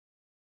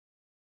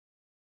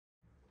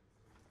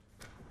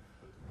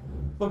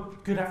Well,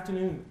 good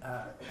afternoon,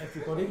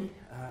 everybody.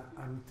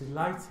 I'm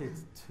delighted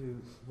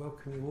to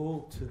welcome you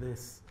all to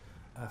this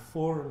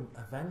forum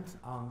event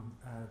on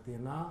the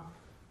Annales,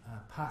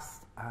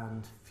 past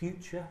and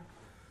future.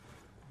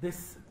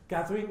 This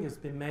gathering has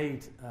been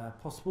made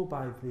possible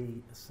by the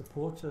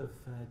support of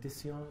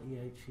Éditions,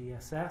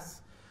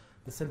 EHESS,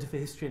 the Centre for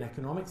History and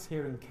Economics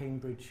here in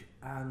Cambridge,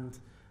 and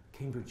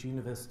Cambridge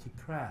University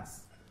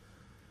Press.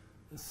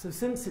 So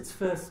since its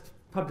first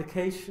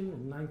publication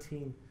in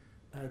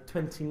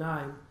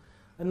 1929,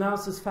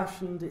 Annales has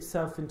fashioned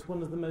itself into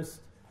one of the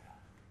most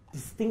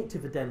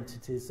distinctive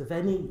identities of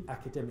any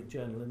academic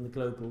journal in the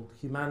global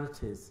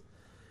humanities.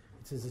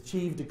 It has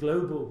achieved a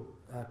global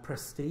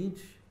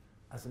prestige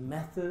as a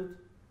method,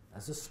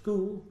 as a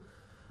school,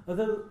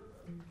 although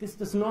this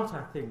does not,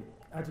 I think,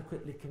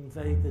 adequately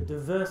convey the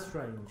diverse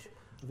range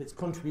of its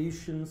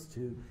contributions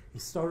to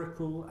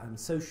historical and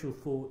social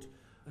thought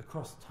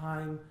across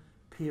time,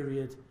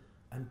 period,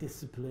 and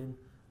discipline,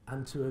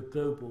 and to a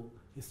global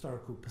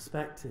historical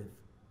perspective.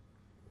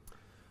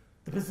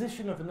 The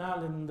position of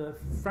Annales in the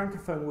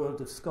francophone world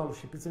of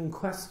scholarship is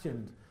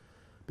unquestioned,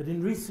 but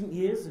in recent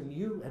years a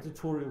new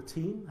editorial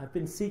team have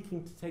been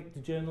seeking to take the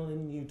journal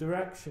in new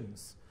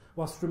directions,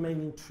 whilst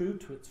remaining true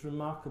to its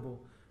remarkable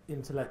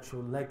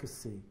intellectual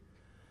legacy.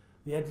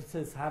 The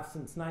editors have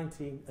since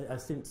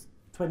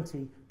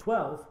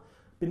 2012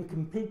 been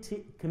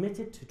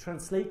committed to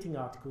translating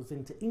articles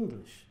into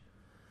English,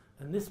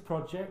 and this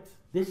project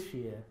this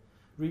year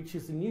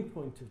reaches a new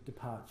point of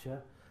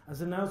departure,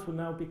 as Annales will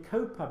now be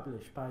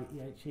co-published by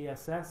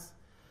EHESS,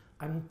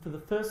 and for the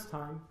first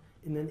time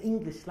in an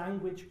English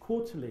language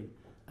quarterly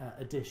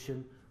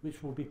edition,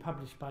 which will be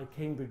published by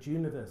Cambridge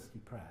University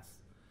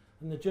Press.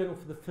 And the journal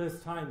for the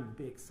first time will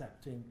be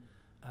accepting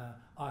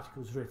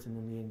articles written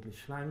in the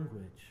English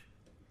language.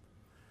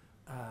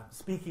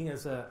 Speaking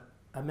as a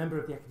member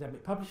of the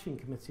Academic Publishing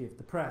Committee of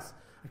the Press,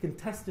 I can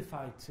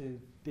testify to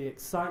the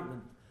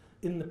excitement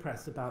in the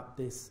press about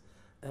this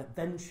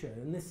venture,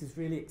 and this is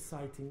really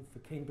exciting for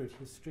Cambridge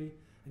history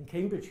and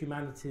Cambridge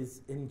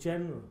humanities in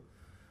general.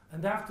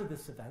 And after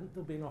this event,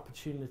 there'll be an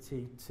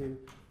opportunity to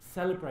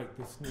celebrate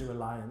this new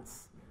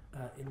alliance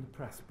in the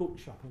press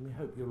bookshop, and we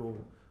hope you'll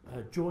all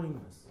join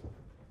us.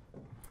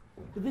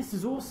 But this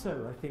is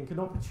also, I think, an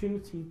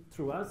opportunity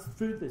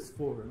through this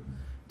forum,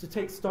 to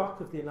take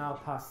stock of the Annales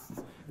past's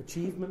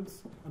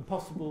achievements and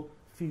possible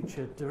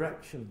future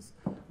directions,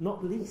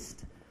 not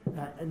least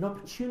an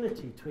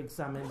opportunity to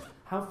examine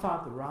how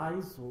far the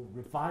rise or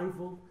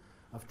revival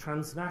of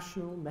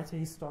transnational,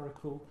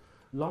 meta-historical,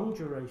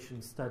 long-duration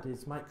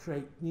studies might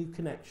create new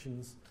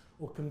connections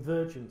or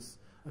convergence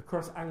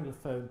across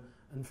Anglophone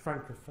and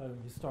Francophone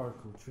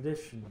historical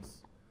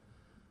traditions.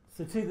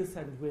 So to this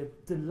end, we're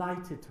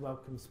delighted to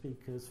welcome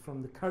speakers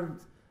from the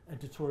current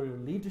editorial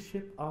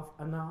leadership of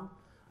Annales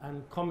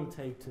and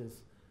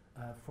commentators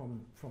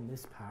from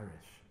this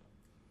parish.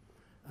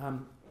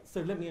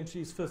 So let me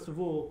introduce, first of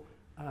all,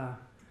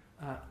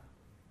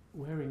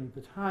 wearing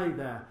the tie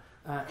there,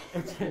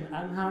 Étienne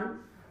Anheim,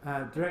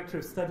 Director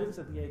of Studies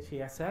at the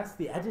EHESS,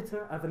 the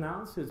editor of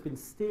Annales, who has been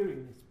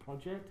steering this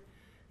project.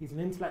 He's an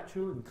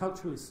intellectual and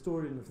cultural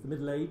historian of the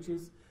Middle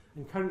Ages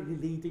and currently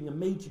leading a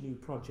major new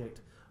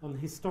project on the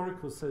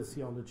historical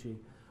sociology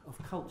of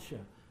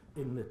culture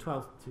in the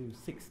 12th to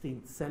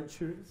 16th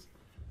centuries.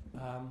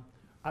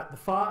 At the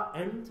far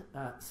end,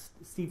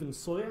 Stephen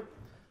Sawyer,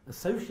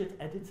 Associate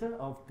Editor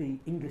of the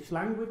English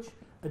Language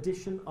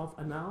edition of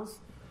Annales,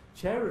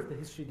 Chair of the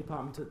History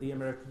Department at the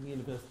American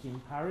University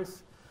in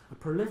Paris, a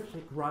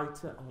prolific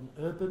writer on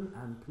urban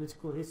and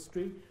political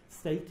history,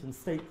 state and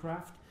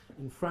statecraft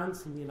in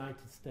France and the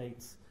United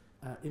States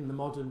in the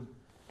modern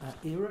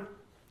era.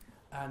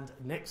 And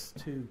next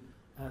to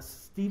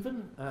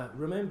Stephen,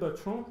 Romain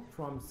Bertrand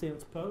from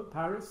Sciences Po,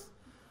 Paris,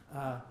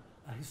 a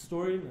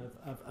historian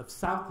of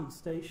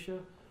Southeast Asia,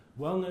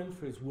 well known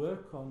for his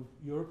work on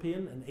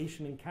European and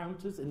Asian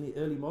encounters in the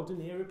early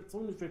modern era, but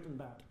someone who's written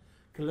about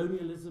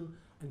colonialism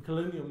and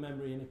colonial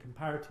memory in a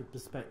comparative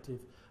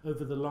perspective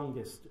over the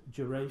longest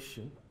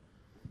duration.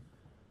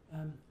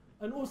 And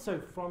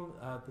also from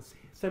the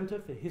Centre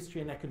for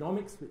History and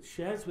Economics, which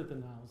shares with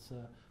Annales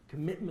a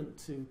commitment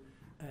to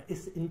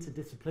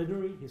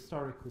interdisciplinary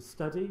historical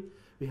study.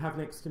 We have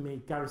next to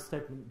me Gareth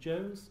Stedman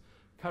Jones,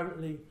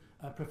 currently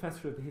a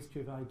Professor of the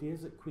History of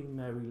Ideas at Queen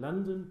Mary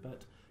London,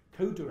 but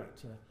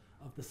co-director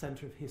of the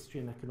Centre of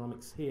History and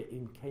Economics here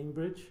in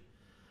Cambridge.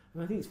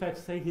 And I think it's fair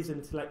to say his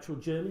intellectual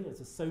journey as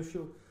a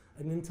social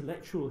and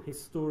intellectual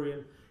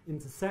historian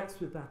intersects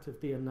with that of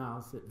the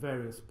Annales at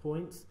various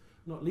points,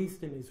 not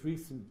least in his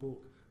recent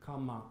book, Karl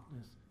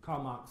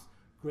Marx,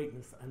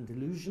 Greatness and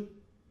Delusion.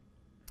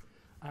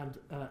 And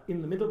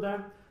in the middle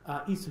there,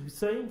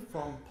 Hussin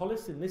from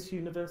POLIS in this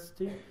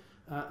university,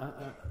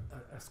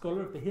 a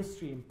scholar of the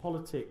history and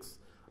politics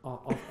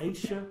of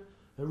Asia.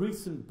 A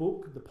recent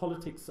book, The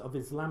Politics of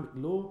Islamic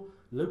Law,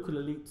 Local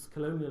Elites,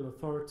 Colonial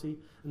Authority,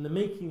 and the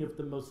Making of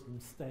the Muslim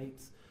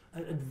States,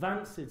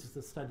 advances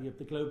the study of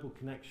the global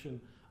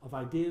connection of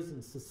ideas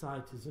and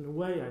societies in a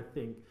way, I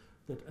think,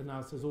 that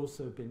Annales has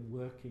also been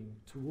working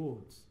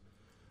towards.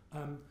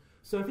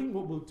 So I think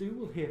what we'll do,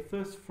 we'll hear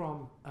first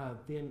from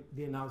the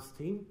Annales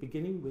team,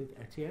 beginning with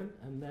Étienne,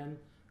 and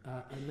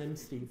then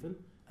Stephen,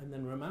 and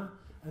then Romain,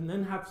 and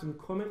then have some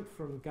comment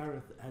from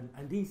Gareth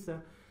and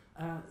Hussin.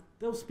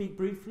 They'll speak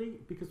briefly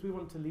because we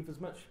want to leave as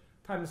much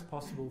time as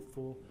possible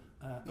for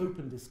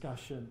open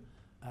discussion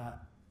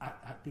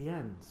at the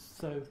end.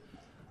 So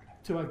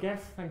to our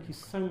guests, thank you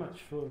so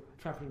much for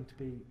travelling to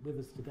be with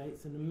us today.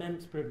 It's an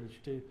immense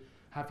privilege to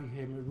have you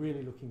here, and we're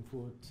really looking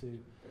forward to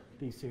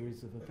these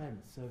series of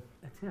events. So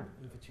Étienne,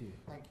 over to you.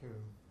 Thank you.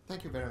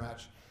 Thank you very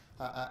much.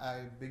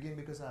 I begin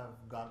because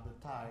I've got the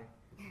tie.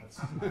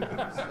 So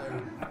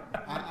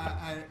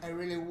I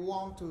really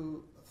want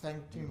to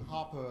thank Tim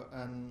Harper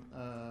and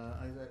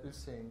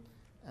Hussin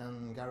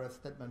and Gareth,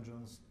 Stedman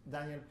Jones,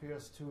 Daniel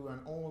Pierce too,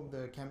 and all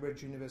the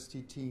Cambridge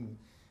University team.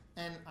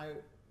 And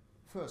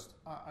first,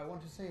 I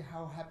want to say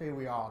how happy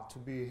we are to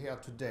be here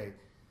today,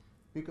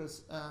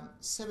 because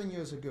 7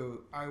 years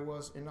ago I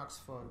was in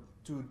Oxford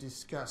to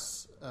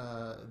discuss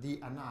the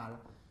Annales,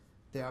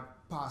 their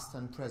past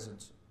and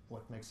present,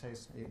 what makes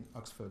sense in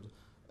Oxford.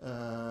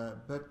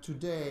 But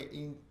today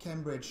in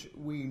Cambridge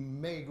we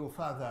may go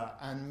further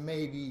and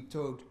maybe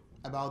talk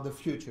about the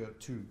future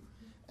too.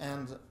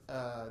 And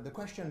the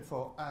question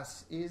for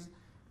us is,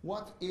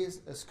 what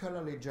is a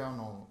scholarly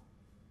journal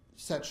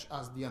such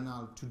as the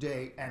Annales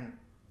today and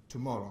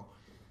tomorrow?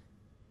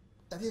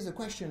 That is a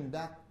question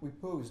that we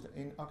posed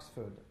in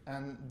Oxford,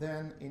 and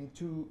then in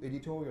 2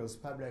 editorials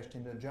published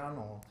in the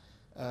journal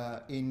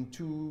in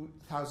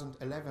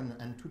 2011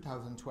 and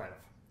 2012.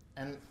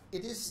 And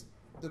it is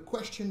the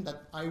question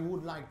that I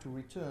would like to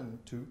return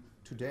to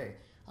today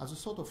as a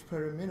sort of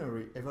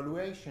preliminary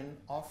evaluation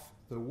of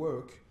the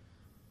work,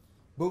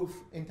 both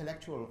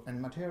intellectual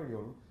and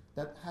material,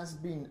 that has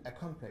been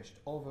accomplished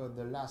over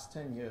the last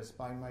 10 years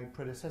by my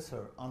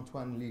predecessor,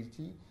 Antoine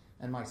Lilti,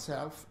 and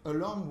myself,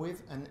 along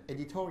with an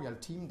editorial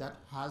team that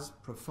has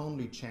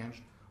profoundly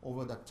changed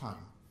over that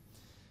time.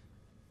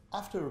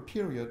 After a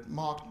period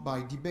marked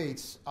by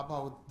debates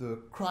about the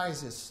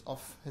crisis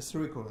of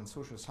historical and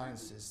social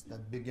sciences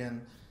that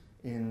began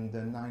in the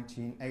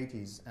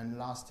 1980s and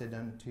lasted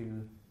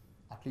until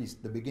at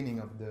least the beginning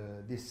of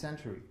this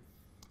century,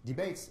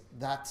 debates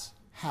that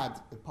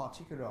had a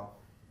particular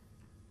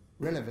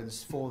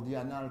relevance for the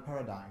Annales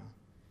paradigm,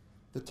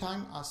 the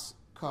time has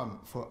come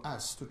for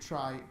us to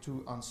try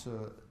to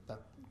answer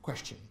that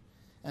question.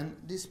 And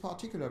this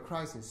particular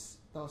crisis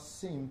does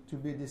seem to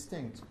be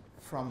distinct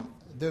from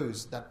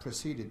those that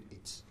preceded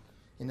it,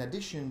 in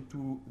addition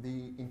to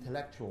the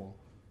intellectual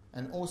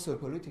and also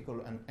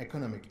political and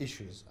economic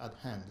issues at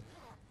hand.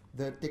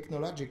 The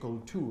technological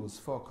tools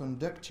for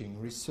conducting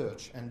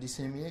research and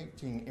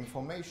disseminating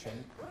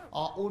information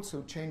are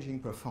also changing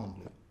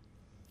profoundly.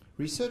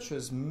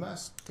 Researchers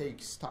must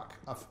take stock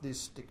of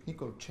these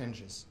technical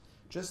changes,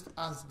 just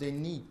as they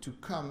need to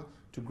come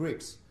to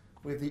grips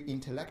with the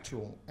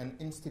intellectual and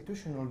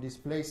institutional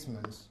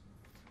displacements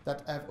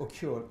that have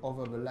occurred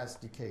over the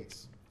last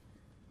decades.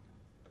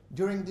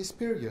 During this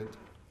period,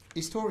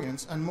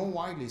 historians and more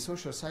widely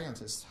social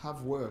scientists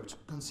have worked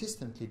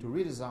consistently to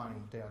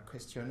redesign their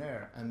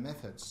questionnaire and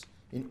methods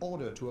in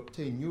order to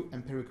obtain new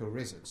empirical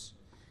results.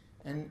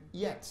 And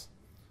yet,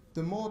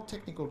 the more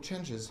technical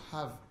changes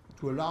have,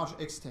 to a large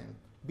extent,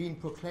 been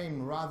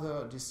proclaimed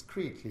rather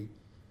discreetly,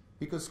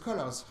 because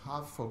scholars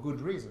have, for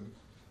good reason,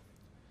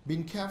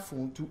 been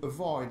careful to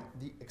avoid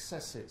the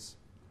excesses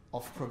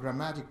of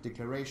programmatic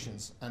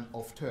declarations and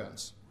of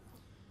turns.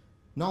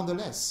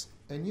 Nonetheless,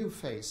 a new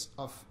phase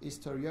of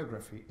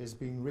historiography is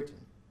being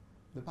written.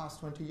 The past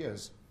 20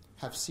 years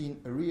have seen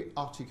a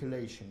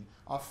re-articulation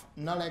of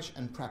knowledge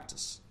and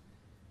practice.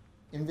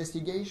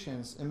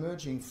 Investigations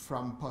emerging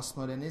from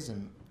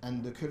postmodernism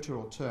and the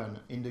cultural turn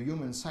in the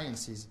human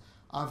sciences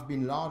have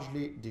been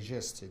largely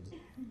digested.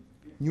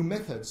 New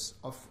methods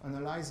of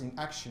analyzing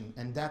action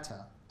and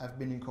data have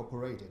been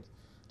incorporated.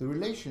 The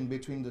relation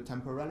between the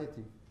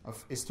temporality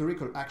of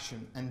historical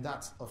action and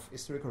that of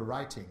historical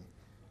writing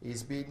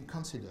is being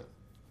considered.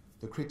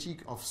 The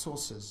critique of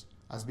sources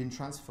has been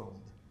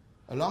transformed,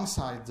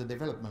 alongside the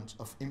development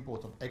of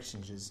important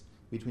exchanges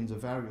between the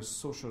various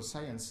social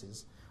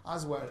sciences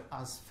as well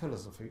as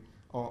philosophy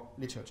or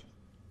literature.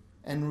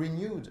 And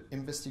renewed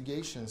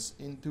investigations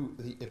into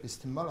the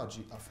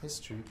epistemology of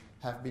history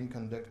have been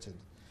conducted,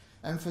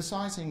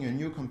 emphasizing a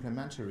new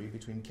complementarity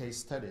between case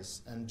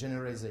studies and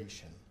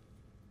generalization.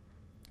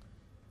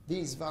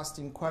 These vast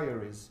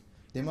inquiries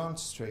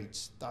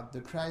demonstrate that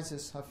the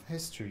crisis of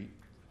history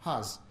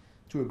has,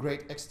 to a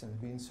great extent,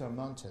 been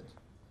surmounted,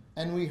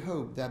 and we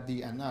hope that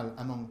the Annales,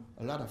 among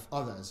a lot of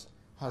others,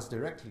 has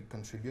directly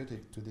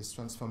contributed to this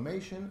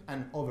transformation,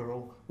 and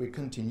overall will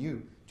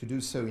continue to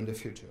do so in the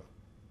future.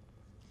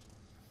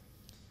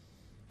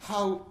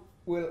 How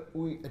will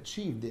we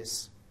achieve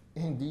this?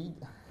 Indeed,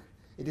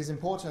 it is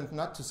important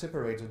not to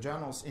separate a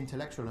journal's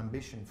intellectual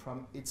ambition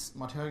from its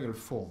material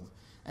form,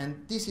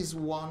 and this is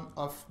one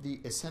of the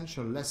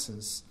essential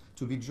lessons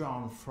to be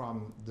drawn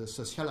from the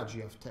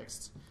sociology of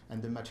texts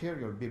and the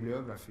material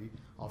bibliography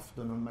of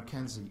Donald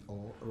Mackenzie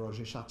or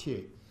Roger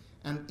Chartier.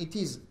 And it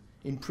is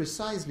in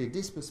precisely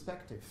this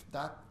perspective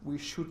that we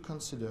should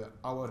consider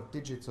our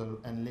digital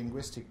and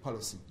linguistic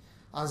policy,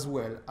 as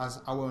well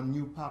as our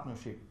new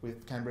partnership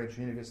with Cambridge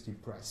University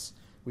Press,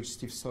 which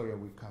Steve Sawyer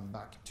will come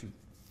back to.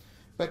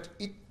 But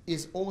it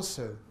is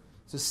also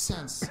the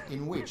sense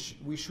in which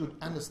we should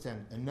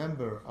understand a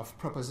number of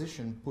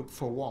propositions put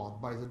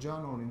forward by the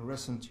journal in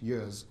recent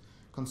years,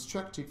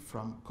 constructed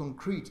from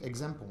concrete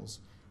examples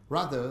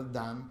rather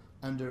than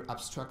under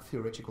abstract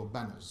theoretical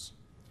banners.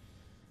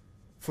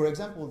 For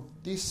example,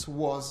 this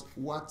was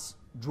what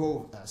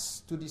drove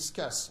us to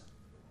discuss,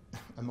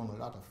 among a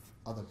lot of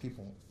other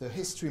people, the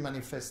History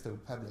Manifesto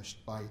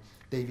published by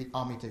David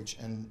Armitage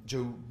and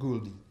Joe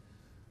Gouldy.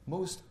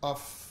 Most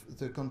of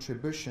the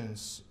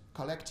contributions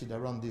collected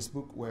around this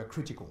book were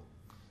critical,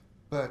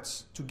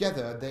 but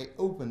together they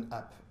opened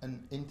up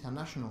an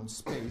international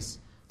space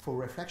for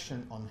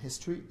reflection on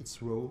history,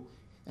 its role,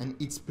 and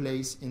its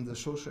place in the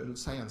social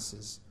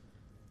sciences,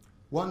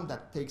 one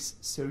that takes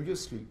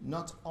seriously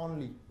not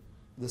only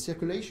the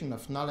circulation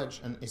of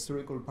knowledge and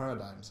historical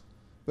paradigms,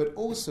 but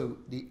also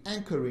the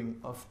anchoring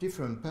of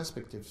different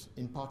perspectives,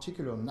 in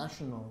particular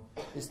national,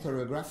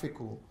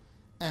 historiographical,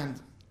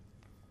 and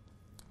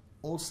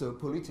also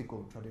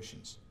political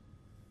traditions.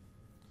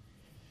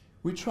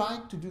 We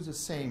tried to do the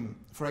same,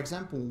 for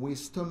example,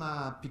 with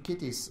Thomas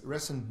Piketty's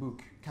recent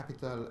book,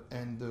 Capital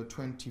and the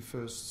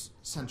 21st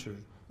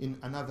Century, in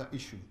another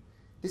issue.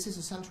 This is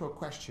a central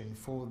question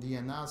for the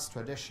Annales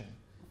tradition.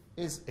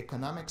 Is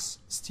economics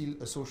still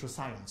a social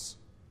science?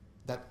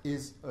 That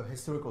is a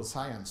historical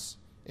science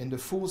in the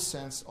full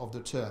sense of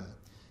the term.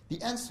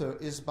 The answer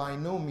is by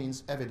no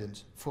means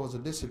evident, for the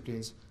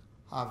disciplines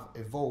have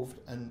evolved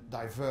and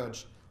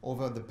diverged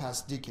over the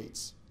past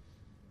decades.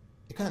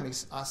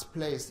 Economics has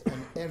placed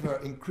an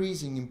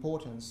ever-increasing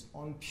importance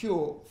on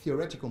pure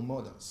theoretical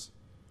models.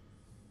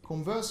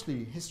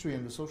 Conversely, history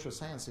and the social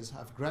sciences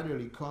have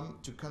gradually come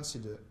to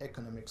consider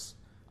economics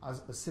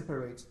as a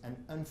separate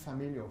and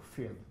unfamiliar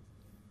field.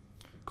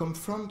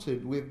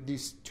 Confronted with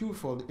this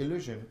twofold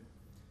illusion,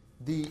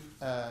 the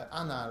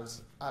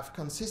Annales have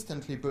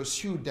consistently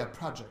pursued their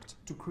project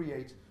to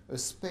create a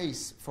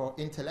space for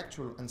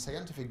intellectual and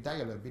scientific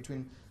dialogue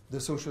between the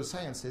social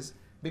sciences,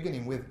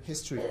 beginning with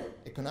history,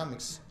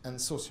 economics,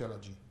 and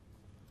sociology.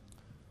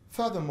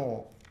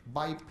 Furthermore,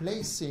 by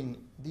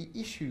placing the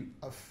issue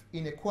of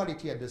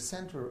inequality at the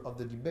center of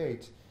the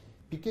debate,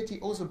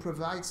 Piketty also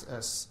provides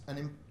us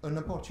an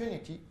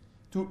opportunity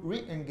to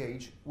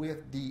re-engage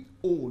with the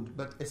old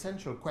but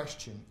essential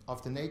question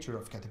of the nature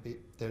of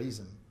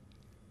capitalism.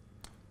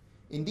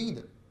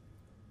 Indeed,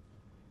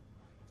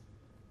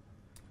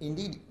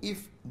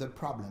 if the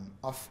problem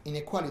of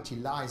inequality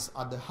lies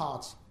at the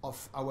heart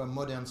of our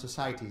modern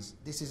societies,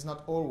 this is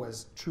not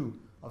always true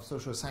of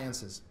social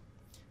sciences,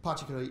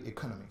 particularly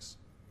economics.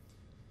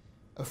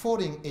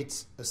 Affording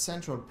it a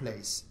central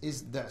place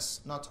is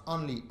thus not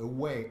only a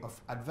way of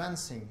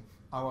advancing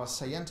our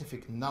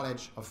scientific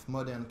knowledge of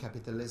modern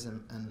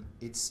capitalism and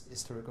its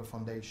historical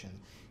foundation,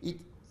 it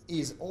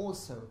is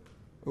also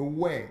a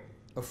way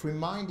of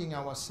reminding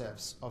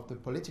ourselves of the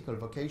political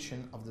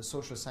vocation of the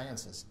social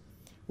sciences,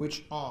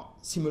 which are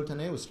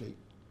simultaneously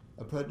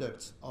a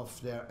product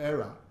of their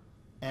era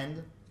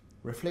and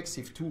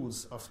reflexive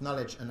tools of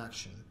knowledge and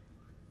action.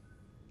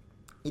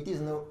 It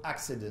is no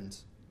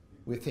accident,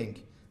 we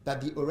think,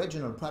 that the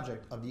original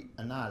project of the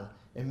Annales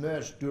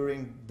emerged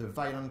during the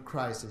violent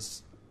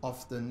crisis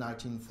of the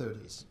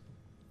 1930s.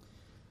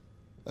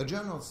 A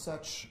journal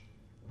such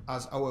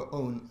as our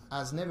own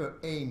has never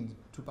aimed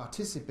to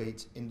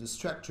participate in the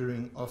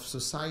structuring of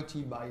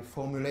society by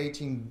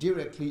formulating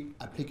directly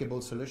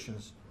applicable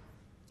solutions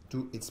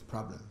to its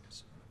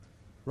problems.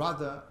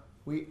 Rather,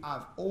 we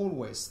have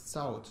always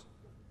thought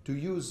to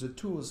use the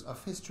tools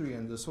of history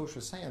and the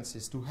social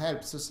sciences to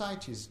help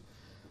societies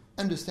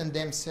understand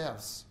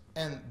themselves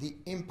and the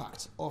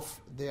impact of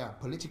their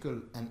political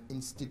and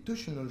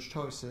institutional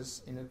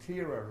choices in a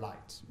clearer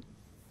light.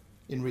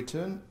 In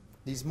return,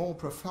 this more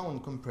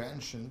profound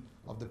comprehension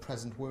of the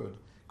present world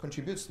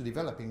contributes to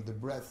developing the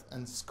breadth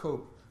and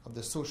scope of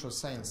the social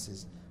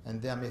sciences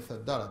and their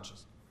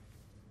methodologies.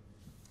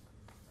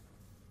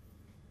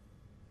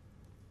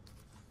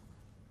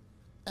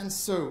 And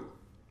so,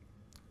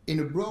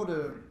 in a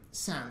broader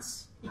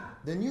sense,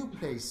 the new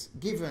place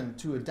given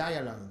to a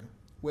dialogue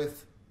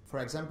with, for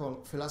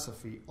example,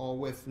 philosophy or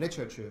with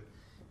literature,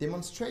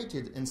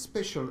 demonstrated in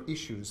special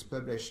issues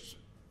published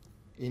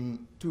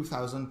in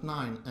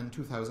 2009 and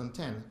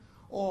 2010,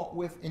 or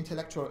with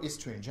intellectual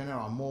history in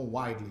general more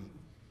widely,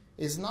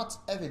 is not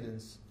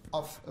evidence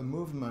of a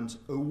movement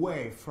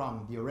away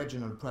from the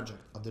original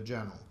project of the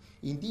journal.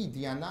 Indeed,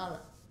 the Annales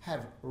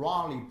have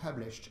rarely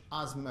published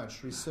as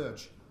much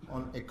research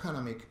on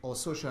economic or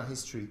social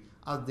history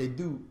as they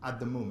do at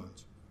the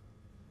moment.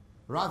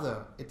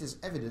 Rather, it is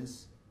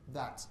evidence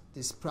that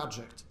this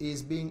project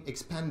is being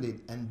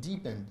expanded and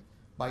deepened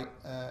by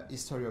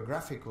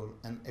historiographical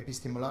and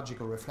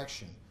epistemological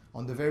reflection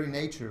on the very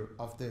nature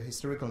of the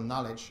historical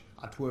knowledge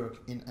at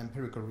work in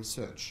empirical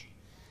research.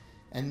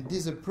 And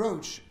this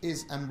approach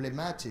is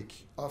emblematic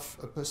of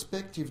a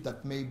perspective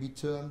that may be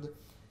termed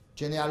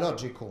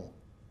genealogical,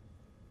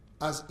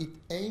 as it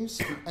aims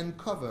to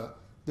uncover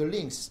the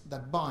links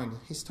that bind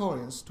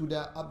historians to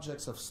their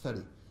objects of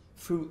study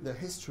through the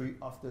history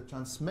of the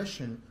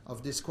transmission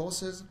of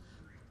discourses,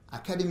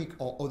 academic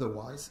or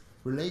otherwise,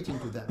 relating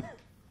to them.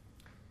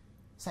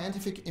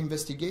 Scientific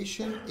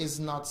investigation is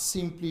not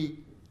simply,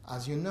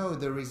 as you know,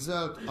 the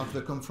result of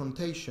the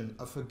confrontation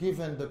of a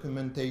given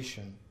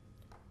documentation,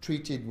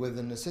 treated with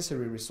the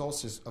necessary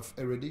resources of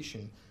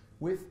erudition,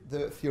 with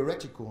the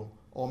theoretical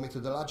or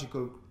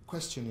methodological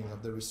questioning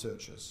of the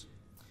researchers.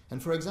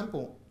 And for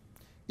example,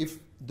 if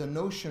the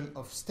notion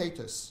of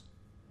status,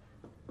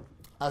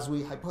 as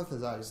we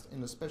hypothesized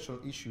in a special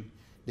issue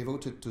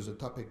devoted to the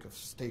topic of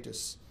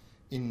status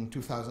in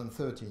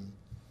 2013,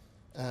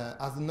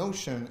 as the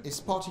notion is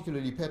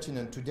particularly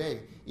pertinent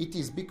today, it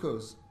is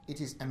because it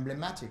is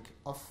emblematic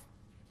of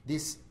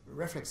this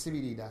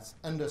reflexivity that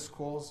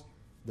underscores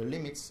the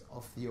limits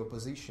of the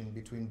opposition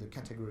between the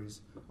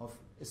categories of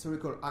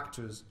historical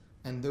actors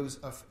and those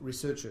of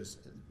researchers,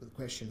 the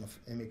question of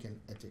emic and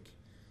ethic.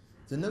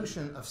 The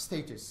notion of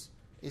status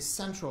is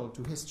central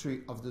to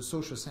history of the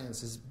social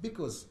sciences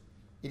because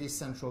it is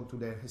central to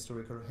their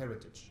historical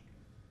heritage.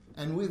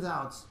 And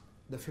without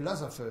the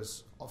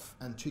philosophers of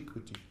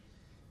antiquity,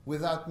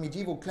 without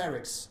medieval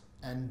clerics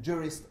and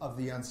jurists of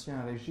the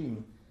Ancien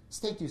Régime,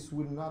 status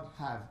would not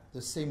have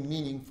the same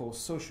meaning for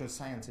social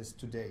scientists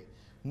today,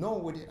 nor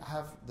would it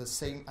have the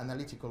same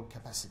analytical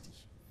capacity.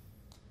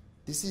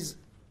 This is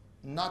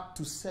not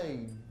to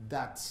say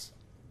that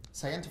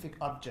scientific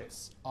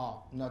objects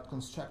are not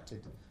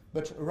constructed,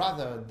 but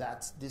rather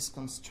that this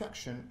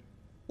construction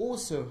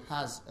also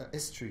has a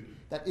history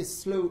that is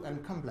slow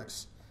and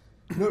complex,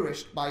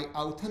 nourished by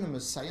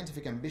autonomous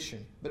scientific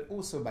ambition, but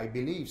also by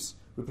beliefs,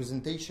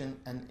 representation,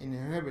 and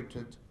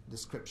inherited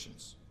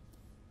descriptions.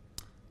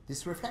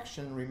 This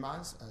reflection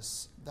reminds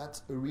us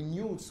that a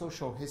renewed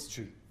social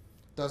history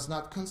does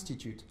not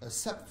constitute a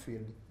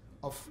subfield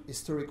of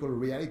historical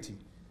reality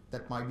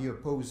that might be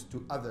opposed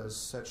to others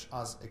such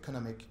as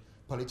economic,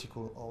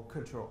 political, or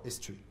cultural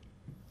history.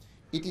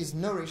 It is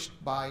nourished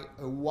by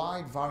a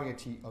wide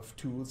variety of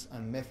tools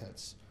and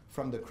methods,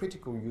 from the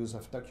critical use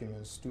of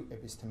documents to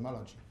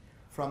epistemology,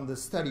 from the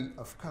study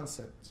of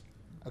concepts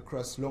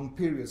across long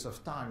periods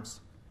of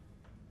times,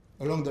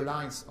 along the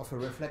lines of a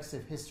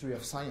reflexive history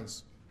of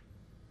science,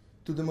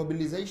 to the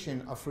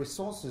mobilization of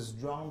resources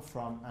drawn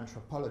from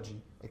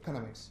anthropology,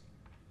 economics,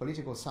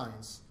 political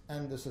science,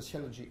 and the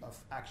sociology of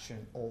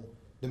action or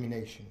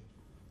domination.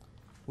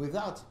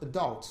 Without a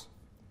doubt,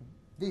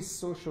 this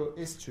social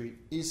history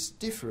is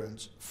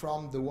different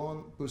from the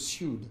one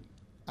pursued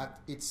at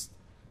its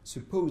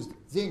supposed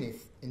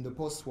zenith in the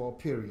post-war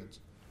period,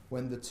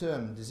 when the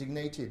term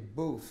designated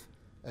both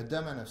a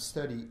domain of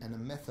study and a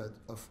method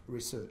of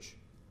research.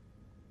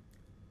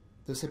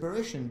 The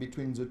separation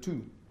between the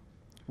two,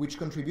 which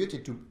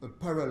contributed to a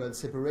parallel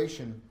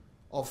separation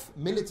of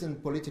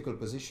militant political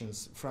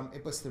positions from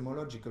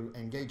epistemological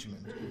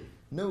engagement,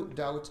 no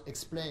doubt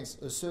explains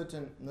a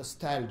certain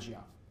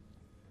nostalgia.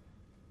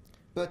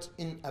 But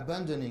in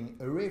abandoning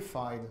a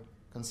reified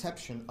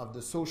conception of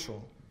the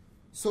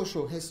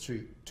social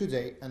history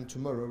today and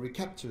tomorrow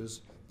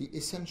recaptures the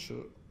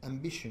essential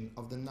ambition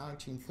of the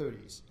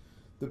 1930s,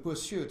 the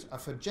pursuit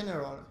of a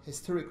general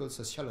historical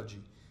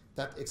sociology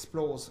that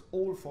explores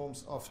all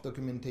forms of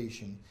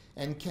documentation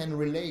and can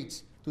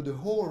relate to the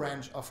whole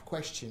range of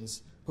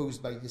questions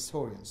posed by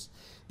historians.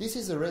 This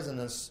is a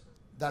resonance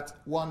that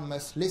one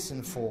must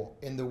listen for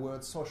in the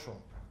word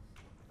social,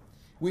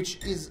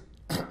 which is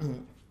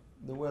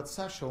the word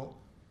social,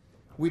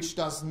 which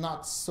does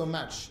not so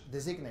much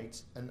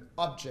designate an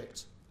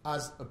object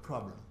as a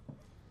problem.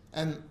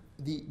 And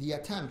the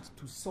attempt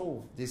to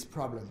solve this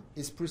problem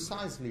is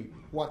precisely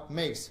what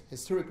makes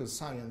historical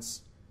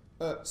science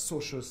a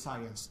social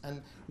science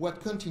and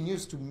what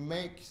continues to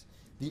make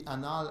the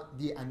annale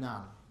the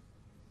annale.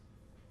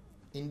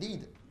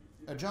 Indeed,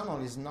 a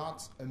journal is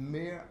not a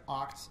mere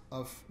act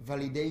of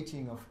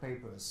validating of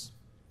papers.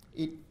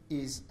 It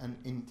is an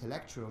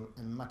intellectual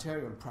and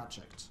material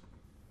project.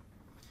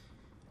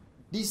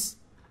 This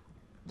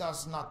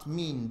does not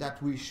mean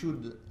that we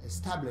should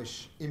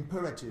establish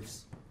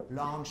imperatives,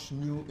 launch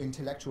new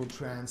intellectual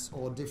trends,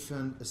 or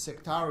defend a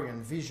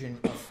sectarian vision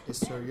of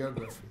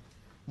historiography.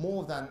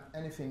 More than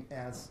anything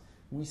else,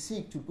 we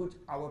seek to put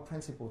our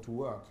principle to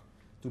work,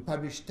 to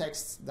publish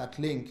texts that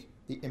link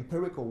the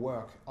empirical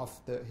work of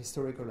the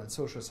historical and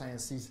social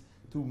sciences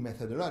to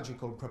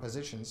methodological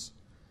propositions,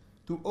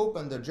 to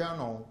open the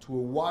journal to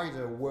a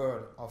wider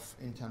world of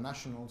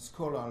international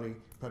scholarly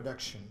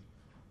production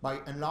by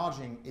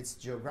enlarging its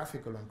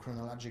geographical and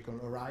chronological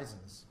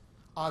horizons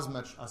as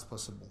much as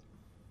possible,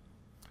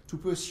 to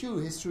pursue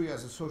history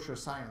as a social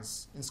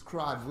science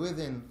inscribed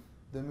within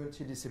the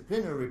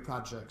multidisciplinary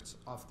project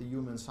of the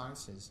human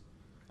sciences,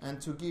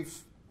 and to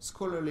give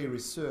scholarly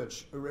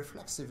research a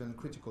reflexive and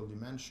critical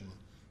dimension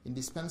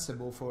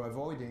indispensable for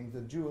avoiding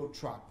the dual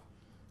trap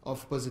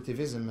of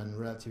positivism and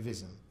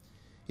relativism.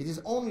 It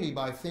is only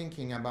by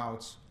thinking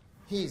about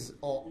his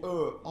or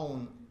her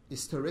own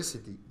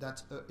historicity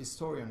that a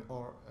historian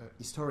or a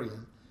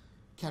historian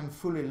can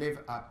fully live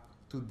up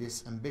to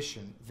this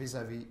ambition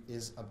vis-à-vis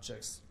his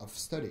objects of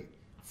study.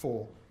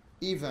 For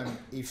even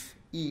if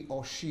he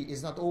or she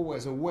is not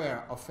always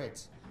aware of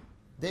it,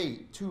 they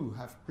too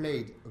have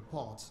played a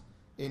part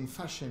in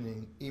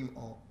fashioning him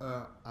or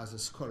her as a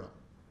scholar.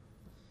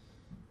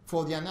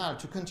 For the Annales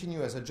to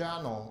continue as a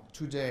journal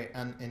today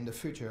and in the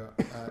future,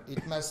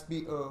 it must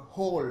be a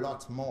whole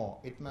lot more.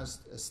 It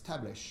must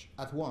establish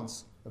at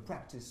once a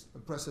practice, a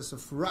process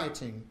of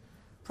writing,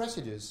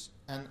 procedures,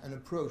 and an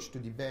approach to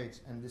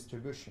debate and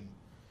distribution.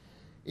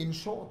 In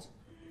short,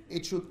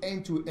 it should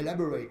aim to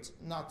elaborate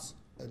not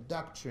a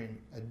doctrine,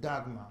 a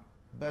dogma,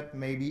 but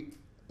maybe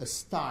a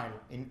style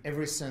in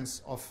every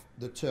sense of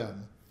the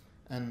term.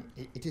 And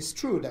it is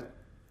true that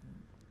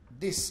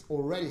this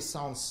already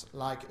sounds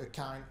like a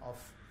kind of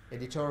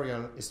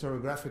editorial,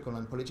 historiographical,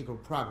 and political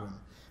program,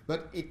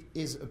 but it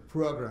is a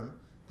program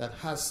that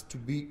has to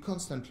be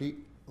constantly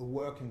a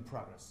work in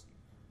progress.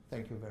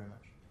 Thank you very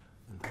much.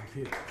 And thank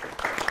you.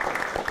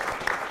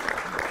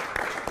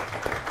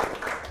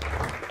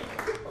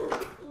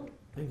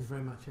 Thank you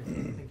very much,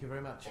 Étienne. Thank you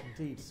very much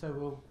indeed. So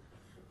we'll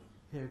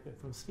hear a bit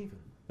from Stephen.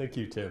 Thank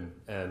you, Tim,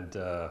 and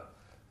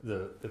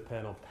the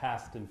panel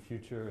past and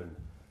future, and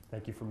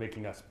thank you for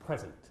making us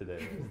present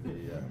today.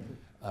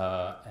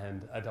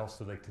 And I'd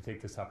also like to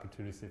take this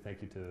opportunity to say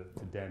thank you to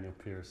Daniel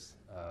Pierce,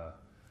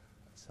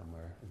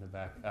 somewhere in the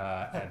back,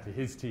 and to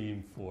his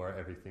team for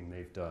everything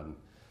they've done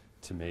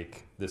to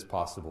make this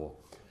possible.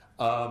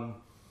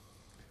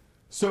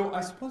 So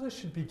I suppose I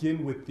should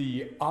begin with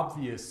the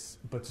obvious,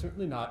 but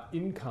certainly not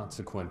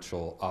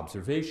inconsequential,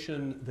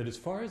 observation that as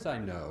far as I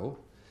know,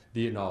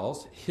 the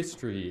Annales,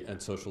 History and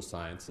Social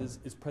Sciences,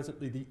 is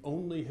presently the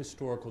only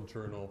historical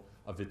journal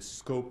of its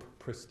scope,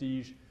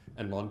 prestige,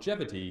 and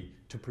longevity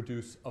to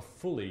produce a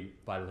fully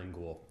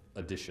bilingual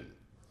edition.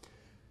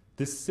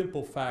 This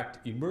simple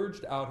fact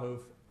emerged out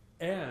of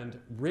and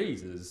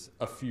raises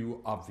a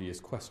few obvious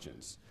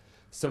questions.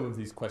 Some of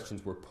these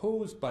questions were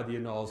posed by the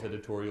Annales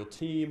editorial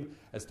team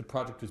as the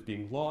project was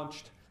being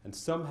launched, and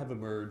some have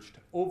emerged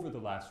over the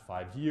last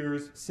 5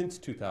 years, since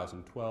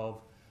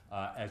 2012,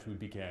 as we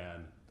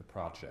began the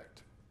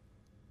project.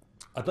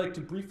 I'd like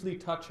to briefly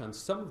touch on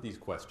some of these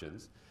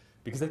questions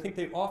because I think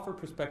they offer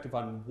perspective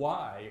on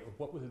why, or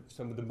what were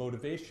some of the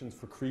motivations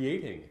for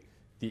creating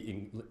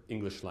the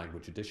English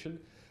language edition,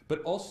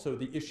 but also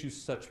the issues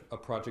such a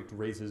project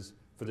raises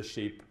for the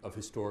shape of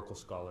historical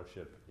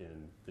scholarship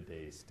in the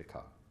decades to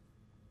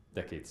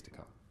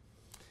come.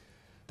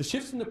 The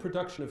shifts in the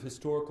production of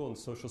historical and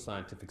social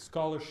scientific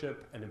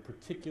scholarship, and in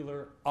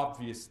particular,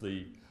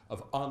 obviously,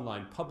 of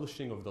online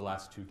publishing over the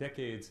last 2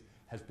 decades,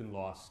 has been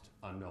lost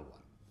on no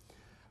one.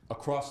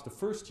 Across the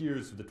first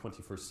years of the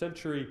 21st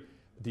century,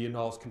 the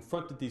Annales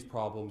confronted these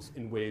problems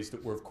in ways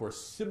that were, of course,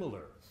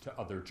 similar to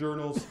other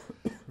journals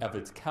of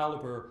its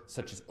caliber,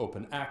 such as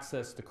open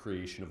access, the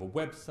creation of a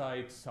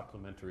website,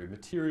 supplementary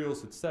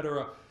materials,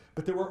 etc.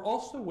 But there were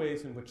also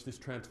ways in which this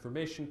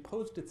transformation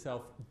posed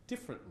itself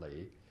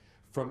differently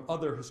from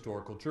other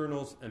historical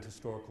journals and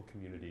historical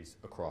communities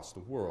across the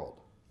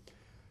world.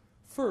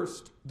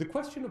 First, the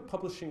question of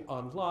publishing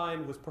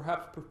online was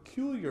perhaps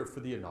peculiar for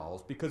the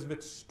Annales because of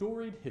its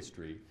storied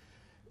history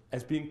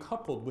as being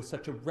coupled with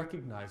such a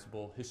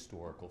recognizable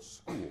historical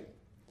school.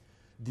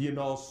 The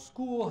Annales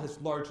school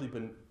has largely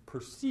been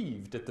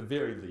perceived, at the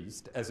very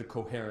least, as a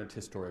coherent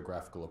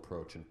historiographical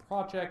approach and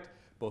project,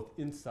 both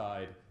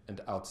inside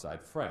and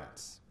outside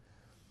France.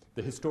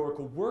 The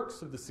historical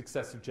works of the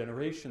successive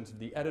generations of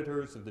the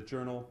editors of the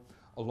journal,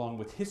 along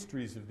with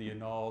histories of the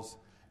Annales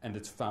and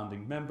its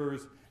founding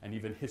members, and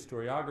even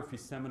historiography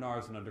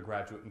seminars and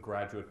undergraduate and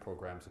graduate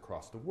programs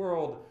across the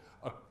world,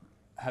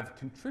 have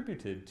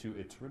contributed to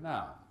its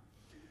renown.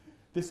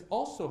 This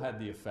also had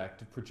the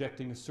effect of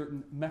projecting a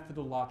certain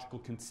methodological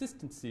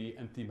consistency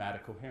and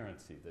thematic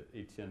coherency that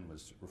Étienne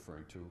was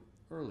referring to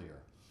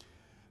earlier.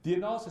 The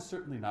Annales is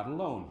certainly not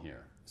alone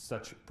here.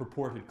 Such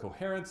purported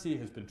coherency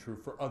has been true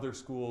for other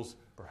schools.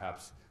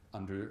 Perhaps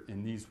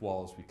in these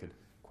walls we could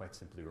quite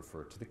simply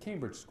refer to the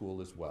Cambridge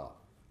School as well.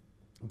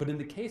 But in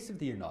the case of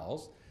the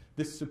Annales,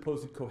 this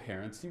supposed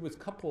coherency was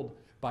coupled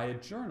by a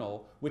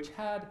journal which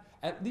had,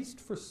 at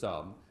least for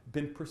some,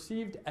 been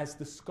perceived as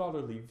the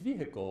scholarly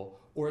vehicle,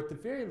 or at the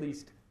very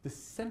least, the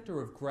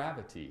center of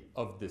gravity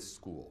of this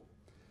school.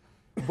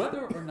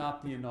 Whether or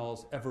not the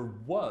Annales ever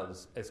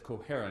was as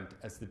coherent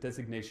as the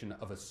designation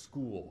of a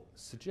school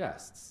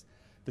suggests,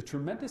 the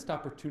tremendous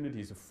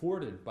opportunities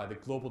afforded by the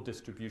global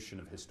distribution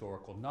of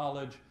historical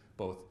knowledge,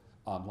 both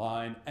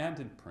online and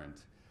in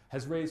print,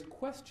 has raised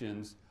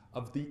questions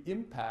of the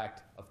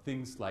impact of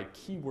things like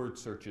keyword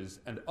searches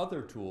and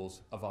other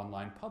tools of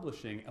online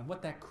publishing and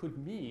what that could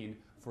mean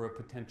for a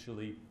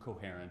potentially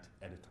coherent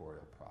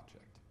editorial project.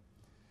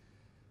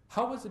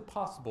 How was it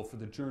possible for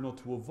the journal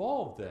to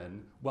evolve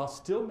then while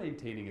still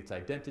maintaining its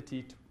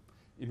identity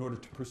in order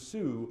to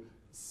pursue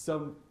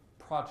some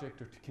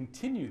project or to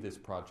continue this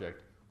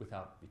project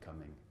without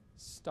becoming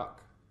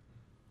stuck?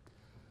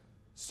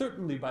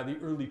 Certainly by the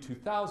early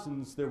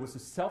 2000s, there was a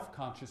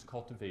self-conscious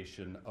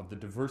cultivation of the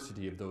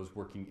diversity of those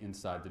working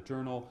inside the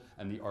journal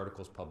and the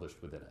articles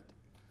published within it.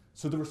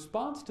 So the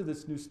response to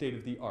this new state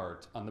of the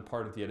art on the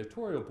part of the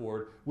editorial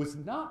board was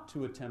not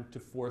to attempt to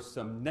force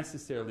some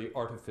necessarily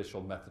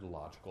artificial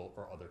methodological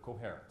or other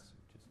coherence,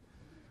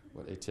 which is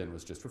what Étienne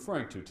was just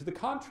referring to. To the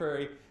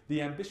contrary,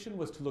 the ambition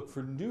was to look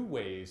for new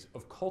ways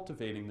of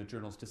cultivating the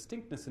journal's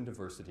distinctness and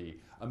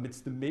diversity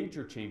amidst the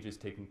major changes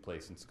taking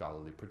place in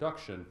scholarly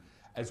production,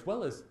 as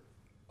well as,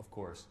 of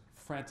course,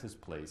 France's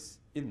place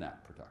in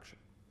that production.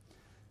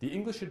 The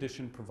English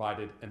edition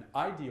provided an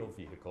ideal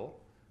vehicle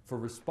for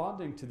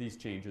responding to these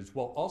changes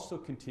while also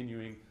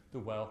continuing the,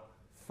 well,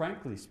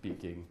 frankly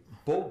speaking,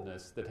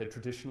 boldness that had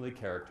traditionally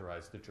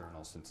characterized the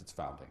journal since its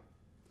founding.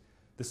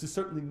 This is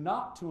certainly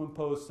not to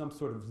impose some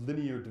sort of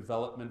linear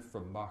development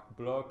from Marc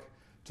Bloch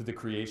to the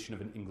creation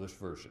of an English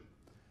version.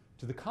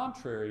 To the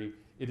contrary,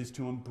 it is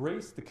to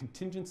embrace the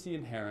contingency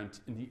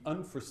inherent in the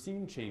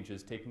unforeseen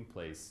changes taking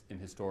place in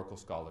historical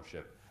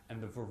scholarship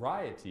and the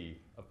variety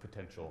of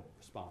potential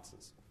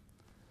responses.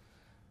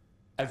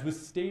 As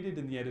was stated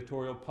in the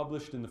editorial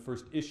published in the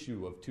first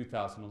issue of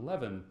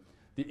 2011,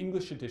 the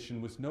English edition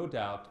was no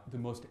doubt the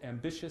most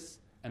ambitious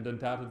and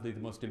undoubtedly the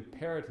most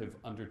imperative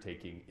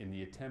undertaking in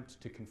the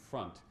attempt to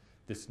confront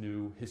this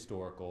new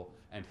historical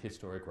and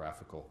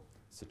historiographical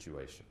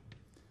situation.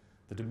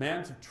 The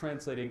demands of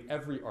translating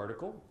every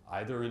article,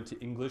 either into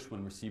English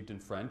when received in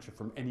French or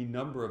from any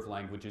number of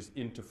languages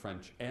into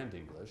French and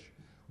English,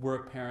 were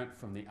apparent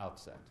from the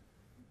outset.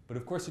 But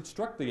of course, it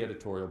struck the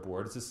editorial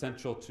board as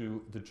essential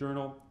to the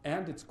journal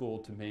and its goal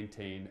to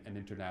maintain an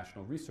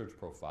international research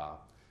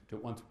profile, to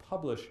at once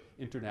publish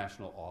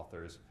international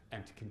authors,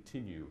 and to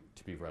continue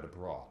to be read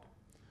abroad.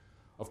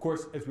 Of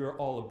course, as we are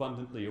all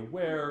abundantly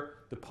aware,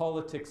 the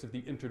politics of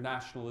the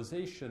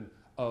internationalization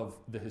of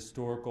the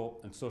historical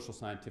and social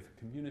scientific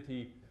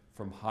community,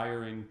 from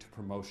hiring to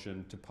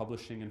promotion to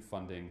publishing and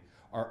funding,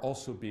 are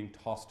also being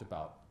tossed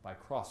about by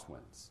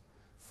crosswinds.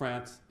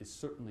 France is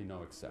certainly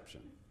no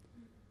exception.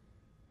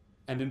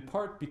 And in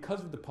part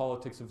because of the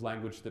politics of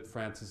language that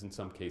France is in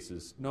some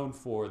cases known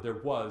for,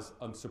 there was,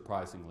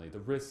 unsurprisingly, the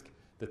risk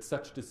that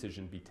such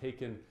decision be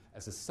taken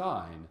as a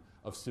sign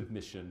of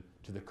submission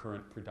to the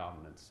current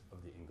predominance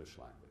of the English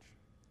language.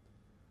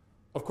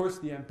 Of course,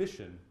 the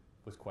ambition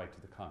was quite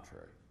to the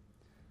contrary.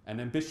 An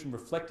ambition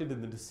reflected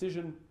in the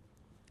decision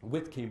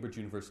with Cambridge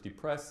University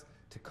Press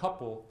to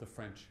couple the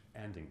French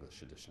and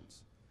English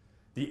editions.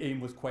 The aim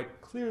was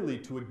quite clearly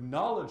to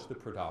acknowledge the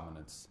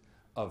predominance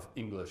of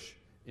English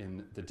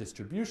in the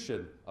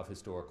distribution of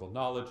historical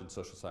knowledge and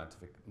social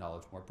scientific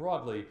knowledge more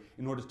broadly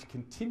in order to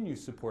continue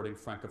supporting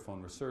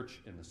Francophone research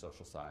in the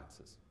social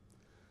sciences.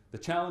 The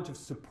challenge of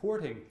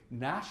supporting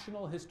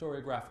national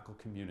historiographical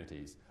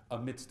communities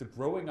amidst the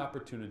growing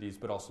opportunities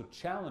but also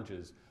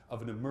challenges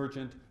of an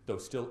emergent, though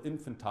still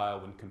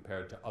infantile when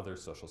compared to other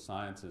social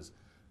sciences,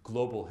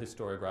 global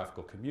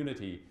historiographical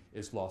community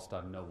is lost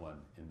on no one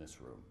in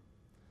this room.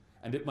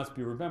 And it must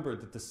be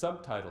remembered that the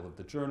subtitle of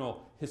the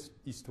journal,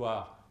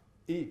 Histoire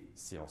et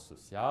Sciences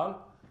Sociales,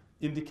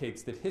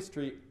 indicates that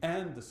history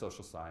and the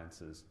social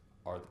sciences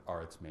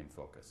are its main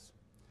focus.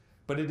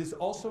 But it is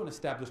also an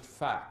established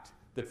fact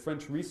that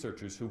French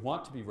researchers who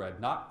want to be read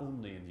not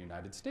only in the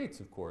United States,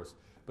 of course,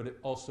 but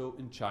also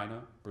in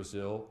China,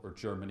 Brazil, or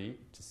Germany,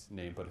 to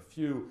name but a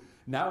few,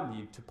 now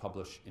need to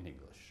publish in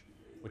English,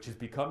 which has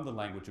become the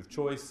language of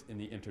choice in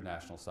the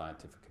international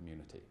scientific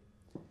community.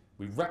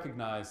 We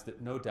recognize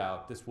that no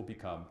doubt this will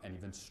become an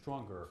even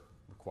stronger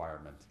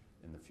requirement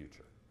in the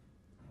future.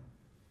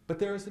 But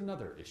there is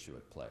another issue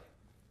at play.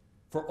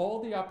 For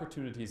all the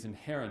opportunities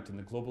inherent in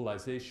the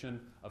globalization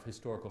of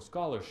historical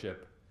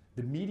scholarship,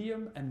 the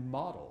medium and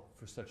model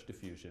for such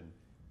diffusion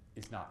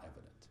is not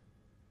evident.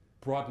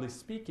 Broadly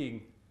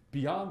speaking,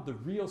 beyond the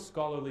real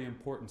scholarly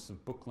importance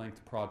of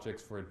book-length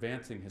projects for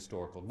advancing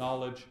historical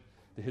knowledge,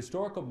 the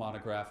historical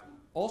monograph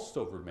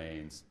also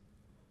remains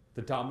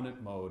the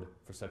dominant mode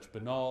for such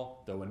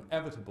banal, though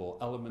inevitable,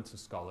 elements of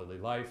scholarly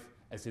life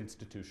as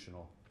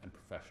institutional and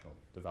professional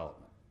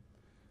development.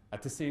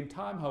 At the same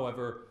time,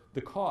 however,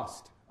 the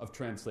cost of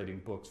translating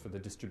books for the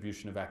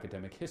distribution of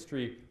academic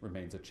history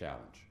remains a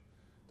challenge.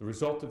 The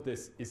result of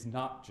this is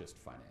not just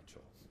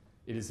financial.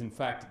 It is in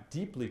fact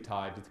deeply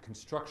tied to the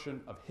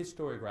construction of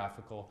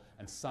historiographical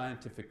and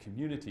scientific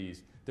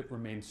communities that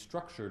remain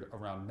structured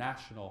around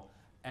national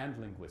and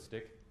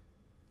linguistic,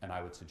 and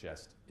I would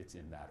suggest it's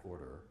in that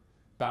order,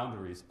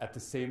 boundaries at the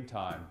same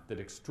time that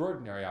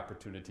extraordinary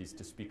opportunities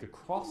to speak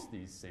across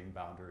these same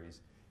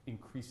boundaries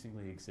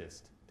increasingly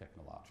exist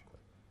technologically.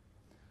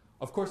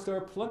 Of course, there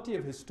are plenty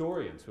of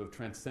historians who have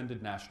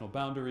transcended national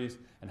boundaries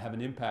and have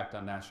an impact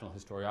on national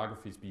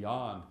historiographies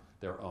beyond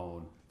their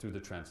own through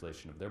the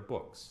translation of their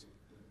books.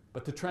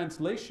 But the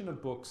translation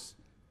of books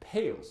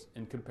pales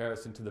in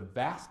comparison to the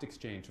vast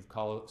exchange of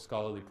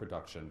scholarly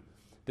production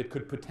that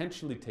could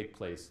potentially take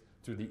place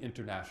through the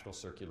international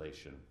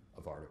circulation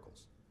of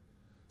articles.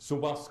 So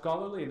while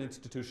scholarly and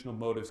institutional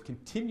motives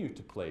continue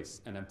to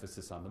place an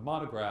emphasis on the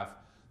monograph,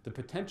 the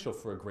potential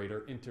for a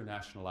greater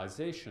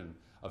internationalization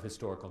of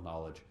historical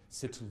knowledge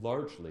sits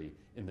largely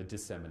in the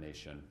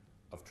dissemination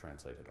of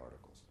translated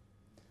articles.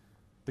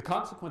 The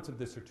consequence of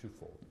this are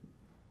twofold.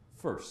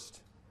 First,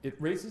 it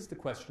raises the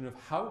question of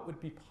how it would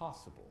be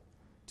possible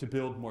to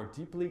build more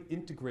deeply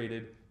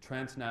integrated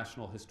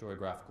transnational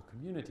historiographical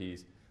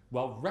communities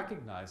while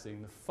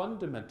recognizing the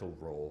fundamental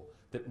role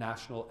that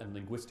national and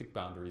linguistic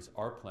boundaries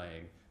are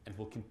playing and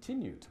will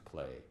continue to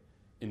play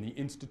in the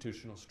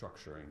institutional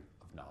structuring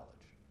of knowledge.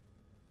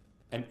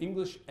 An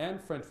English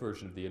and French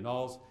version of the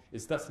Annales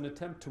is thus an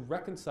attempt to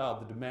reconcile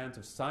the demands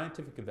of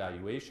scientific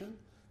evaluation,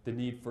 the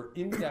need for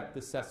in-depth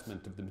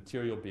assessment of the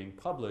material being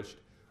published,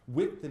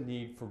 with the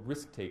need for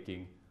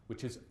risk-taking,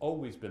 which has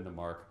always been the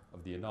mark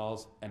of the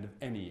Annales and of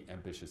any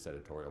ambitious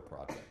editorial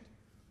project.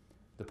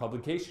 The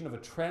publication of a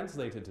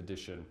translated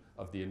edition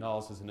of the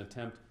Annales is an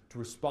attempt to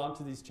respond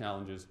to these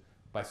challenges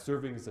by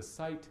serving as a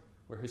site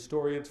where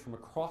historians from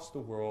across the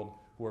world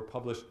who are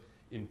published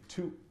in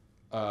two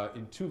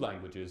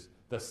languages,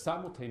 thus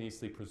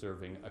simultaneously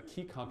preserving a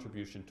key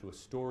contribution to a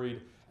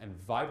storied and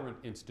vibrant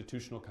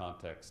institutional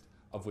context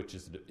of which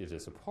it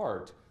is a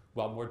part,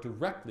 while more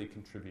directly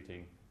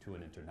contributing to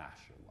an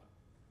international one.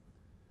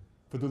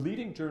 For the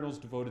leading journals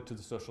devoted to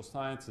the social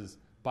sciences,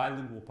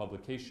 bilingual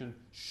publication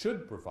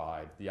should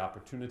provide the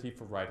opportunity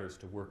for writers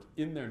to work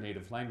in their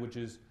native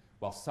languages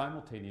while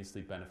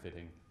simultaneously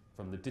benefiting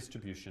from the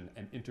distribution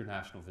and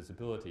international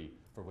visibility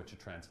for which a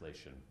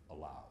translation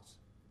allows.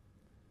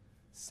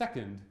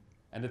 Second,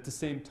 and at the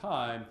same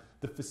time,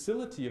 the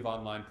facility of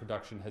online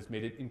production has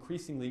made it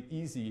increasingly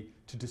easy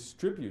to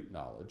distribute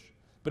knowledge,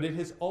 but it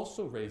has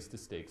also raised the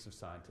stakes of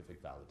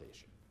scientific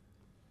validation.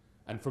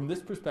 And from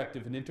this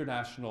perspective, an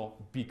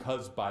international,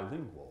 because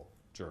bilingual,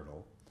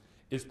 journal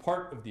is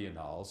part of the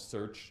Annales'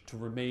 search to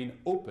remain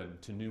open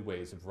to new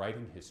ways of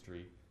writing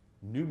history,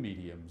 new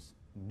mediums,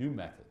 new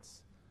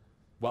methods,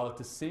 while at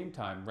the same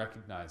time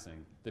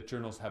recognizing that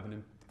journals have an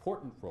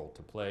important role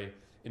to play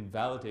in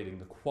validating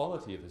the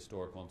quality of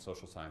historical and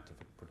social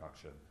scientific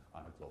production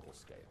on a global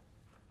scale.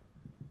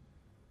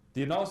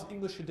 The Annales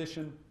English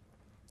edition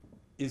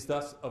is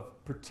thus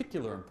of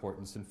particular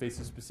importance and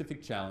faces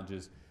specific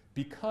challenges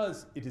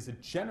because it is a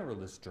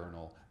generalist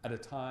journal at a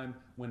time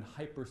when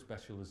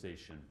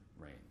hyper-specialization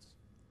reigns.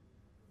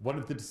 One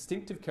of the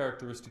distinctive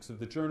characteristics of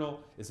the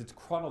journal is its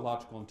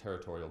chronological and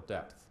territorial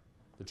depth.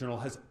 The journal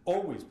has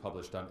always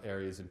published on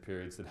areas and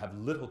periods that have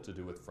little to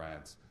do with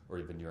France or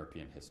even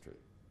European history.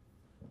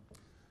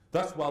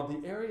 Thus, while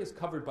the areas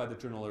covered by the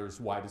journal are as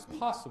wide as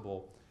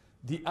possible,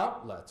 the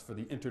outlets for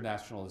the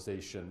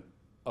internationalization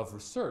of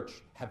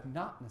research have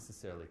not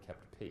necessarily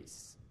kept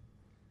pace.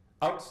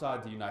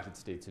 Outside the United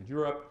States and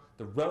Europe,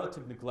 the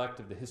relative neglect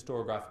of the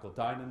historiographical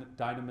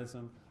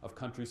dynamism of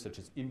countries such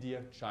as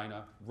India,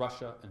 China,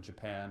 Russia, and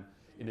Japan,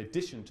 in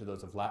addition to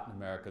those of Latin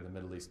America, the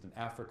Middle East, and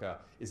Africa,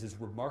 is as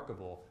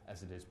remarkable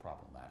as it is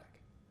problematic.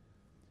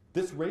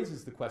 This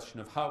raises the question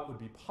of how it would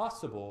be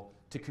possible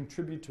to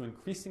contribute to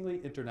increasingly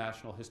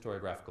international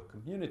historiographical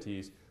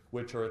communities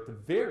which are at the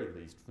very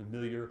least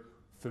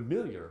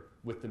familiar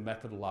with the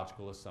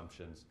methodological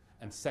assumptions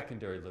and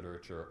secondary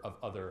literature of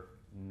other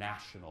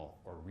national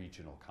or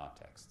regional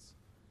contexts.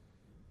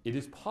 Is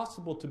it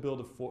possible to build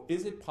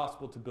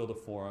a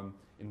forum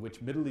in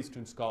which Middle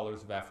Eastern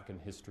scholars of African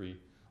history,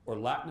 or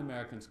Latin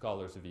American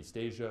scholars of East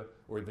Asia,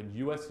 or even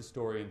US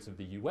historians of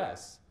the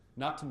US,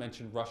 not to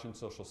mention Russian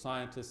social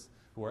scientists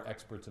who are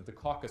experts of the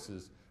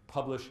Caucasus,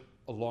 publish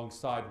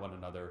alongside one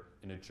another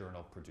in a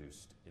journal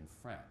produced in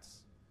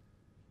France?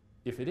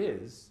 If it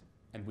is,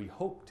 and we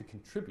hope to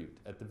contribute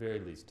at the very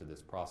least to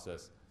this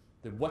process,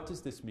 then what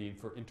does this mean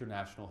for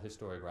international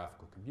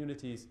historiographical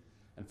communities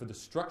and for the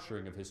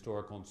structuring of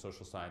historical and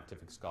social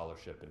scientific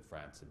scholarship in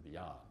France and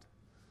beyond?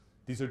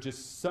 These are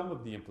just some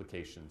of the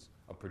implications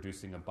of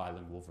producing a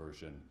bilingual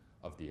version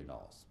of the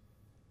Annales.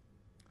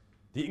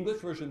 The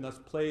English version thus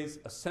plays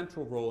a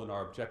central role in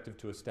our objective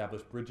to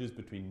establish bridges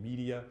between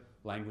media,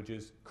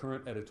 languages,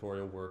 current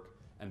editorial work,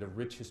 and a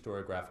rich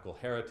historiographical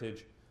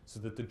heritage so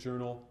that the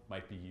journal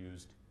might be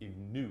used in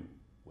new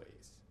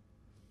ways.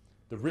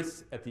 The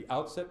risks at the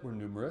outset were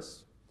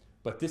numerous,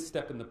 but this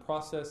step in the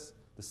process,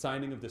 the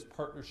signing of this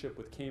partnership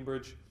with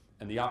Cambridge,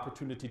 and the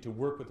opportunity to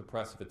work with a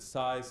press of its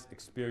size,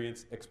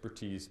 experience,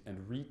 expertise,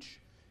 and reach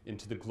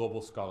into the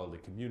global scholarly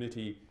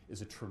community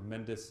is a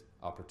tremendous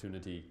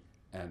opportunity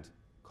and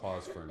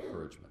cause for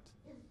encouragement.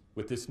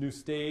 With this new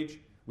stage,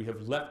 we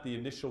have left the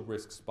initial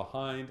risks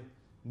behind,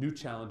 new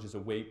challenges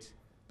await,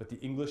 but the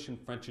English and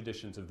French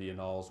editions of the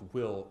Annales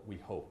will, we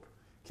hope,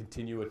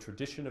 continue a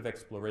tradition of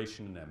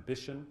exploration and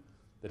ambition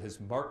that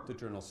has marked the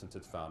journal since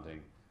its founding,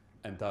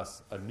 and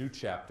thus a new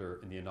chapter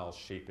in the Annales'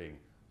 shaping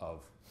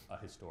of a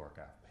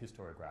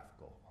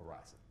historiographical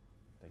horizon.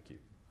 Thank you.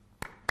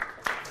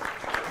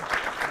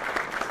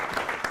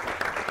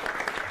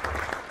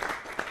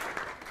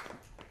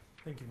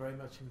 Thank you very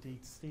much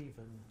indeed,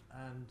 Stephen,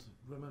 and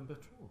Romain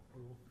Bertrand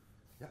will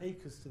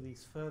take us to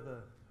these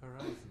further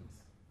horizons.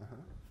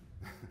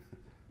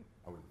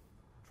 I will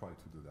try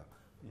to do that.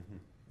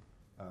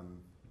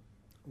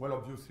 Well,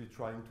 obviously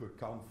trying to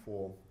account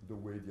for the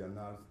way the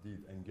Annales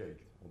did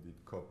engage or did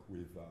cope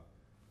with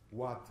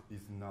what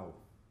is now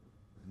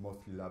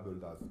mostly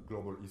labeled as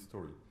global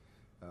history.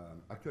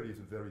 Actually, it's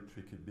a very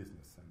tricky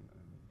business,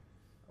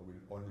 and I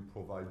will only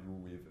provide you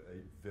with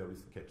a very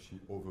sketchy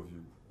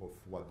overview of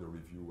what the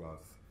review has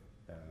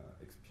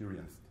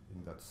experienced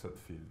in that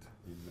subfield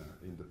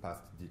in the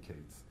past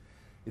decades.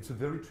 It's a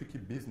very tricky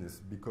business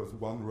because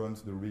one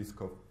runs the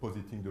risk of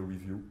positing the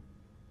review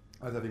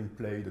as having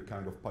played a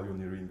kind of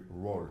pioneering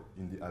role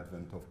in the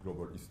advent of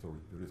global history.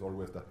 There is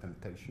always that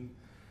temptation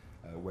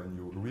when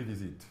you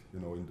revisit,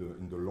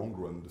 in the long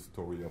run, the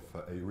story of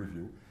a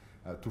review,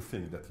 to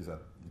think that it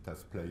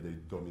has played a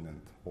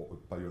dominant or a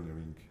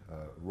pioneering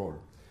role.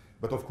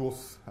 But of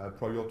course,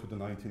 prior to the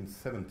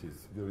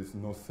 1970s, there is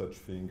no such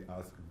thing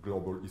as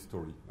global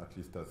history, at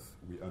least as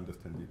we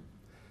understand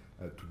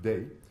it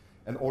today.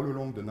 And all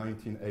along the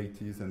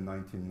 1980s and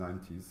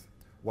 1990s,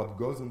 what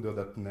goes under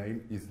that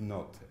name is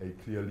not a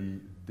clearly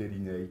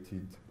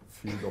delineated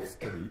field of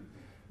study,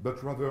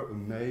 but rather a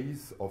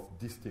maze of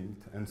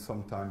distinct and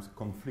sometimes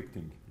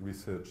conflicting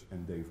research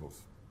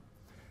endeavors.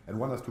 And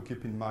one has to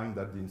keep in mind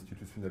that the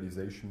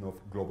institutionalization of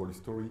global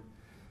history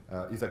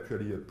is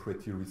actually a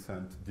pretty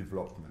recent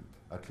development,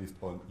 at least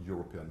on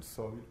European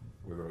soil.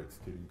 Whether it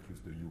still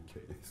includes the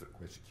UK is a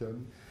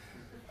question.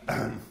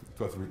 It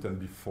was written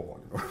before,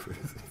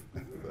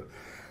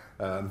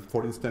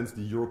 for instance,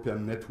 the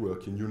European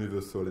Network in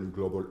Universal and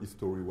Global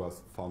History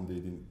was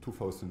founded in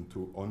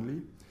 2002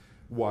 only,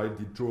 while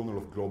the Journal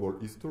of Global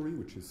History,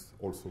 which is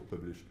also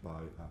published by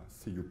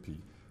CUP,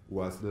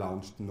 was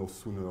launched no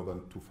sooner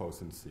than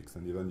 2006.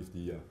 And even if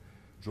the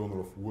Journal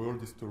of World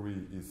History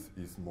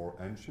is more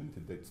ancient,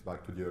 it dates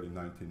back to the early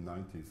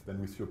 1990s, then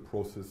we see a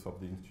process of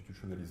the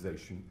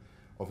institutionalization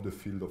of the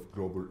field of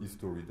global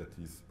history that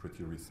is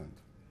pretty recent.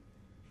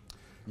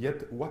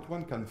 Yet what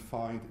one can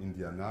find in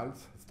the Annales,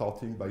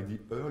 starting by the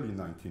early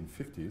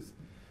 1950s,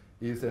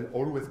 is an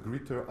always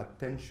greater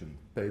attention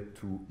paid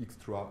to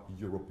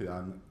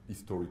extra-European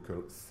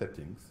historical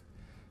settings,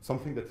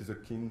 something that is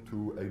akin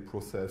to a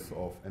process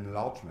of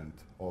enlargement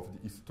of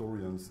the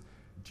historian's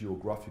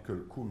geographical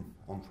cum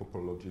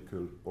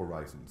anthropological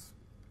horizons.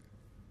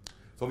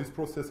 So this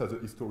process has a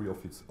history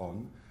of its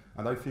own,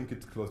 and I think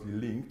it's closely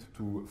linked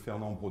to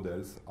Fernand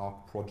Braudel's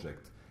ARC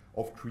project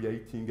of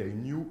creating a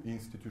new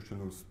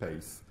institutional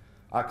space,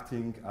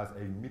 acting as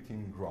a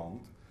meeting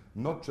ground,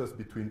 not just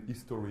between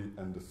history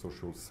and the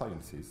social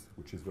sciences,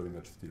 which is very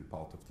much still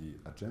part of the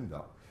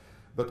agenda,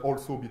 but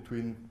also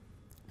between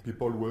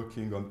people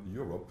working on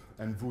Europe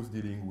and those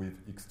dealing with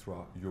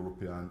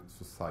extra-European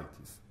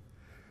societies.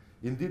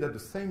 Indeed, at the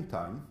same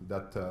time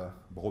that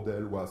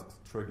Braudel was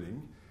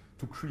struggling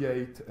to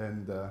create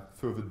and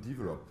further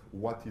develop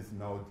what is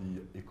now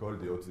the École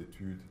des Hautes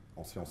Études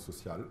en Sciences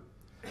Sociales,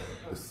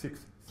 the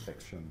sixth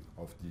section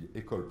of the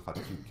École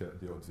pratique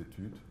des Hautes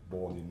Études,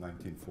 born in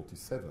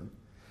 1947,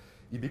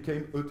 he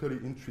became utterly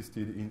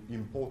interested in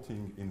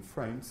importing in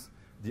France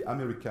the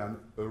American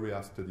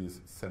Area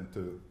Studies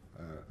Center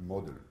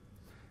model.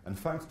 And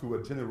thanks to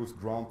a generous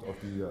grant of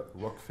the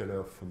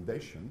Rockefeller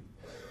Foundation,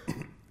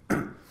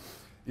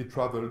 he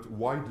traveled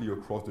widely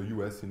across the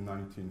US in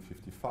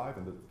 1955,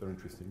 and that's very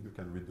interesting. You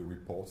can read the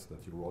reports that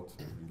he wrote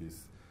during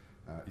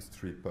his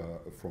trip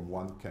from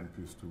one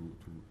campus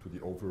to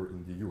the other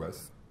in the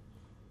US.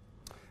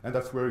 And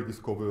that's where he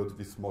discovered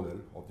this model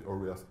of the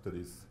area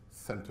studies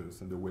centers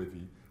and the way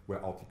they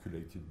were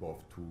articulated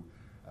both to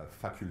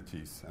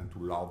faculties and to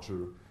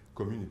larger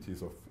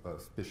communities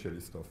of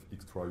specialists of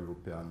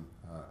extra-European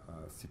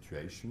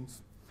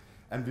situations.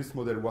 And this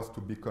model was to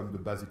become the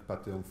basic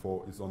pattern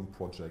for his own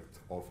project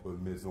of a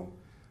Maison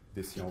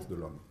des Sciences de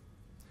l'Homme.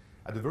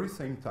 At the very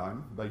same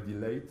time, by the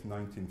late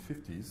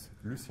 1950s,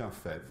 Lucien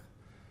Febvre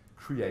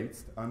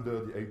creates,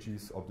 under the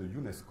aegis of the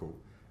UNESCO,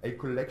 a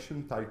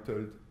collection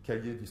titled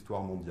Cahiers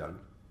d'Histoire Mondiale,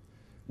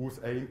 whose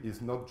aim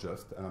is not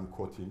just, and I'm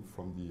quoting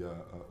from the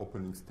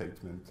opening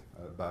statement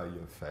by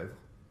Febvre,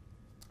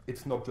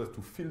 it's not just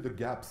to fill the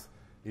gaps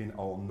in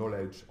our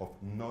knowledge of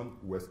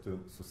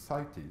non-Western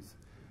societies,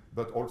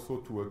 but also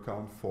to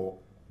account for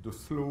the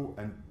slow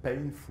and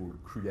painful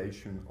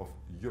creation of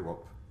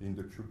Europe in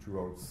the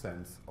cultural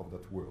sense of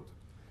that word.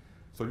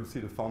 So you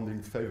see the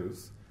founding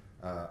fathers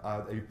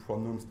had a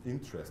pronounced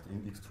interest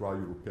in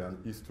extra-European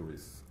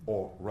histories,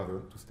 or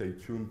rather, to stay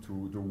tuned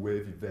to the way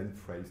they then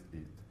phrased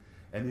it,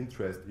 an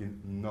interest in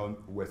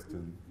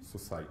non-Western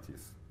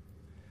societies.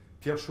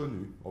 Pierre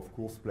Chonu, of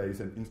course,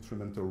 plays an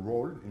instrumental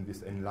role in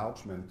this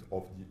enlargement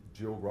of the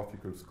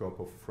geographical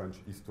scope of French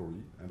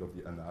history and of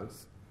the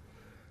Annales,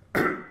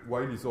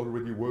 while he's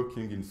already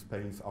working in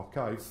Spain's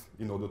archives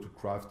in order to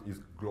craft his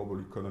global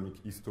economic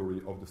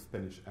history of the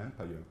Spanish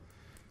Empire.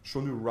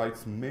 Chonu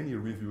writes many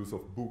reviews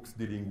of books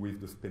dealing with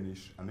the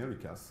Spanish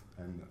Americas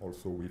and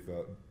also with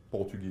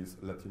Portuguese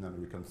Latin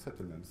American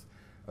settlements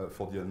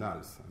for the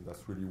Annales. And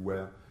that's really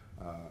where,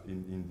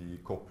 in the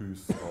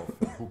corpus of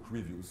book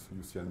reviews,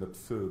 you see an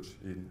upsurge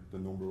in the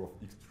number of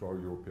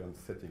extra-European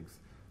settings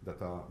that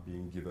are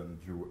being given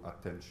due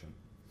attention.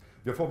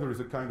 Therefore, there is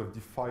a kind of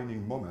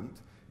defining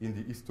moment in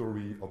the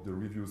history of the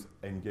review's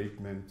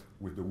engagement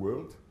with the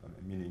world,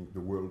 meaning the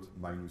world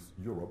minus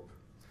Europe.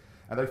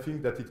 And I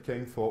think that it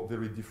came for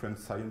very different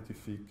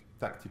scientific,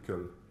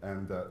 tactical,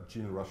 and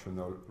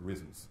generational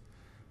reasons.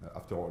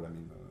 After all, I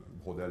mean,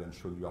 Brodel and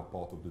Schoen are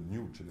part of the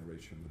new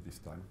generation at this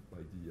time, by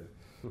the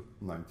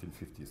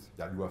 1950s.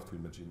 Yeah, you have to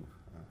imagine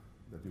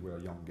that they were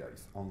young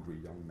guys, hungry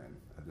young men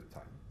at the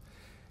time.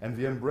 And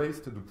they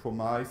embraced the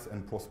promise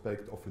and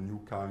prospect of a new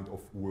kind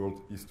of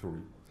world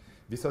history.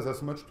 This has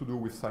as much to do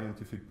with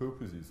scientific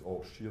purposes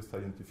or sheer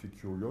scientific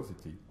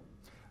curiosity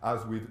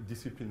as with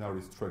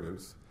disciplinary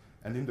struggles.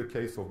 And in the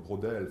case of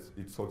Brodel,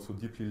 it's also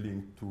deeply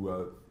linked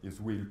to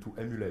his will to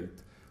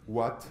emulate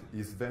what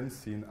is then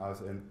seen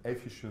as an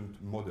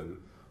efficient model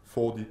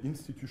for the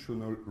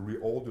institutional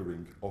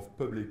reordering of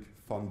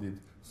public-funded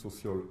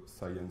social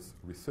science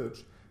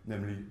research,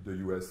 namely the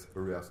US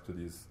area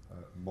studies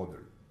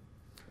model.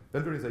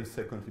 Then there is a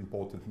second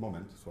important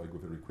moment, so I go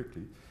very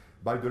quickly.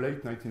 By the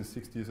late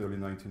 1960s, early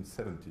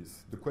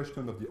 1970s, the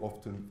question of the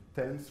often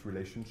tense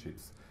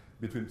relationships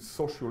between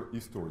social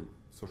history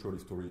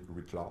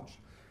writ large,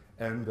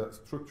 and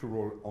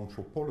structural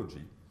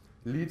anthropology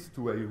leads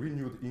to a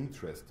renewed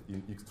interest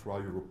in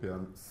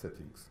extra-European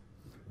settings.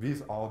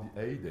 These are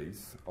the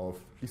heydays of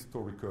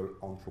historical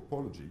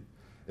anthropology,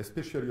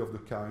 especially of the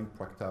kind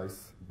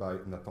practiced by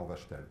Nathan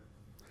Wachtel.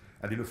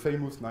 And in a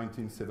famous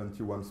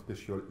 1971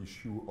 special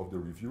issue of the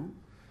review,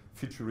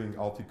 featuring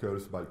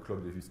articles by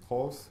Claude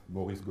Lévi-Strauss,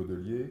 Maurice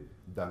Godelier,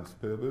 Dan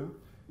Sperber,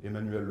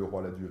 Emmanuel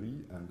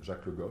Leroy-Ladurie, and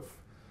Jacques Le Goff,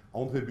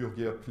 André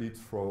Burguière pleads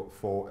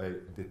for a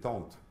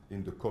détente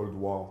in the Cold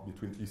War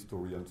between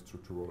history and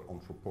structural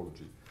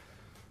anthropology.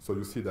 So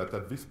you see that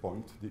at this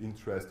point, the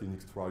interest in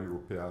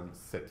extra-European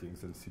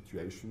settings and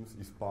situations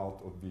is part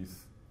of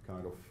this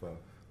kind of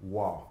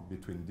war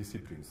between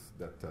disciplines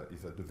that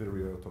is at the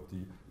very heart of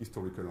the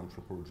historical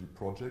anthropology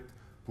project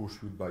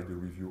pursued by the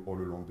review all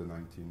along the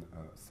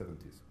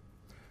 1970s.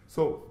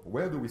 So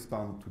where do we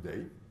stand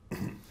today?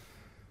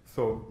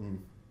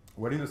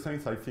 Well, in a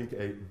sense, I think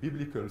a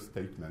biblical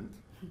statement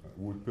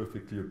would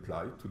perfectly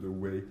apply to the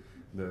way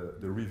the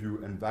review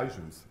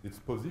envisions its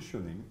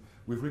positioning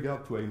with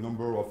regard to a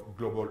number of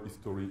global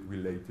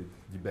history-related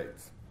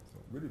debates. So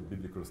really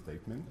biblical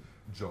statement,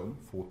 John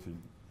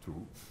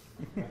 14:2.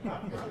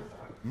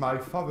 My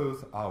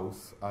father's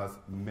house has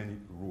many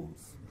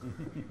rooms.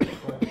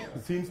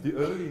 Since the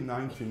early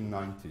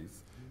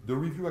 1990s, the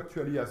review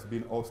actually has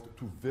been host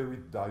to very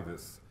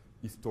diverse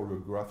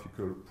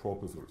historiographical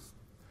proposals.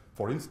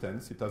 For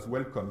instance, it has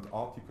welcomed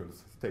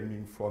articles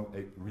stemming from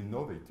a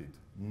renovated,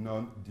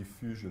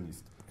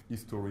 non-diffusionist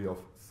history of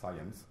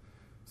science,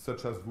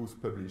 such as those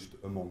published,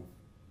 among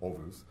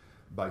others,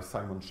 by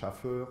Simon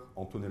Schaffer,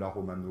 Antonella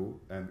Romano,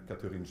 and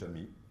Catherine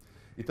Jamy.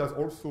 It has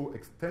also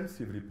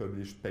extensively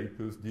published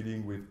papers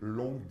dealing with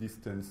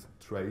long-distance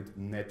trade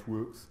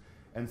networks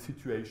and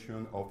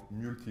situation of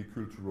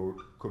multicultural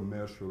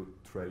commercial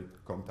trade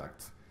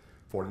contacts.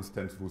 For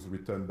instance, those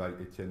written by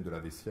Étienne de la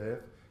Vessière,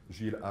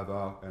 Gilles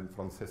Havard, and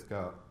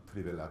Francesca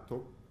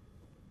Trivellato.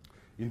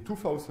 In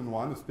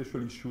 2001, a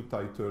special issue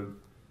titled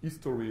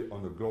History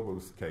on a Global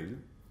Scale,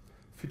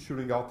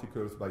 featuring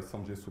articles by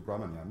Sanjay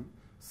Subramanian,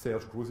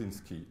 Serge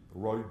Gruzinski,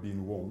 Roy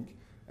Bin Wong,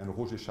 and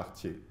Roger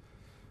Chartier,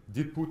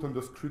 did put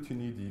under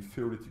scrutiny the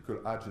theoretical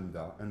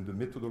agenda and the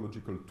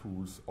methodological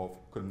tools of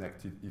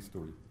connected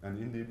history. And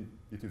indeed,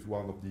 it is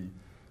one of the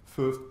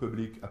first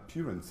public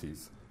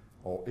appearances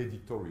or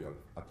editorial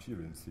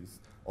appearances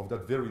of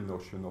that very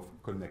notion of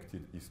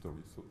connected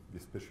history. So the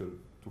special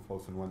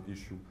 2001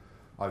 issue,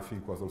 I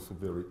think, was also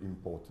very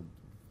important.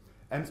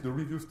 Hence, the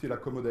review still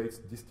accommodates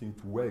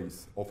distinct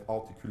ways of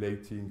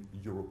articulating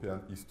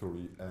European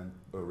history and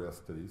area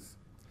studies.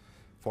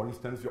 For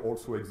instance, there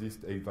also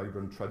exists a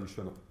vibrant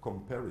tradition of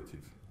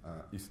comparative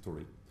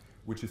history,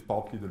 which is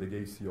partly the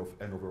legacy of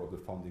another of the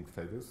founding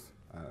fathers,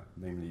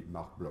 namely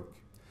Marc Bloch.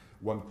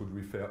 One could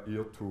refer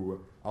here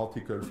to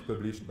articles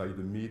published by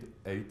the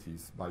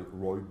mid-80s by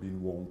Roy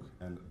Bin Wong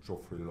and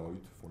Geoffrey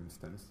Lloyd, for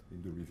instance,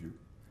 in the review.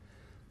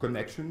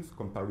 Connections,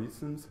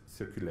 comparisons,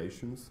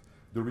 circulations.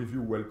 The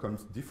review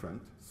welcomes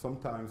different,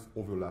 sometimes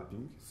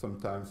overlapping,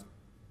 sometimes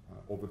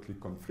overtly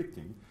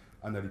conflicting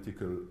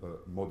analytical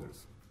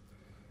models.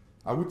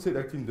 I would say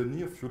that in the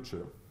near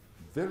future,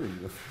 very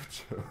near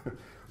future,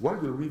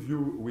 while the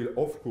review will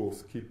of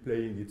course keep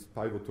playing its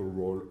pivotal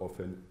role of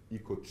an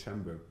echo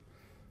chamber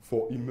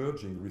for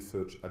emerging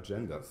research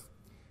agendas,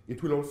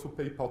 it will also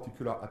pay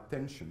particular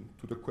attention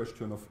to the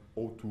question of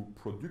how to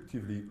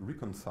productively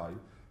reconcile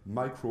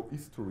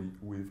microhistory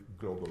with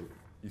global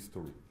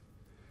history.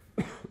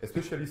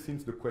 Especially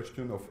since the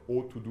question of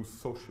how to do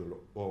social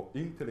or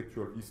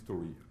intellectual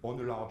history on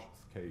a large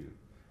scale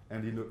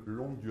and in a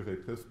longue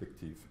durée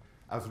perspective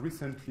has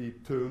recently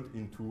turned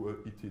into a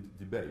heated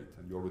debate.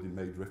 And you already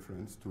made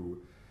reference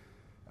to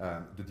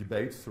the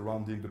debate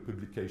surrounding the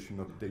publication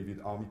of David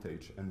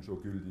Armitage and Joe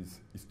Gildy's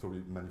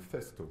History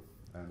Manifesto.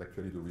 And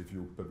actually the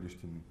review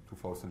published in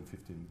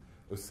 2015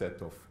 a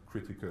set of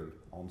critical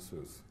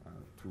answers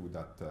to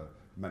that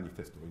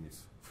manifesto in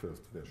its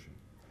first version.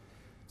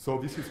 So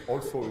this is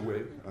also a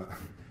way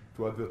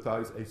to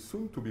advertise a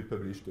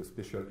soon-to-be-published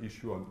special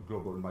issue on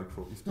global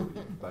microhistory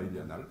by the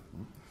Annales.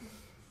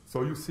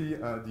 So you see,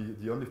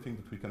 the only thing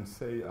that we can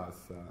say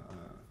as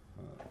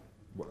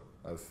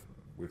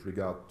with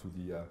regard to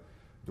the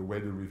the way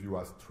the review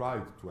has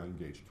tried to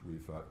engage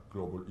with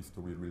global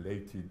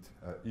history-related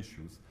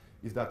issues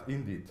is that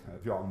indeed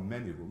there are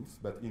many rooms,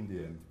 but in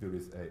the end there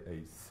is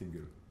a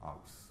single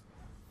house.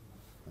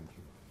 Thank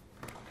you.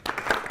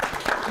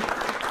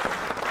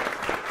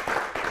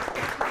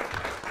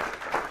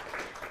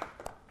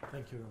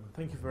 Thank you, Romain.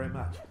 Thank you very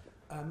much.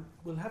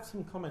 We'll have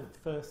some comment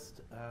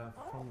first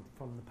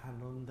from the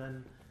panel and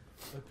then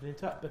open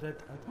it up. But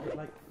I'd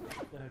like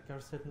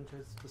Gareth Stedman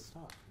to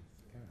start.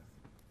 Gareth.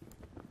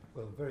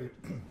 Well,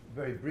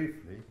 very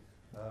briefly,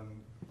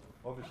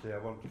 obviously I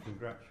want to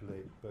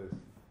congratulate both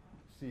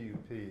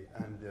CUP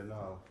and the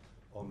Annales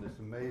on this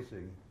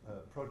amazing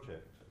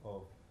project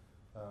of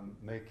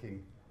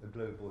making a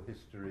global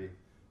history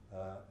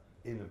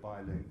in a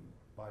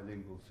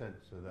bilingual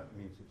sense. So that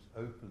means it's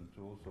open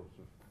to all sorts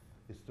of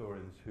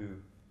historians who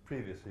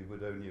previously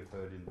would only have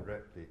heard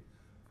indirectly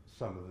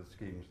some of the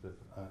schemes that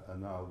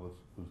Annales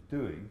was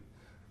doing.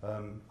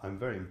 I'm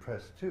very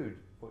impressed too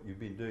what you've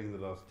been doing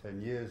the last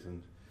 10 years,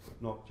 and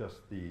not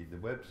just the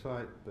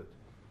website, but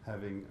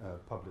having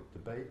public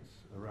debates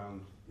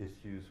around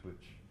issues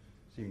which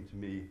seem to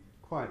me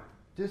quite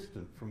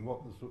distant from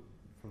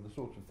from the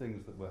sort of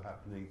things that were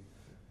happening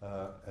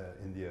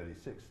in the early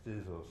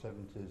 60s or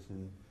 70s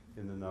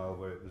in the Nile,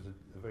 where it was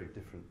a very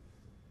different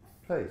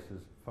place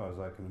as far as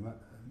I can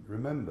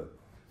remember.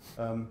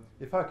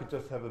 If I could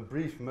just have a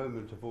brief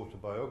moment of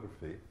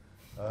autobiography,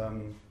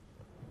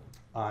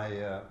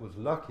 I was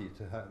lucky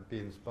to be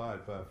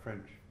inspired by a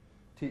French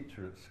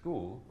teacher at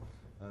school.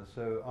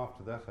 So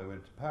after that I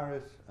went to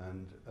Paris,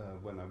 and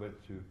when I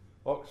went to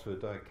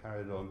Oxford I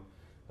carried on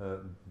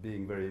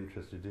being very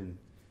interested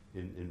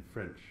in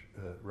French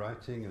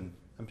writing and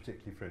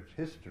particularly French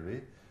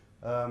history.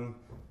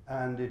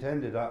 And it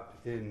ended up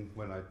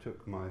when I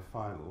took my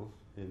finals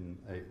in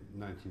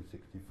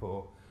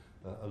 1964,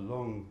 a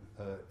long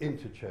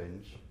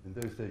interchange. In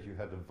those days you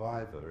had a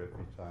viva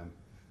every time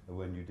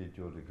when you did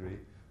your degree,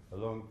 a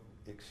long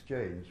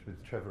exchange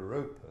with Trevor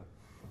Roper,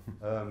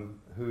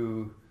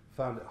 who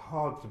found it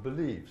hard to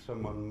believe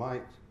someone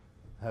might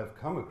have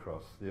come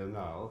across the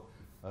Annales.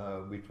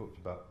 We talked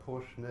about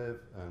Porshnev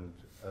and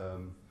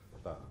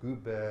about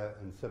Goubert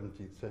and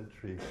 17th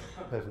century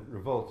peasant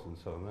revolts and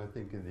so on. And I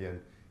think in the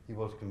end he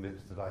was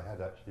convinced that I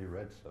had actually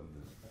read some of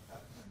this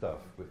stuff,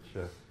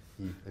 which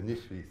he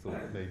initially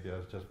thought maybe I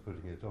was just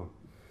putting it on.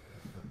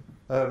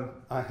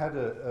 I had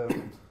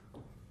an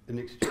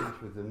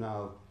exchange with the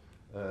Annales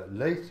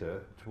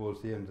later,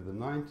 towards the end of the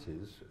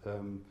 90s,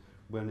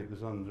 when it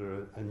was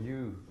under a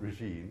new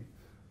regime.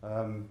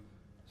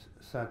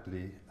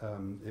 Sadly,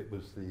 it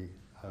was the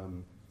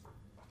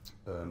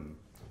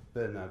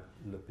Bernard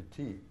Le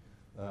Petit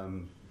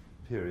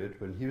period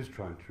when he was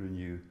trying to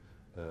renew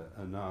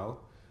Annales,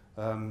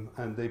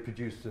 and they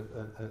produced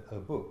a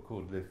book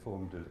called Les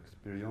Formes de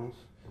l'Expérience,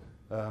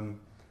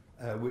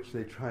 which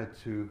they tried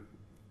to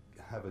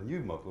have a new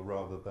model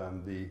rather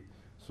than the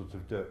sort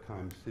of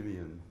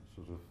Durkheim-Simeon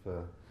sort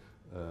of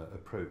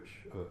approach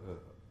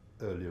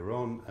earlier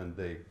on, and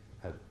they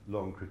had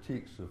long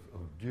critiques of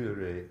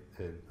durée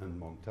and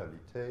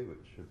mentalité,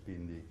 which have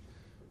been the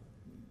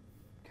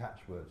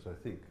catchwords, I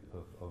think,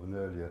 of an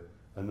earlier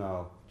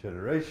Annales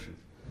generation.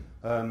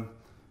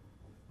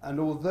 And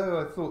although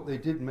I thought they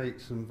did make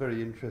some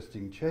very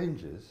interesting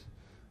changes,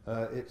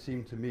 it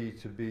seemed to me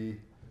to be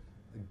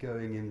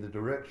going in the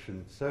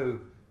direction, so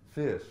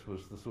fierce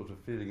was the sort of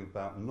feeling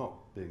about not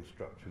being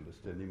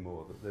structuralist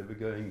anymore, that they were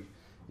going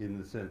in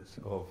the sense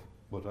of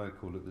what I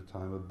call at the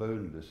time a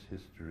boneless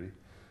history,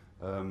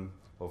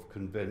 of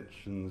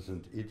conventions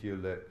and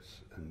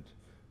idiolects and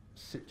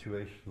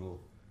situational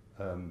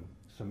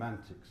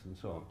semantics and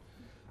so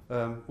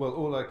on. Well,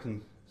 all I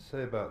can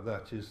say about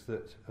that is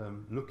that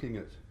looking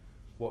at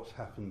what's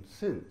happened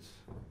since,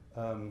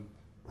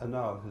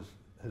 Annales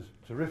has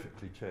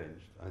terrifically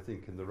changed, I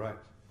think, in the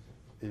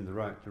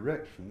right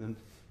direction. And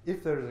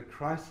if there is a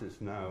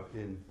crisis now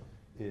in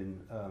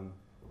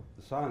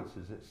the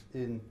sciences, it's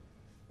in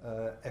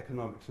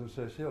economics and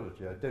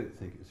sociology. I don't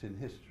think it's in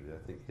history. I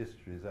think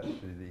history is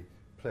actually the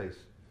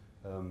place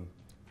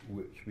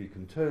which we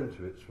can turn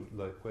to. It's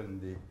like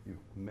when you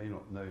may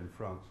not know in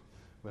France,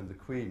 when the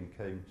Queen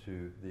came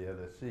to the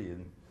LSE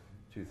in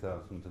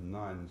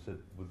 2009 and said,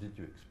 well, did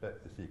you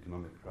expect this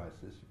economic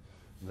crisis?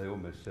 And they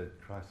almost said,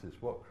 crisis,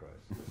 what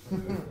crisis?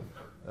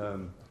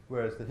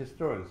 Whereas the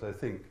historians, I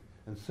think,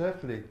 and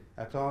certainly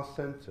at our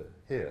centre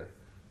here,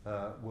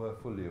 were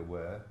fully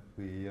aware.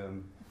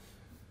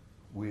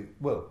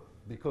 Well,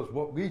 because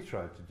what we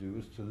tried to do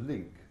was to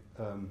link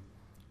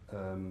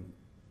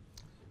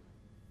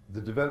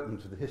the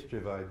development of the history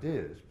of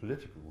ideas,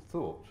 political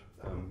thought,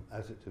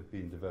 as it had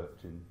been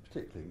developed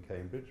particularly in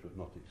Cambridge, but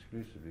not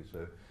exclusively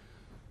so,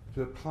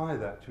 to apply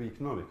that to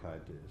economic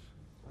ideas.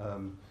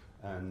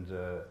 And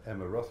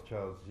Emma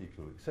Rothschild's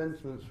economic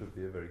sentiments would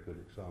be a very good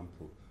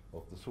example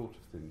of the sort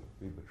of thing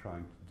that we were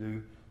trying to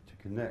do, to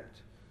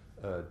connect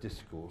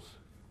discourse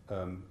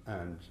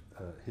and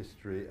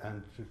history,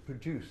 and to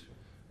produce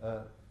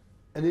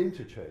an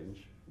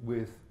interchange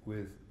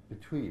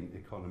between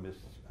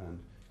economists and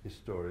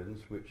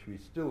historians, which we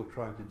still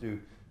try to do.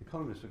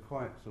 Economists are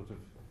quite sort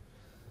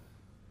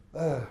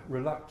of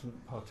reluctant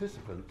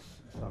participants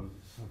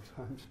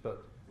sometimes,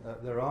 but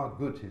there are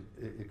good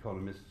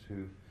economists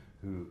who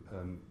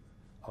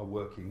are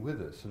working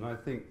with us, and I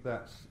think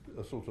that's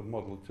a sort of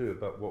model too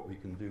about what we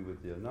can do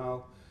with the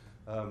Annales.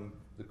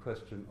 The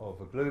question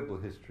of a global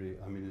history,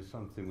 I mean, is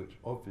something which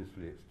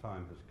obviously its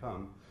time has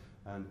come,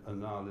 and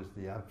Annales is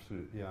the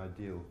absolutely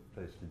ideal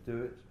place to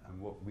do it.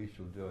 And what we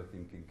shall do, I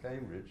think, in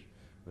Cambridge,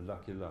 we're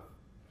lucky enough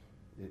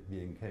it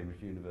being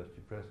Cambridge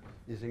University Press,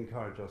 is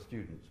encourage our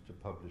students to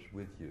publish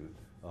with you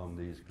on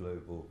these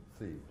global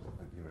themes.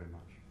 Thank you very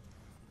much.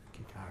 Thank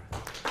you,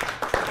 Gareth.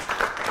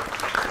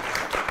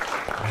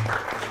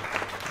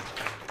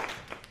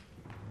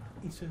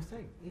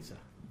 Isa.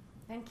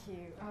 Thank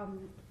you.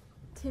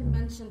 Tim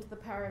mentioned the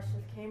parish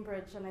of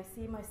Cambridge, and I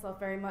see myself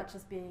very much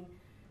as being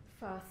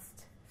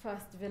first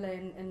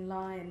villain in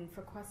line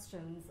for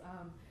questions.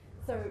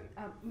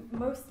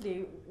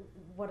 Mostly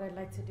what I'd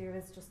like to do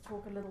is just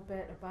talk a little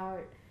bit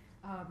about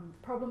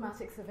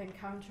problematics of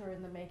encounter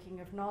in the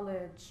making of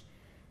knowledge,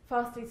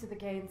 firstly to the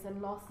gains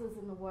and losses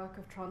in the work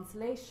of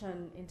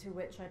translation, into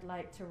which I'd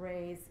like to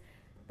raise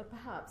the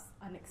perhaps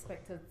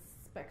unexpected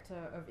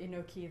spectre of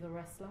Inoki the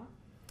wrestler,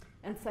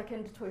 and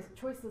second,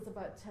 choices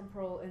about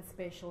temporal and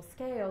spatial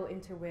scale,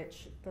 into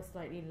which the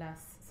slightly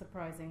less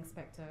surprising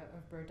spectre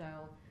of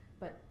Brodel,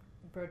 but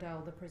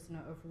Brodel the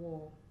prisoner of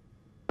war.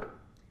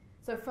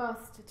 So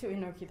first, to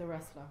Inoki the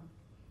wrestler.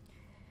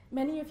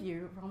 Many of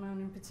you,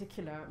 Romain in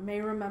particular,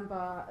 may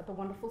remember the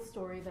wonderful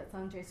story that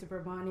Sanjay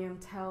Subramaniam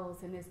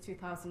tells in his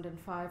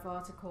 2005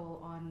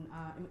 article on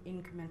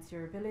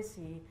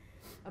incommensurability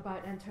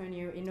about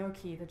Antonio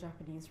Inoki, the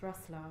Japanese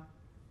wrestler.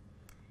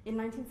 In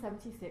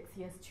 1976,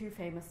 he has two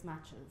famous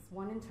matches,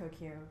 one in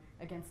Tokyo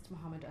against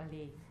Muhammad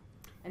Ali,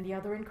 and the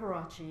other in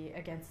Karachi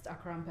against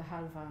Akram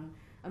Pahalvan,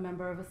 a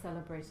member of a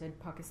celebrated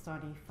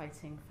Pakistani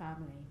fighting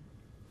family.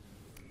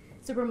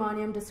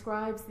 Subramaniam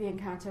describes the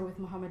encounter with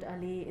Muhammad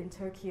Ali in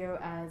Tokyo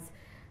as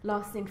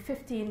lasting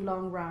 15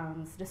 long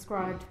rounds,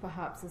 described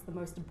perhaps as the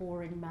most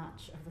boring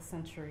match of the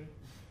century.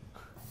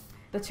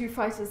 The two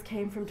fighters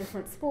came from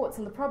different sports,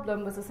 and the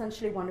problem was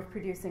essentially one of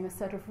producing a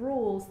set of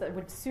rules that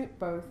would suit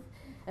both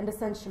and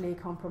essentially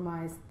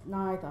compromise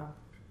neither.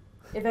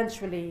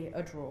 Eventually,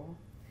 a draw.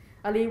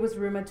 Ali was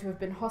rumored to have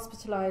been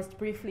hospitalized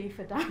briefly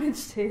for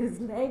damage to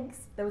his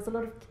legs. There was a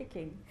lot of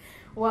kicking,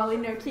 while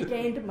Inoki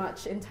gained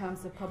much in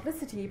terms of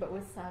publicity, but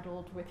was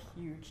saddled with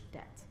huge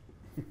debt.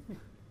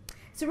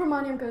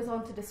 Subramaniam goes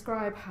on to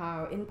describe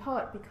how, in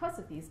part because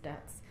of these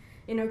debts,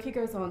 Inoki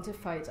goes on to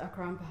fight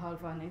Akram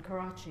Pahalvan in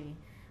Karachi,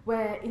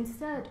 where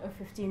instead of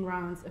 15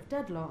 rounds of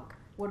deadlock,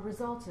 what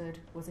resulted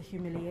was a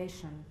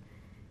humiliation.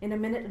 In 1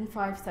 minute and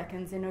 5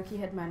 seconds, Inoki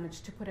had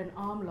managed to put an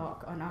arm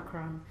lock on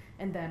Akram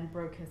and then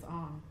broke his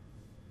arm.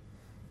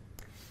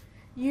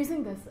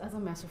 Using this as a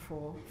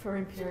metaphor for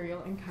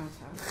imperial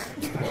encounter,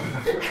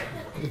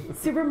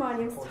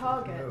 Subramaniam's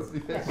target,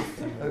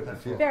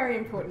 very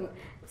important,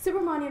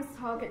 Subramaniam's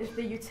target is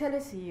the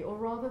utility, or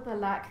rather the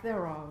lack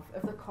thereof,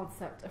 of the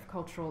concept of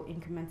cultural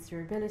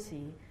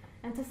incommensurability,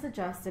 and to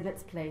suggest in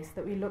its place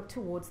that we look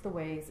towards the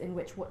ways in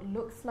which what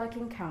looks like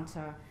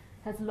encounter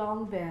has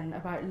long been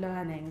about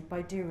learning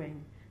by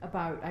doing,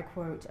 about, I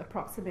quote,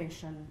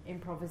 approximation,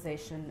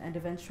 improvisation, and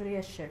eventually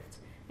a shift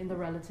in the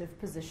relative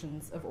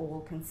positions of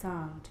all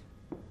concerned.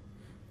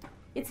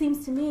 It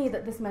seems to me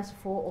that this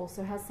metaphor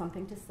also has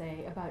something to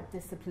say about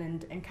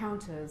disciplined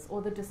encounters,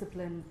 or the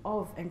discipline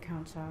of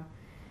encounter,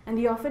 and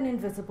the often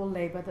invisible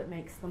labor that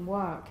makes them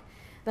work,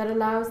 that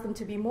allows them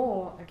to be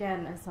more,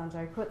 again, as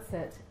Sanjay puts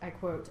it, I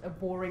quote, a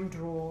boring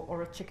draw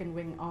or a chicken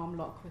wing arm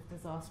lock with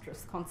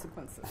disastrous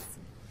consequences.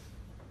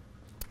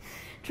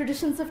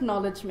 Traditions of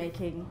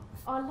knowledge-making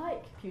are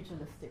like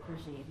pugilistic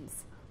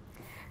regimes.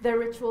 Their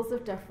rituals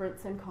of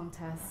deference and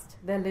contest,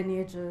 their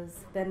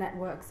lineages, their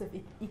networks of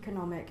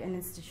economic and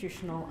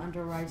institutional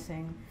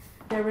underwriting,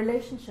 their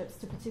relationships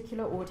to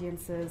particular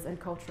audiences and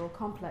cultural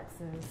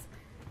complexes,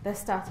 their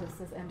status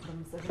as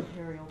emblems of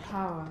imperial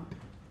power.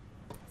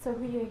 So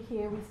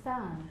here we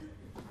stand,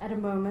 at a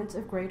moment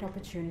of great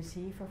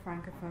opportunity for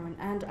Francophone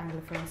and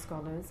Anglophone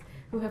scholars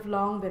who have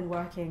long been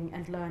working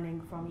and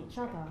learning from each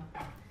other,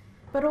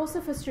 but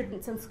also for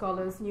students and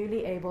scholars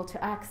newly able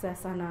to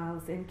access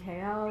Annales in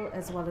KL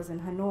as well as in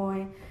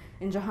Hanoi,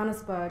 in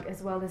Johannesburg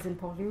as well as in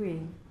Port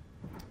Louis.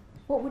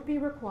 What would be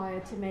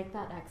required to make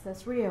that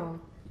access real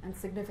and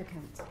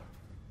significant?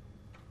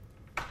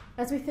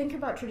 As we think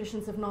about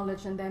traditions of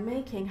knowledge and their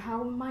making,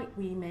 how might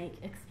we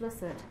make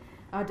explicit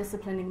our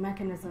disciplining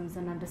mechanisms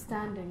and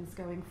understandings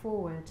going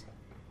forward?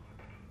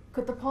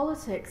 Could the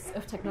politics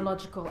of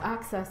technological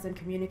access and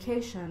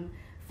communication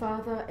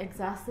further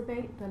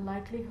exacerbate the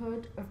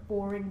likelihood of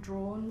boring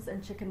drawns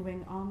and chicken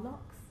wing arm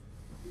locks?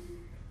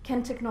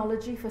 Can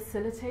technology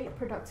facilitate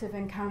productive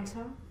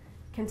encounter?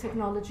 Can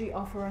technology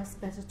offer us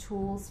better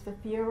tools for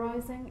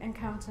theorizing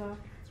encounter,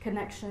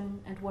 connection,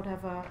 and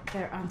whatever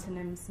their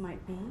antonyms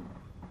might be?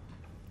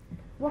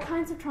 What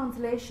kinds of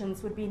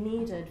translations would be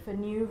needed for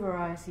new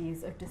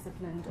varieties of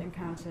disciplined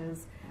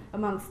encounters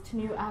amongst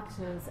new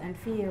actors and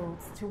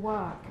fields to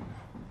work?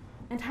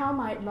 And how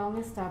might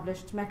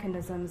long-established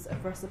mechanisms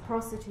of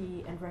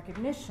reciprocity and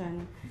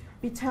recognition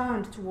be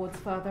turned towards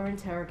further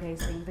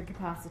interrogating the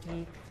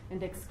capacity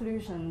and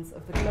exclusions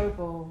of the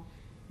global,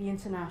 the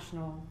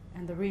international,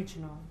 and the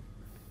regional?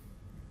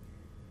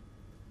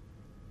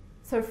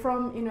 So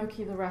from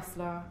Inoki the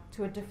Wrestler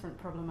to a different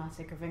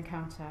problematic of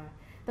encounter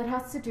that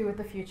has to do with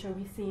the future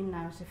we seem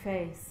now to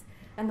face,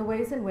 and the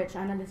ways in which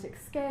analytic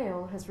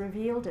scale has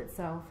revealed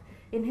itself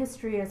in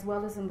history as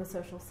well as in the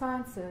social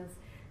sciences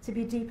to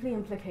be deeply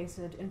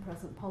implicated in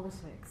present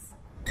politics.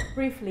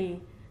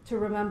 Briefly, to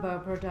remember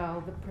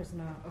Brodel, the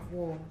prisoner of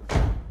war.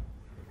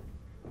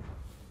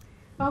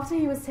 After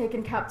he was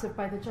taken captive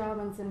by the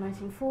Germans in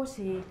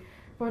 1940,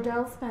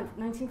 Brodel spent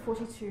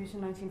 1942 to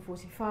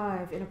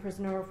 1945 in a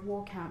prisoner of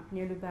war camp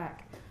near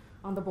Lübeck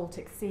on the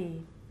Baltic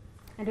Sea.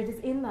 And it is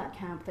in that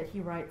camp that he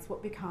writes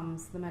what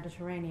becomes the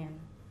Mediterranean.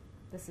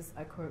 This is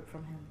a quote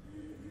from him.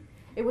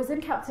 It was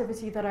in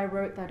captivity that I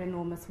wrote that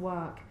enormous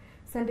work,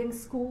 sending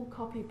school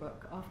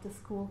copybook after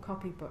school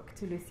copybook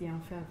to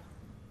Lucien Febvre.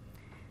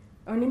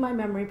 Only my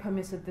memory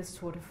permitted this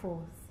tour de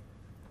force.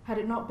 Had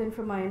it not been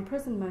for my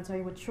imprisonment,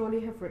 I would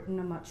surely have written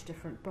a much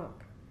different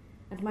book.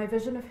 And my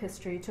vision of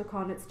history took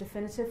on its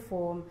definitive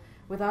form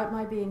without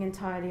my being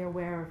entirely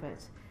aware of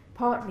it,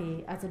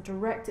 partly as a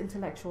direct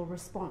intellectual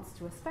response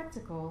to a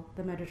spectacle,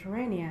 the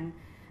Mediterranean,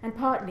 and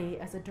partly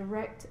as a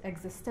direct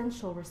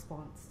existential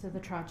response to the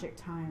tragic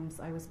times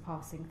I was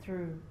passing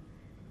through.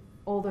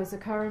 All those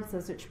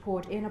occurrences which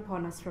poured in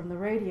upon us from the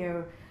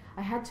radio,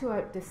 I had to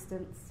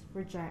outdistance,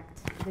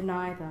 reject,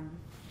 deny them.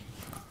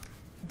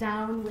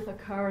 Down with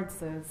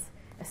occurrences,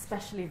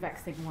 especially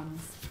vexing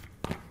ones.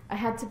 I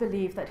had to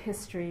believe that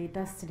history,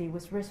 destiny,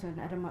 was written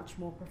at a much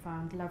more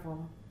profound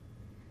level.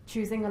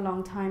 Choosing a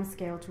long time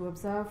scale to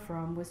observe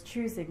from was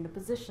choosing the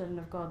position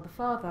of God the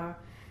Father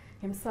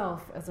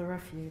himself as a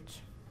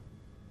refuge.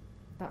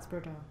 That's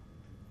Brodel.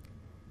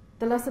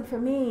 The lesson for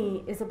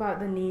me is about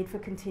the need for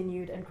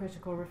continued and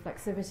critical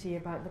reflexivity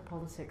about the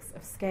politics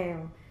of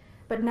scale,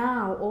 but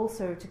now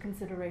also to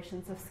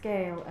considerations of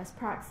scale as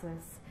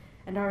praxis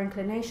and our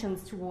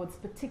inclinations towards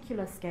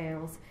particular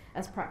scales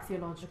as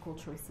praxeological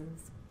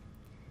choices.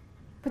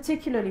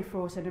 Particularly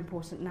fraught and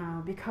important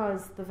now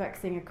because the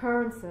vexing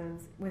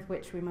occurrences with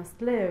which we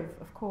must live,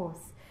 of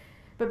course,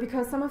 but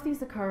because some of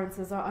these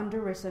occurrences are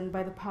underwritten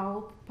by the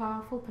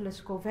powerful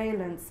political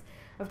valence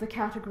of the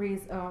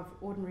categories of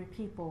ordinary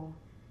people,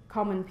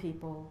 common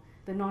people,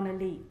 the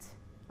non-elite,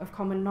 of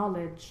common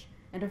knowledge,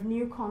 and of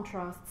new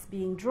contrasts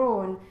being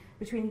drawn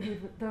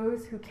between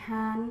those who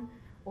can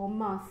or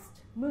must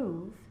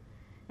move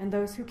and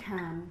those who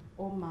can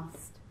or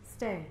must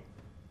stay.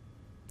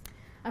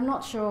 I'm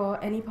not sure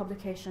any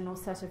publication or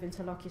set of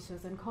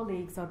interlocutors and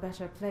colleagues are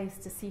better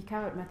placed to seek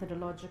out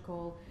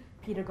methodological,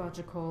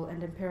 pedagogical,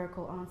 and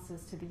empirical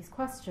answers to these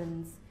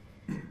questions,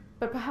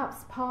 but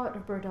perhaps part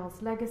of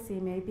Brodel's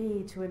legacy may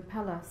be to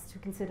impel us to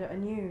consider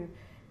anew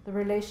the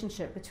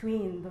relationship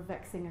between the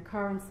vexing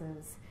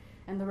occurrences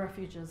and the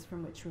refuges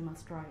from which we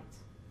must write.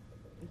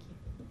 Thank you.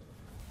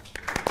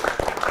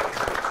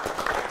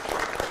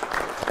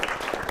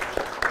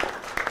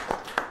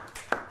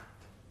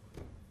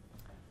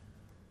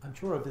 I'm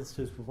sure our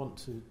visitors will want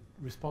to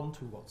respond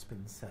to what's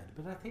been said,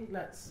 but I think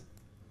let's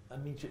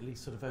immediately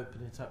sort of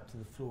open it up to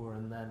the floor,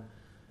 and then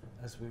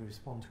as we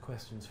respond to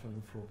questions from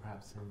the floor,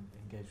 perhaps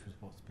engage with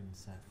what's been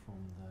said from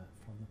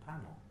the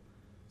panel.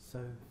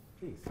 So,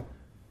 please.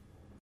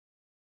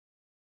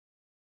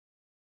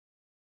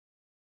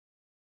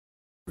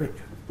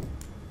 Richard.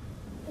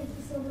 Thank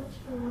you so much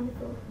for a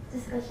wonderful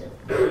discussion.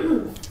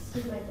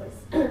 Excuse my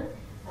voice.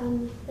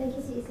 Thank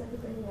you, Cisa, for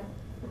bringing up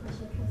the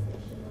question of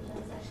translation, which I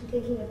was actually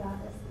thinking about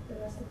as the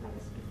rest of you were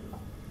speaking.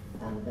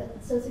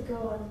 So to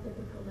go on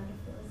biblical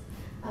metaphors,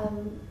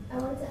 I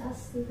wanted to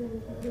ask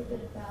Stephen a little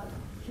bit about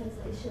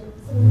translation,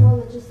 some more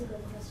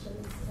logistical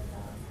questions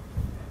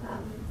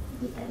about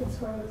the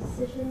editorial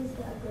decisions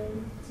that are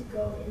going to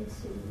go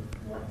into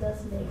what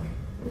does make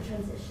the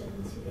transition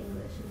to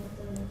English and what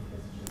does make the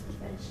transition to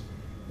French,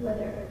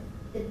 whether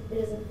it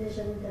is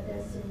envisioned that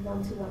there's a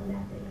one-to-one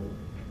mapping,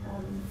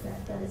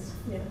 that is,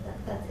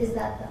 is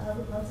that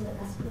the ultimate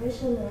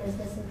aspiration, or is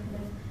there some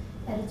kind of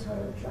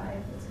editorial drive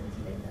that's going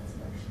to make that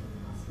selection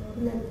possible?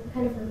 And then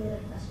kind of a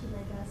related question,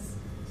 I guess,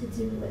 to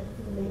do with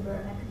the labor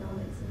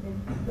economics. I mean,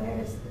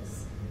 where is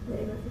this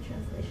labor for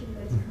translation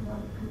going to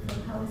come from?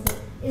 How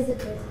is it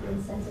going to be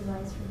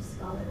incentivized from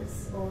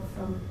scholars or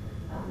from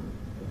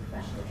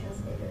professional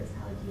translators?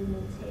 How do you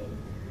maintain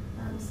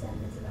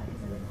standards of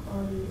academic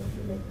quality if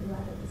you make the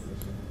latter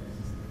decision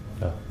versus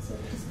so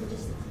just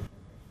logistics.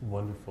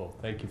 Wonderful.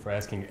 Thank you for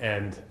asking.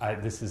 And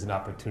this is an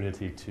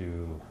opportunity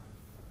to.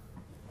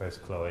 Where's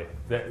Chloe?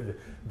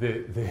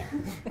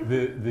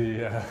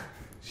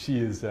 She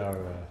is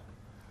our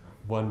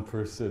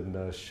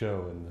one-person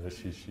show, and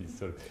she's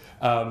sort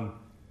of.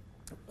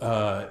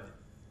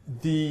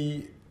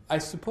 I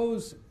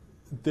suppose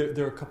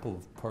there are a couple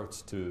of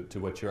parts to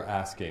what you're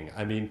asking.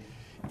 I mean,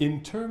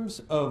 in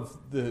terms of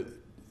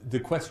the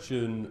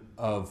question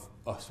of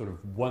a sort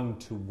of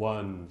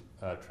one-to-one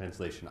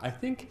translation, I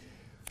think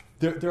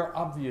there are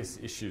obvious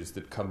issues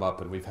that come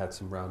up, and we've had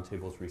some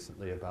roundtables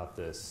recently about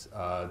this,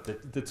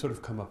 that sort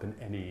of come up in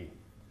any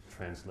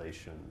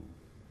translation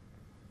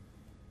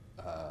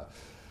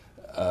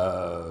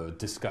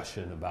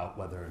discussion about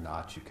whether or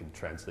not you can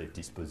translate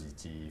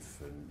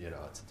dispositif, and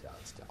etc.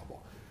 Bon.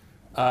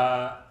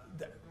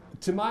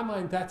 To my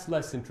mind, that's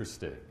less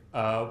interesting.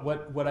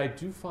 What I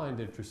do find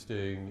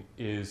interesting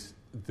is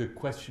the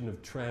question of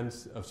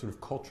sort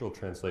of cultural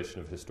translation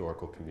of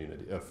historiographical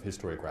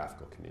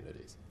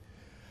communities,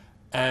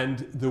 and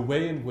the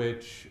way in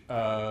which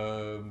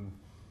a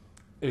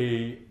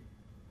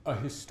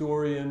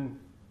historian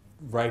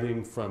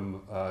writing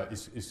from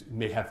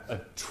may have a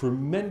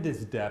tremendous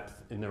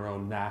depth in their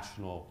own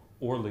national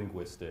or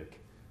linguistic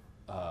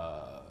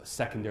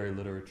secondary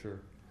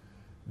literature,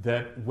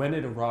 that when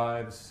it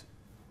arrives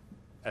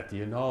at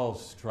the Annales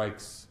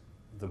strikes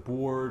the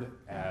board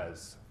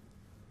as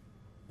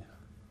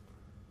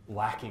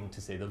lacking,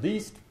 to say the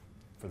least,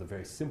 for the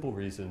very simple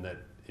reason that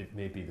it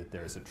may be that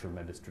there is a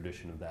tremendous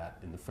tradition of that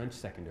in the French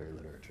secondary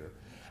literature,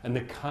 and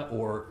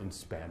or in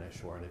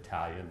Spanish or in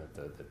Italian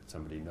that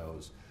somebody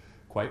knows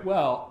quite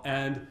well.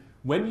 And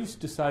when you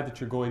decide that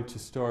you're going to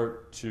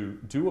start to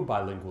do a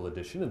bilingual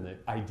edition, and the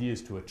idea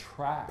is to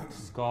attract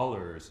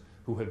scholars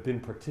who have been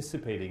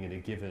participating in a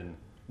given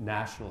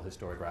national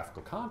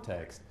historiographical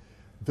context,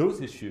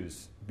 those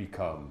issues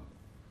become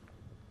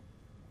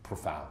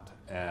profound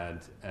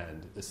and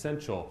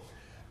essential,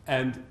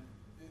 and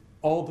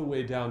all the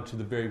way down to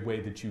the very way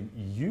that you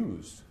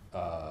use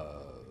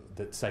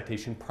that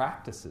citation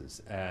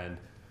practices. And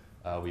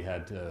we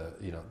had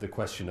the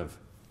question of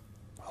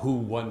who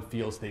one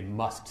feels they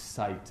must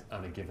cite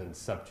on a given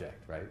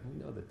subject, right? We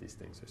know that these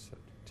things are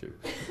subject to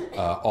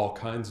all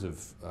kinds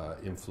of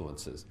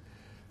influences.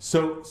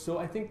 So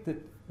I think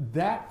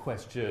that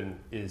question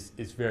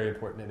is very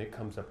important, and it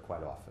comes up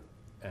quite often.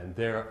 And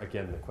there,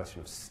 again, the question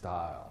of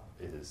style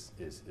is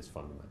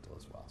fundamental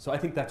as well. So I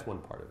think that's one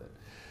part of it.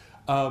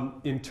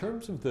 In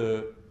terms of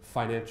the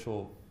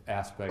financial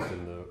aspect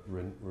and the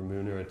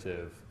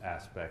remunerative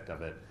aspect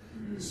of it,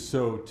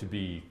 so to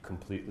be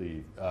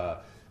completely,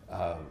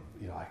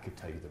 I could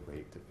tell you the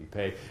rate that we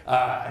pay.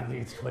 I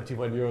think it's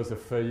 21 euros a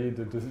feuillet.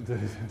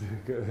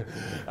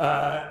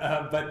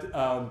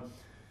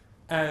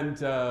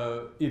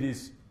 It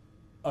is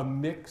a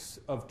mix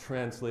of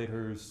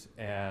translators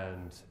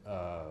and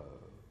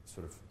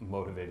sort of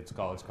motivated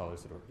scholars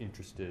that are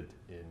interested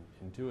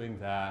in doing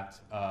that.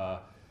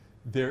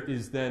 There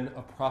is then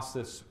a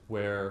process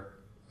where,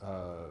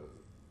 a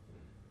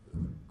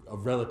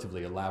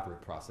relatively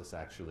elaborate process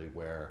actually,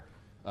 where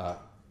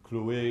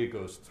Chloé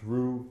goes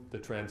through the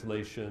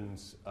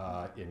translations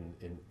in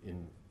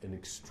an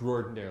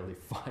extraordinarily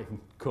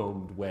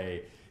fine-combed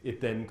way.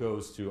 It then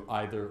goes to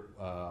either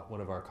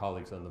one of our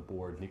colleagues on the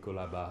board,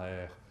 Nicolas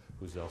Barrère,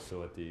 who's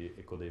also at the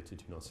École des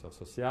Études Financières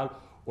Sociales,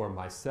 or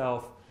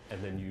myself,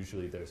 and then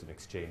usually there's an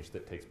exchange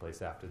that takes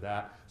place after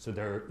that. So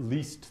there are at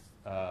least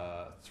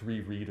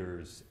 3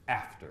 readers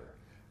after,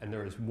 and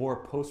there is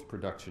more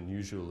post-production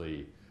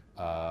usually.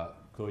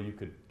 Chloe, you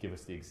could give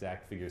us the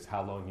exact figures,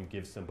 how long you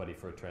give somebody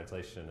for a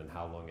translation and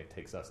how long it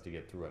takes us to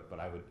get through it, but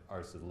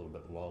ours is a little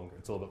bit longer.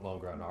 It's a little bit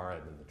longer on our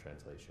end than the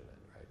translation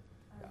end, right?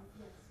 Yes,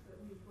 but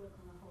we work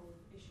on a whole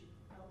issue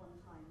at one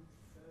time,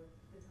 so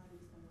the time you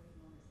spend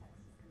working on a text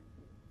is going to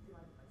be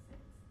divided by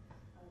 6 if we have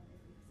 6 articles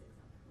on each.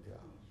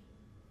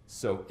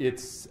 So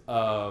it's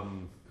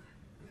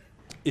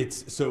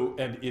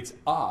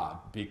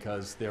odd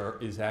because there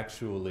is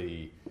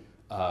actually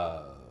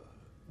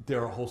there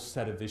are a whole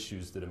set of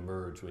issues that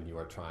emerge when you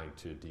are trying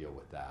to deal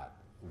with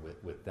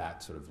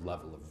that sort of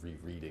level of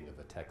rereading of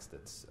a text.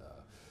 That's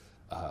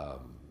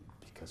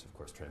because of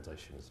course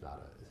translation is not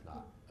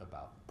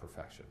about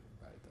perfection,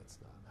 right? That's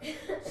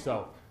not.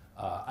 So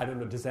I don't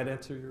know. Does that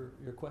answer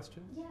your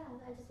question? Yeah,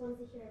 I just wanted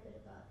to hear a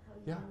bit about how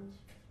you manage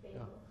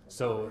available.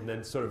 So and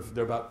then sort of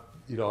there are about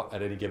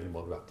at any given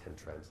moment about 10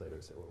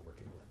 translators that we're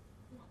working with.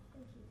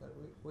 But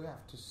we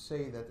have to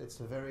say that it's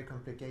a very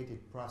complicated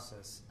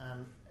process,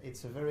 and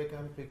it's a very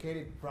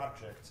complicated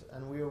project,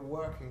 and we are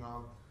working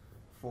on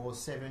for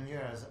 7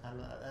 years.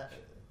 And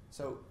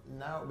so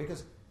now,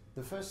 because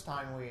the first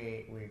time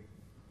we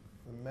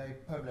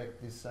made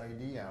public this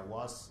idea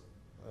was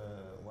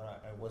when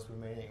I was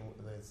remaining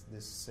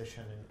this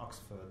session in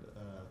Oxford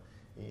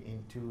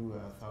in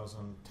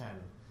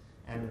 2010.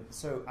 And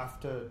so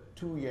after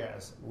 2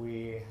 years,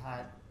 we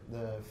had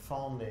the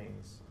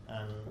foundings,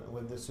 and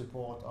with the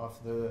support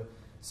of the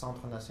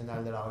Centre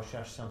National de la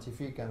Recherche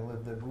Scientifique and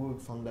with the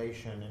Gould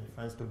Foundation in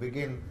France, to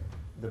begin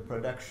the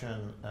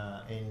production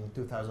in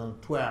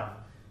 2012.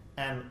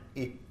 And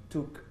it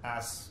took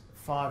us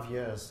 5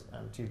 years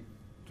until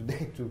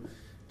today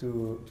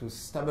to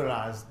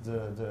stabilize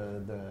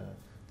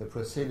the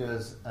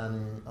procedures.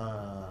 And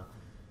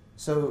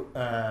so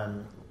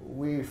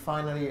we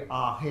finally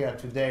are here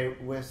today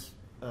with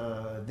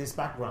this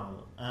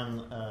background.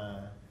 And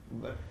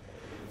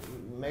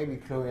maybe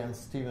Chloe and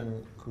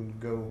Stephen could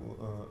go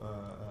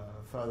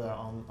further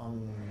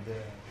on the,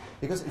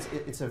 because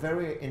it's a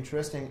very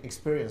interesting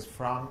experience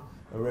from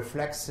a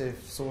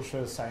reflexive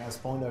social science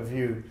point of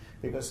view,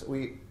 because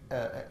we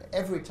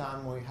every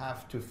time we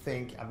have to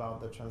think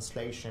about the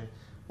translation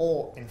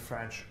or in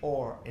French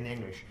or in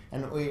English,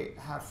 and we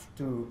have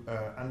to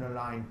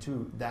underline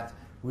too that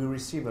we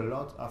receive a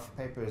lot of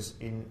papers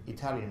in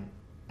Italian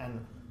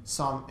and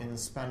some in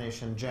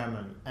Spanish and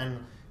German, and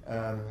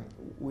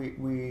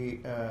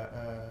we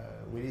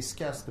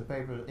discuss the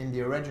paper in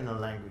the original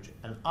language,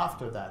 and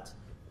after that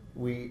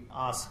we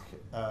ask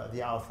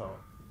the author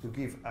to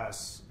give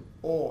us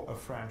or a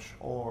French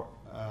or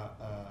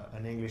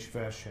an English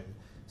version.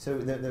 So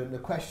the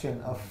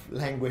question of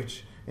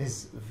language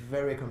is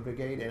very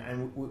complicated,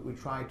 and we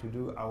try to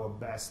do our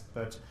best,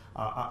 but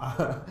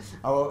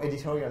our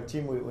editorial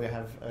team, we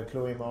have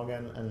Chloé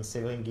Morgan and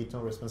Séverine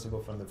Guiton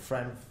responsible for the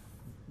French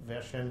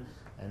version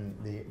and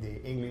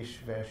the English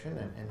version,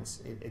 and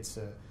it's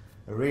a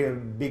real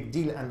big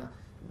deal, and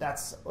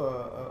that's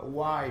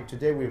why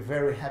today we're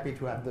very happy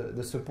to have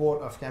the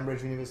support of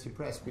Cambridge University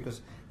Press,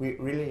 because we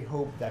really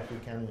hope that we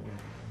can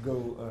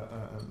go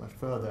much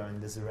further in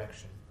this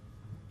direction.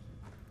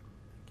 Thank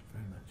you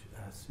very much.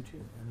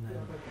 Suchi?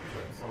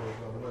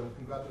 Well,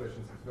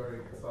 congratulations. It's very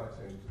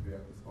exciting to be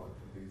at this point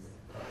with these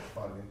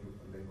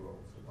bilingual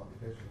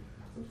publications.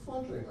 So I'm just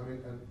wondering, I mean,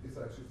 and this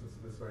actually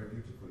this very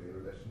beautifully in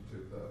relation to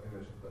the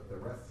image of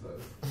the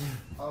wrestlers,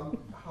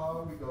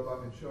 how we go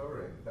about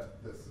ensuring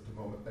that this at the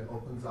moment then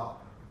opens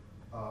up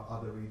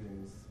other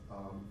readings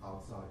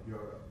outside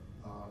Europe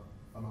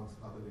amongst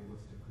other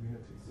linguistic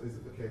communities. So is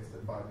it the case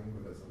that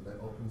bilingualism then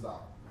opens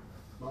up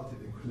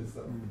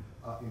multilingualism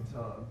in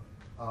turn?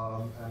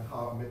 And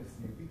how, maybe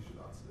you should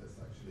answer this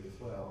actually as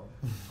well,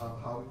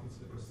 how we can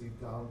sort of proceed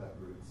down that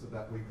route so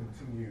that we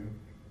continue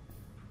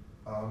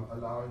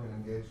allowing an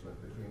engagement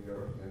between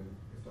European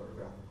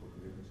historiographical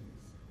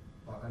communities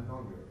and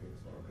non-European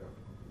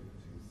historiographical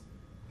communities,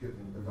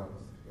 given the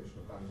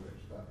diversification of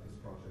language that this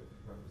project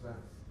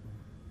represents.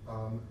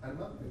 And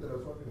another thing that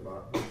I was wondering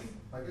about was,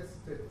 I guess,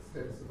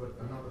 status of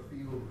another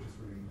field which is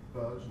really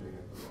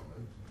burgeoning at the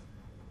moment,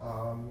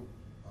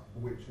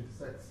 which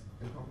intersects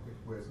in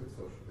complicated ways with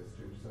social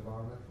history, which is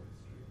environmental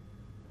history.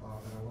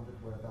 And I wondered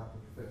where that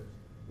would fit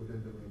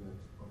within the remit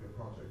of your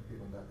project,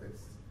 given that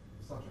it's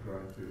such a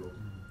growing field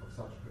of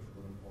such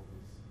critical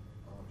importance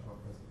to our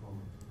present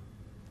moment.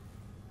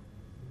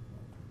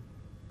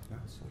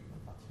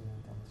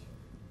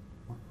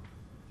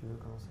 Tu veux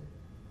commencer?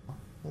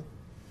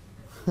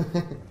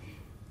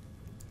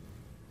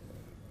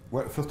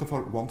 Well, first of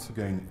all, once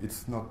again,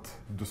 it's not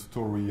the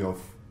story of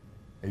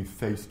a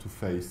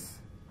face-to-face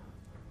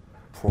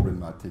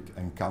problematic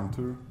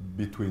encounter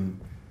between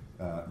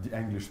the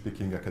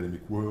English-speaking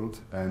academic world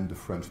and the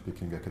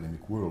French-speaking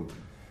academic world,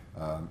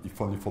 if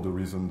only for the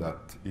reason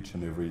that each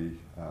and every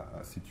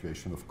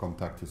situation of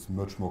contact is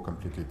much more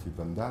complicated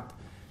than that.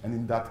 And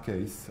in that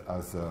case,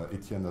 as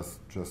Étienne has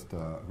just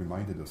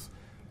reminded us,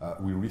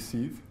 we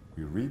receive,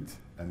 we read,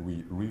 and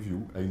we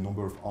review a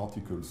number of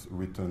articles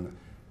written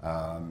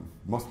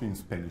mostly in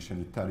Spanish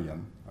and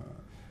Italian,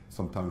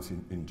 sometimes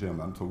in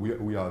German. So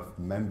we have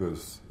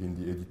members in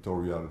the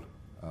editorial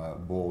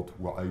board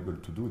who are able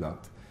to do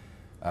that.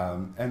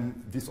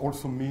 And this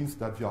also means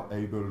that we are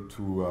able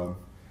to,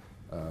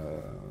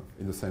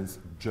 in a sense,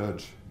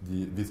 judge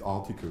these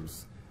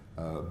articles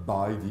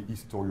by the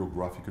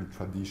historiographical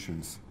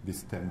traditions they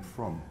stem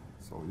from.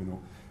 So, you know,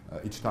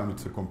 each time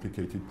it's a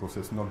complicated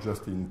process, not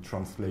just in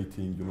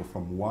translating, you know,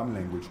 from one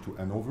language to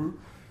another,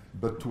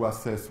 but to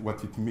assess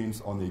what it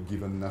means on a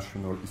given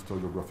national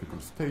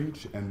historiographical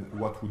stage and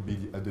what would be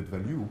the added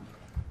value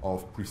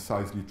of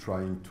precisely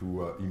trying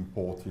to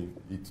import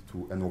it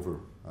to another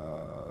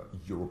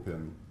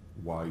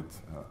European-wide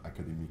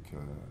academic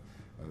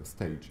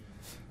stage.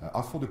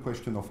 As for the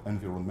question of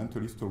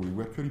environmental history,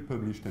 we actually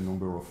published a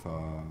number of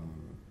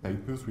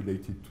papers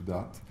related to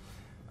that,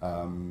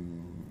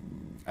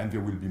 and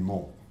there will be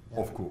more,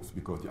 of course,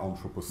 because the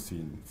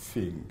Anthropocene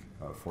thing,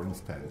 for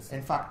instance,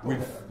 in fact,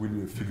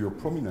 will figure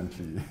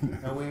prominently.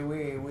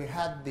 we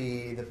had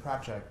the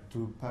project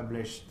to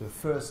publish the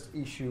first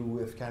issue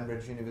with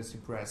Cambridge University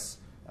Press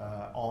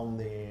on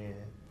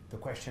the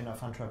question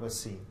of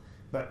Anthropocene.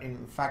 But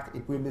in fact,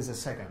 it will be the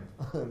second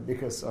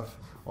because of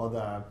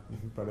other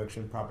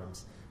production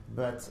problems.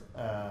 But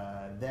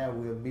there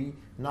will be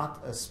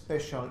not a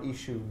special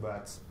issue,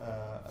 but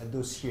a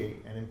dossier,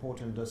 an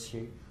important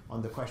dossier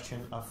on the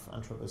question of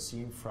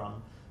Anthropocene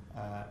from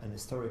an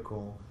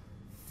historical,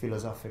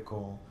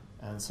 philosophical,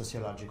 and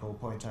sociological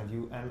point of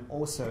view, and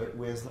also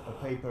with a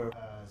paper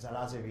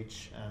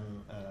Zalazevich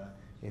and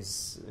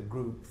his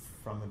group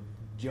from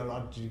a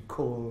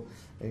geological,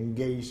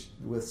 engaged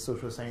with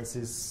social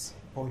sciences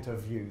point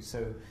of view.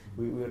 So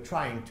we were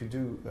trying to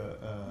do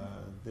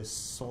this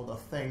sort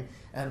of thing,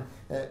 and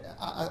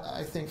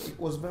I think it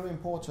was very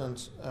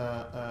important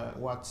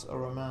what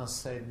Romain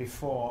said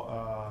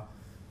before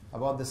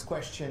about this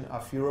question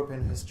of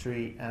European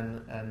history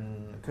and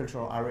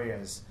cultural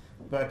areas.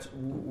 but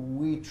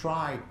we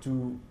try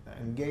to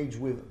engage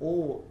with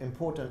all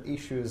important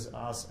issues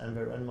as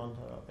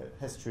environmental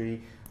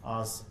history,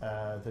 as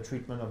the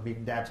treatment of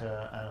big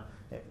data.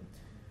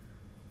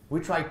 We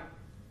try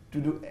to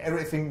do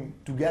everything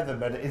together,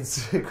 but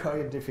it's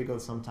quite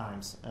difficult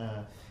sometimes.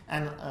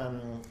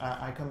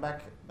 I come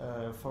back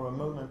for a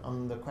moment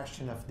on the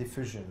question of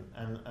diffusion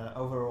and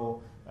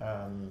overall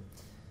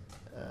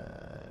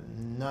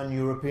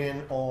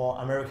non-European or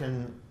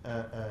American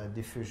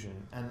diffusion.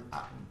 And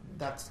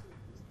that's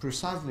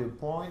precisely a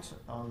point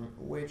on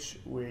which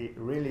we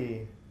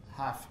really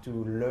have to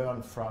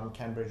learn from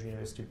Cambridge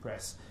University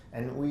Press.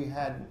 And we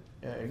had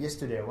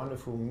yesterday a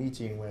wonderful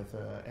meeting with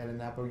Ellen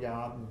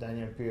Appleyard,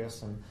 Daniel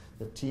Pierce, and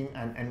the team,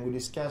 and we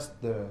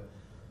discussed the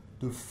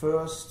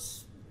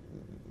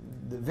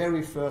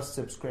very first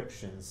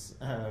subscriptions,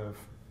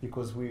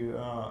 because we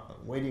are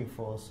waiting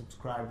for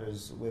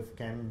subscribers with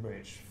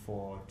Cambridge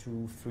for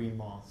 2-3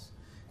 months.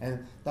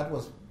 And that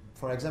was,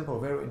 for example,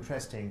 very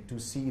interesting to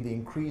see the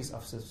increase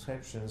of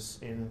subscriptions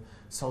in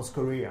South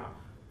Korea,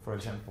 for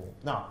example.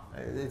 Now,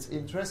 it's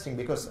interesting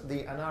because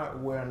the Annales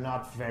were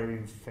not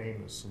very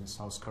famous in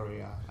South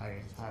Korea,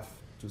 I have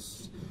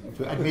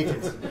to admit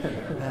it,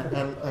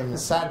 and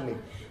sadly.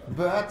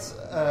 But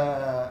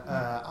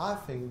I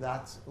think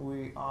that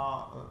we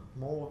are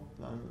more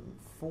than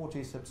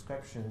 40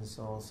 subscriptions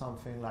or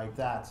something like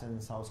that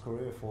in South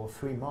Korea for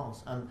 3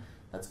 months, and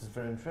that's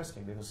very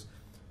interesting because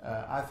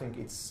I think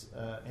it's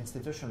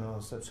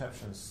institutional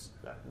subscriptions.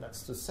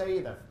 That's to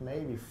say that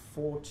maybe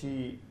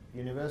 40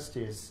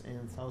 universities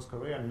in South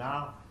Korea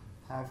now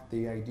have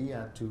the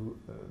idea to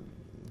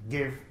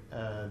give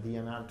the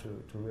Annales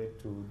to read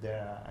to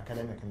their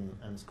academic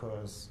and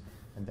scholars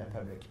and their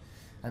public.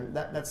 And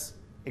that's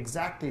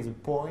exactly the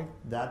point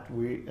that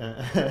we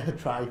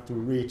try to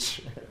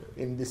reach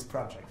in this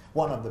project.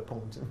 One of the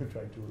points we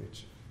try to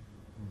reach.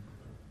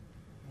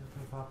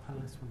 Any of our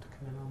panelists want to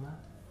come in on that?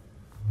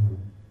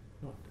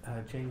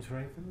 Not James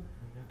Raven?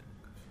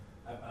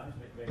 I was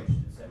very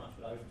interested in so much,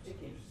 but I was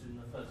particularly interested in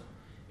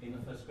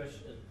the first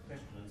question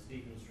and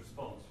Stephen's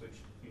response,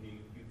 which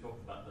you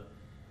talked about the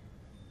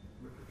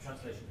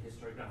translation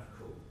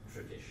historiographical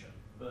tradition,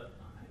 but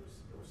I was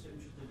also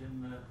interested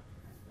in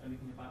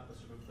anything about the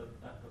sort of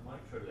at the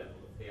micro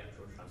level of the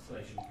actual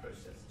translation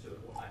process to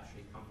what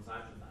actually comes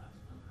out of that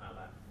and how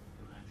that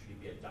can actually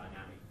be a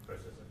dynamic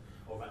process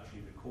of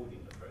actually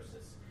recording the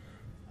process.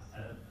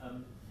 I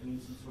mean,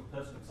 some sort of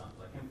personal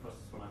examples. I came across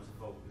this when I was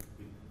involved with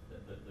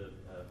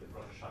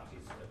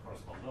Rochati's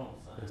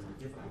correspondence and the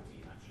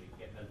difficulty actually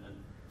and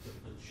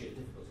the sheer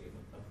difficulty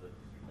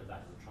of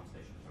that as a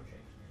translation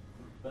project.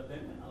 But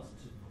then when asked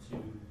to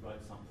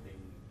write something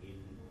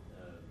in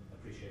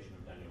appreciation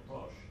of Daniel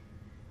Roche,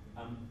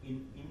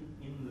 in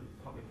the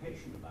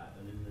publication of that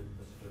and in the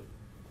sort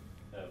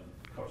of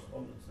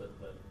correspondence that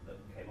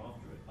came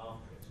after it,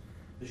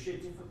 the sheer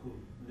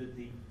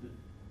difficulty,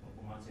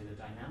 one might say the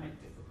dynamic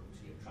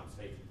difficulty of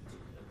translating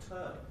particular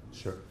terms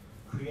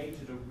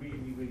created a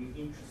really, really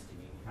interesting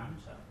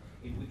encounter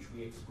in which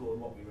we explored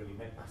what we really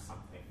meant by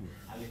something.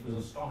 And it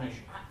was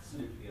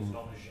absolutely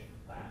astonishing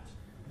that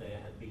there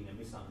had been a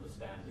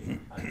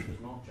misunderstanding, and it was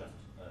not just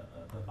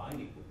a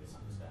bilingual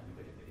misunderstanding,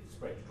 but it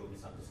spread to a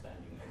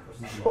misunderstanding across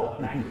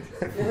other languages.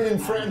 Even in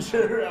French,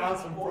 there are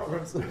some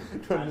problems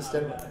to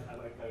understand. I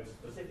won't go to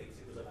specifics.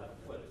 It was about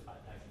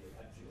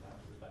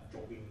about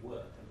jobbing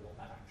work and what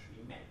that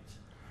actually meant,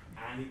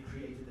 and it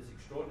created this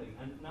extraordinary.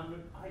 And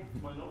to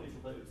my knowledge,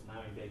 although it's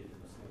now embedded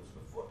in a small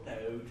sort of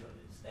footnote and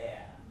it's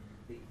there,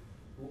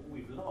 what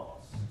we've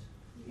lost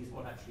is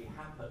what actually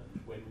happened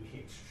when we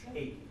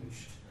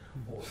exchanged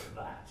all of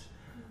that,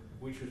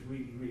 which was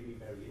really, really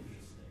very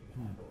interesting.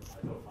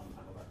 I thought fun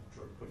time about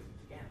putting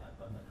it together,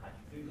 but how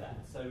to do that.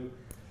 So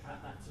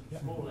at that sort of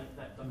small,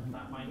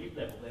 that minute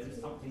level, there is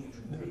something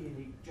which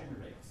really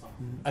generates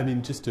something. I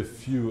mean, just a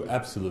few,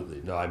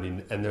 absolutely. No, I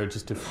mean, and there are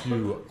just a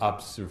few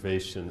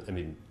observations. I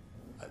mean,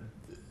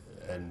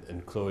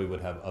 and Chloe would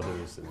have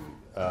others,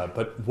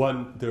 but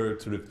one, there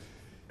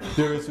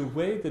is a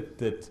way that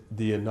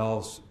the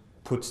Annales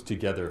puts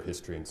together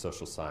history and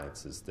social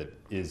sciences that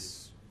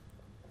is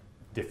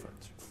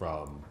different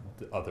from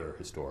the other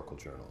historical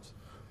journals.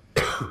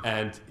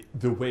 And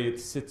the way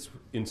it sits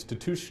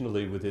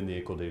institutionally within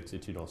the École des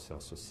Études en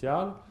Sciences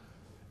Sociales,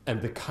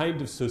 and the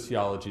kind of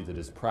sociology that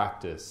is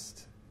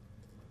practiced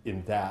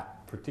in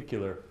that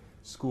particular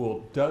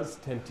school does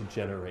tend to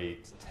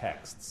generate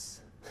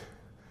texts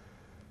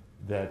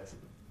that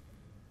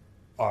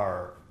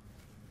are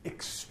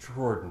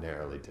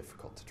extraordinarily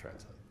difficult to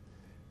translate.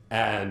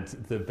 And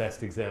the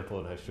best example,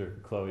 and I'm sure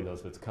Chloe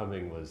knows what's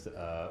coming, was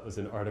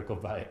an article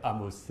by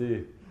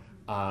Amosé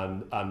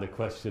on the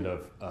question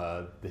of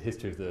the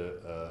history of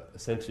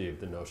essentially of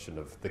the notion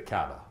of the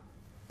cadre,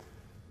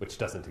 which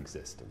doesn't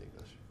exist in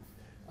English.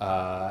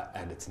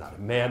 And it's not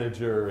a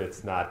manager,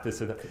 it's not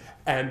this or that.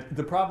 And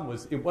the problem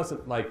was, it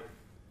wasn't like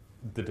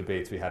the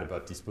debates we had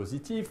about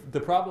dispositif. The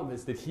problem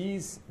is that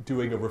he's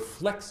doing a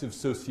reflexive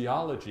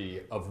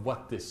sociology of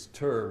what this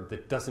term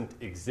that doesn't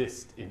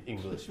exist in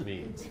English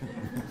means.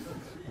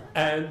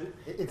 And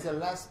it's the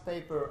last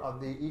paper of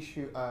the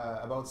issue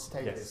about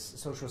status,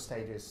 yes. social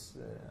status.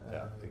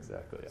 Yeah,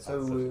 exactly. Yeah.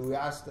 So we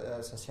asked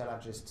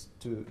sociologists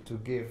to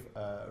give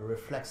a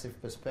reflexive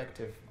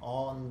perspective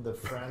on the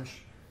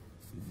French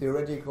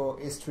theoretical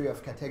history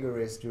of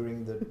categories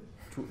during the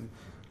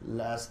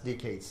last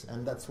decades,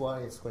 and that's why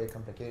it's quite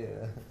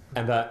complicated.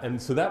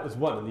 And so that was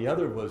one, and the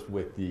other was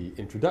with the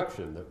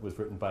introduction that was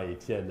written by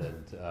Étienne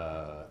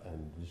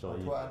and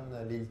Jean-Yves.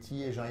 Antoine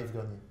Lilti and Jean-Yves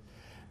Grenier.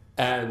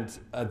 And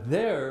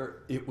there,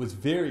 it was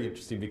very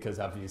interesting because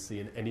obviously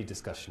in any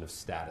discussion of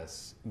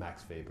status,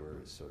 Max Weber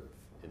is sort of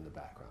in the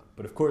background.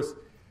 But of course,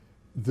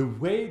 the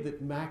way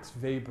that Max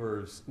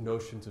Weber's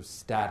notions of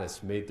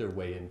status made their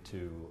way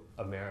into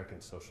American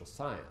social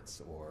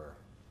science, or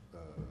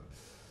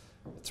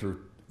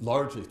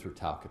largely through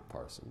Talcott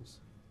Parsons,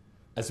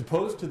 as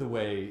opposed to the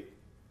way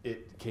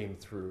it came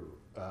through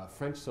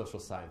French social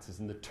sciences,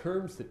 and the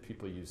terms that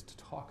people use to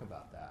talk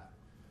about that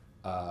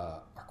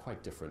are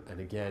quite different,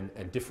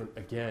 and different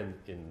again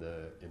in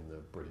the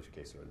British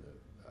case, or in the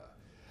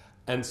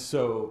and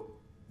so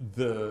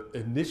the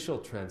initial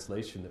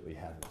translation that we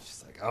had was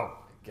just like, oh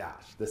my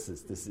gosh, this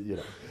is you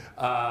know,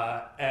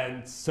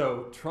 and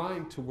so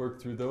trying to work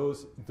through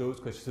those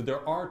questions. So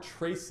there are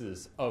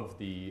traces of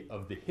the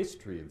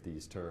history of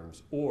these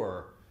terms,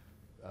 or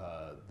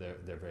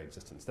their very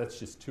existence. That's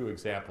just two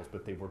examples,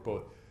 but they were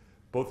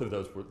both of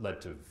those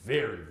led to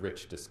very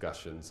rich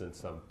discussions and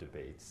some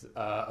debates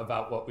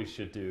about what we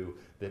should do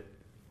that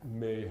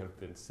may have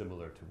been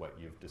similar to what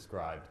you've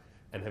described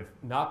and have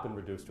not been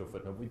reduced to a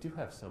footnote. We do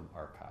have some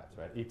archives,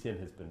 right? Étienne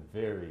has been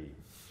very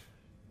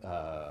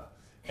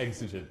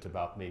exigent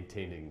about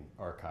maintaining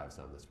archives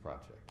on this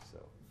project. So,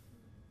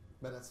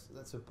 but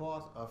that's a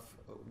part of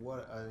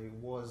what I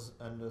was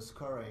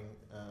underscoring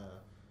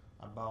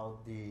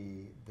about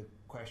the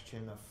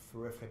question of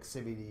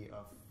reflexivity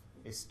of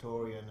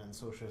historian and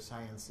social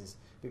sciences,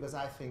 because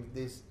I think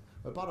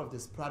a part of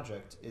this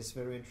project is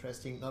very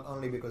interesting, not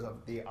only because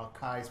of the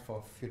archives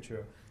for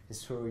future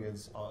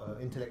historians or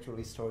intellectual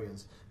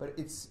historians, but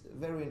it's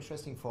very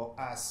interesting for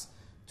us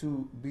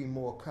to be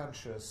more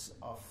conscious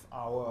of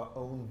our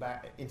own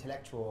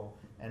intellectual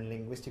and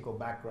linguistical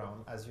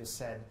background, as you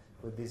said,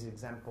 with this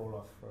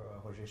example of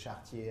Roger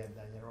Chartier and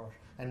Daniel Roche.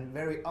 And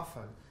very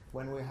often,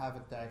 when we have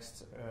a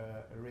text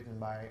written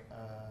by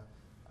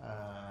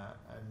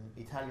an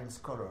Italian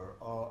scholar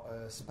or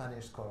a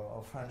Spanish scholar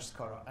or French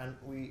scholar, and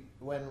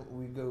when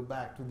we go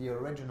back to the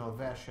original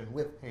version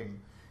with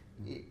him,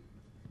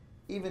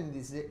 even in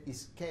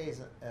this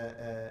case,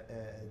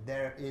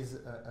 there is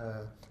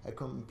a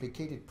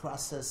complicated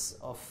process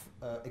of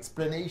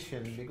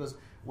explanation, because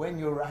when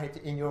you write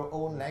in your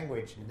own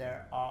language,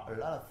 there are a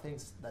lot of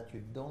things that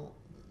you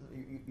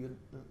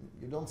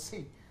don't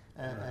see,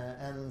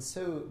 and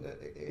so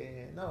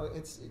no,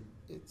 it's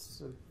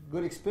a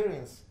good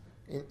experience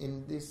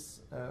in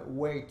this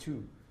way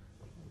too,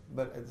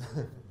 but it's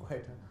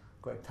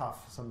quite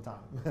tough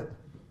sometimes.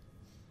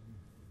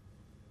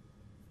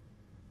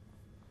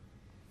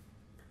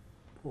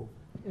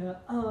 Yeah,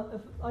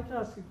 if I could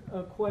ask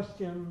a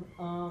question,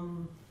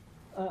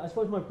 I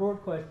suppose my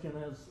broad question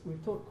is,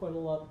 we've talked quite a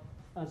lot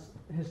as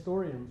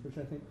historians, which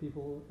I think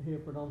people here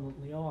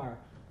predominantly are,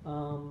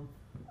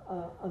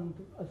 and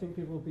I think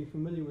people will be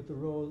familiar with the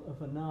role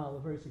of Annales, a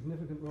very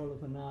significant role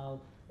of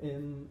Annales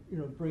in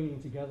bringing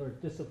together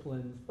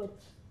disciplines,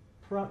 but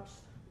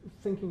perhaps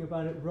thinking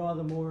about it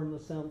rather more in the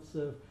sense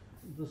of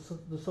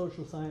the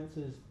social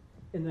sciences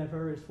in their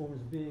various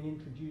forms being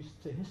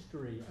introduced to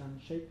history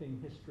and shaping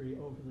history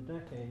over the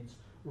decades,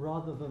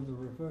 rather than the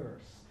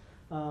reverse.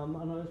 And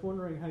I was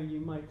wondering how you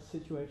might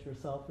situate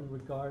yourself in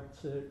regard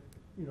to,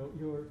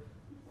 your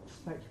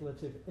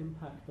speculative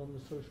impact on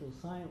the social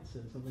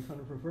sciences and the kind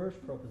of reverse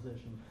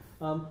proposition.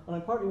 And I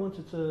partly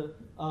wanted to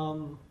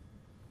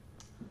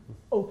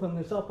open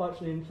this up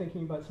actually in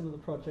thinking about some of the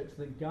projects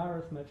that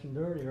Gareth mentioned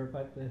earlier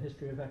about the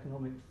history of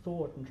economic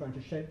thought and trying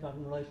to shape that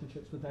in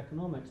relationships with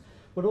economics,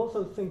 but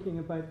also thinking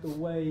about the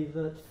way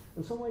that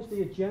in some ways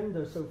the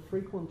agenda so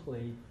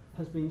frequently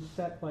has been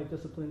set by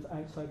disciplines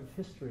outside of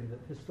history, that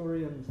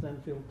historians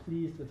then feel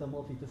pleased with their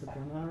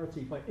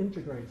multidisciplinarity by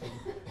integrating,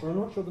 but I'm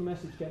not sure the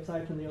message gets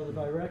out in the other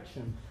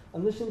direction.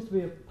 And this seems to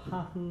be a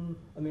pattern,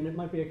 I mean it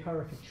might be a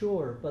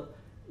caricature, but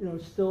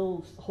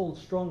still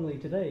holds strongly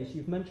today. So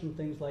you've mentioned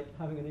things like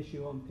having an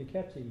issue on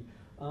Piketty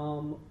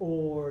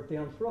or the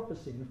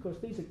Anthropocene. Of course,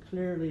 these are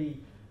clearly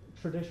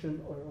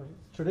tradition, or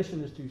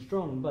tradition is too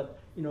strong, but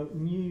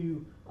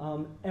new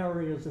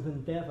areas of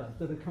endeavour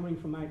that are coming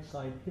from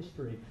outside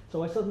history.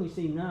 So I suddenly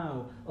see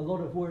now a lot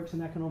of works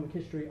in economic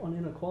history on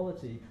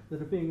inequality that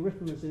are being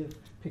written as if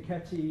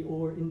Piketty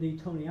or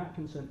indeed Tony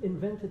Atkinson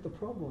invented the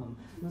problem,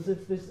 as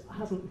if this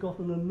hasn't got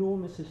an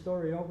enormous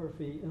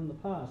historiography in the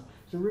past.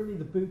 So really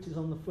the boot is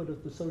on the foot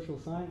of the social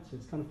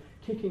sciences, kind of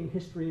kicking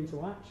history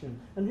into action.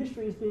 And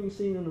history is being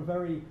seen in a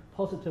very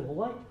positive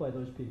light by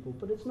those people,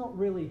 but it's not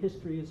really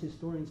history as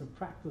historians have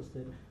practiced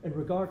it in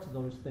regard to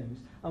those things.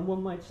 And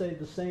one might say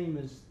the same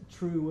is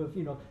true of,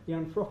 you know, the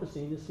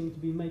Anthropocene is seen to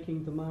be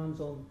making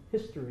demands on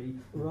history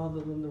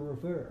rather than the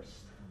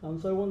reverse.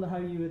 So I wonder how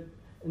you would,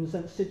 in a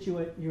sense,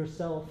 situate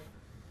yourself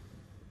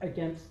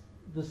against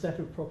the set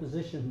of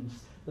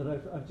propositions that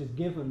I've just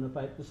given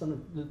about the sort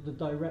of the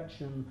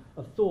direction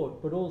of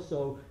thought, but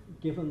also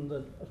given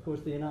that, of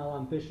course, the Annales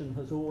ambition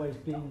has always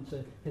been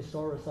to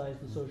historicize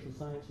the social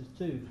sciences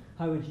too.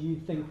 How would you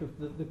think of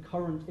the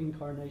current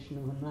incarnation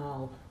of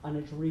Annales and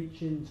its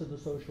reach into the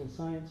social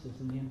sciences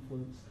and the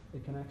influence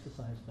it can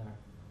exercise there?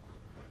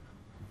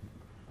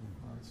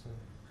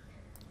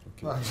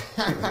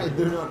 I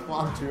do not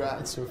want to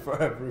answer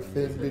for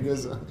everything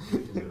because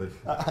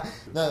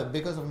no,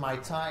 because of my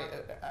tie.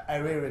 I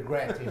really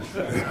regret it.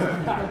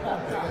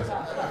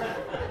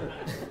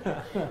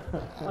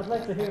 I'd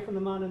like to hear from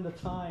the man in the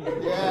tie.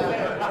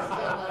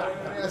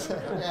 Yes.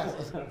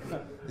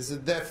 It's a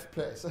deaf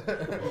place.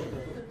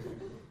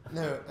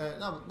 No,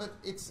 but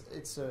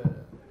it's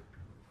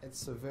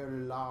a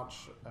very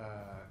large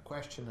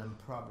question and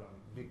problem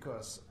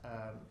because.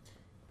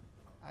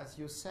 As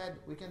you said,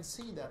 we can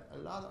see that a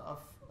lot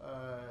of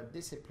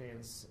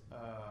disciplines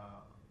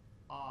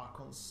are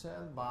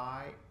concerned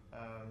by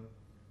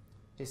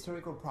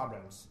historical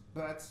problems,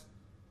 but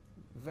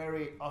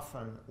very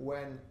often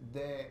when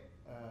they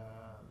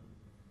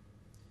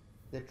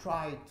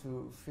try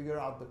to figure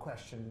out the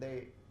question,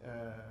 they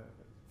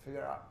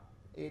figure out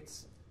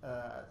it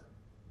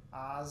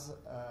as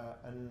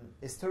an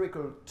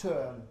historical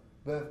term,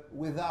 but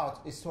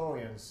without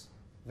historians.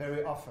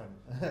 Very often,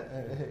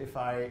 if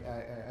I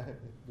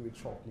do it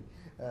shortly.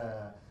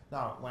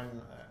 Now,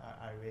 when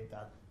I read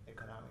that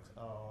economics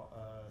or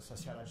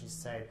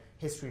sociologists say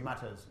history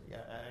matters,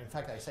 in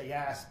fact, I say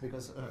yes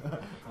because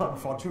for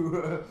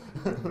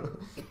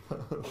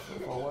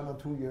 1 or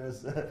 2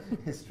 years,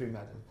 history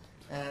matters.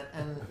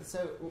 And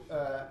so,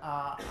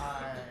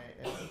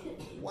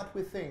 what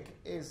we think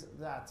is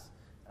that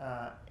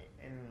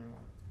in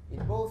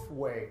both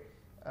ways,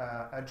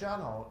 a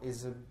journal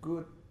is a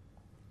good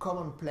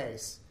common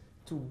place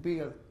to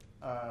build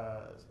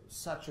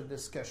such a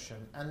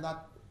discussion, and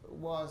that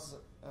was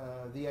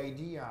the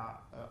idea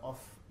of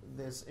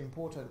this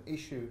important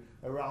issue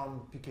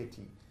around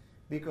Piketty,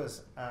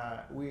 because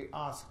we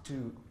asked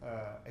to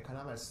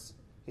economists,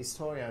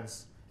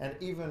 historians, and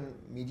even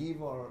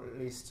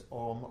medievalists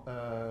or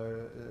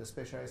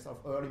specialists of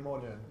early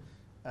modern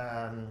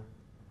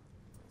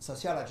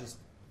sociologists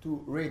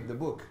to read the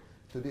book,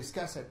 to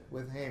discuss it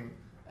with him.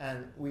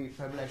 And we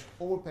published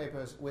all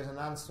papers with an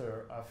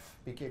answer of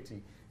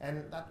Piketty.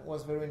 And that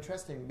was very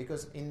interesting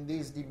because in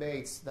these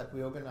debates that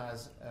we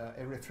organize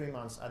every 3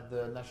 months at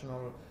the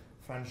National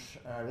French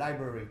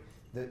Library,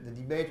 the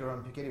debate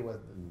around Piketty was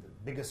the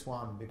biggest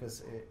one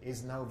because it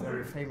is now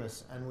very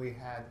famous. And we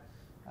had,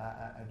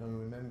 I don't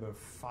remember,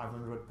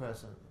 500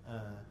 persons.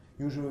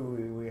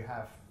 Usually we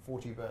have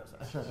 40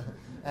 persons.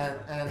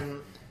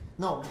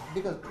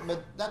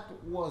 But that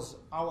was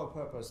our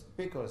purpose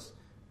because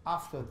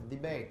after the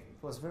debate,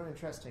 it was very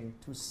interesting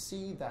to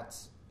see that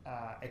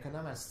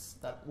economists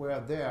that were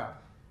there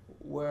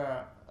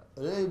were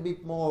a little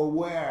bit more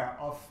aware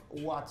of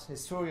what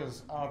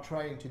historians are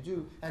trying to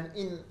do. And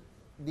in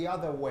the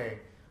other way,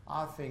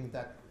 I think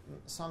that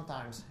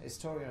sometimes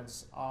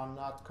historians are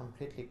not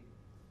completely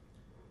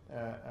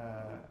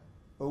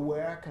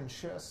aware,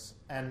 conscious,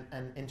 and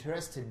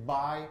interested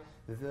by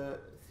the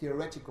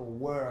theoretical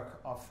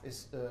work of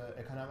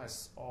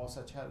economists or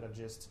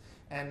sociologists.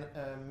 And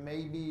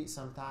maybe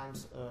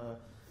sometimes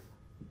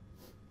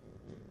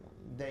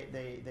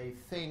they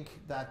think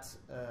that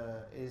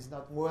it is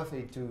not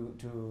worthy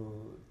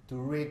to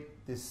read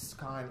this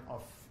kind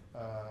of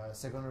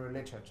secondary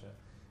literature.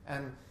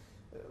 And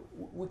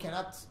we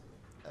cannot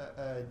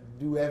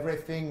do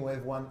everything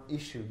with one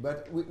issue,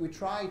 but we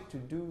try to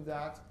do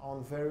that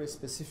on very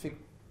specific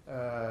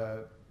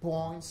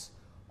points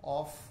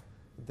of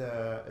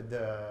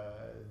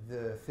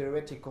the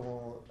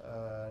theoretical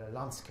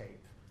landscape.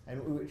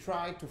 And we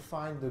try to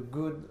find the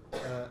good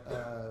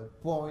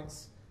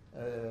points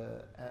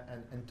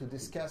and to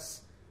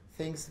discuss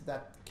things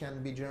that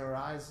can be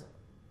generalized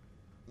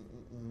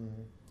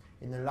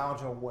in a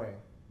larger way.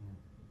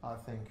 I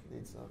think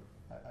it's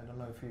I don't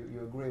know if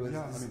you agree with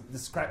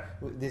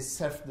this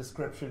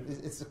self-description.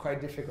 It's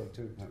quite difficult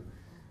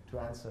to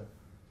answer.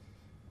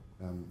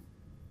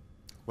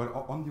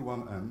 Well, on the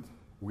one hand,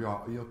 we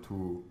are here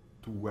to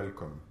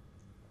welcome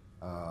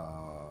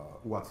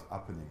what's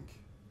happening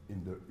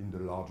in the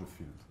larger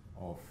field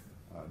of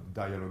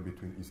dialogue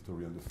between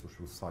history and the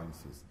social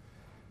sciences.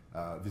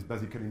 This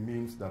basically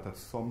means that at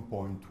some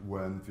point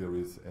when there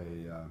is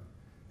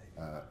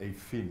a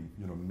thing,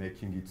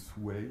 making its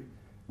way,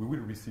 we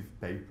will receive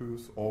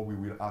papers, or we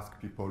will ask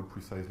people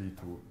precisely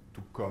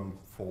to come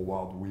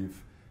forward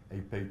with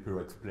a paper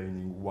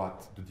explaining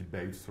what the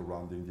debates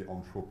surrounding the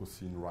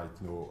Anthropocene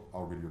right now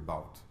are really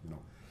about, you know.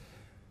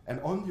 And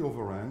on the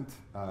other hand,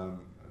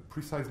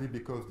 precisely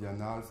because the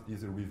Annales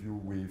is a review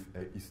with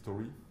a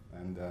history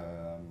and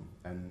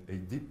a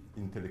deep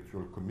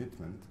intellectual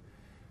commitment,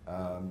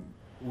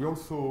 we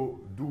also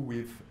do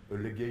with a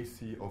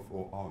legacy of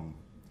our own,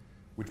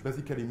 which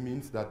basically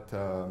means that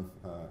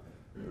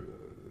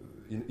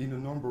in a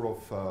number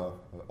of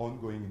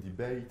ongoing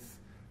debates,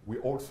 we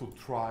also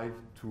try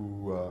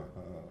to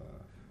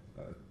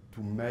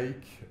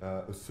make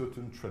a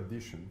certain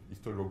tradition,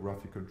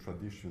 historiographical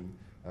tradition,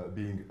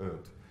 being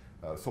heard.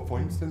 So, for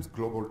instance,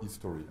 global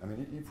history. I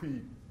mean, if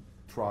we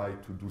try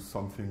to do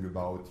something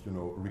about, you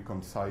know,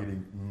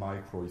 reconciling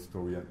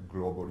micro-history and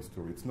global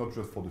history, it's not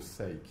just for the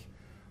sake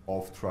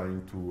of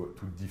trying to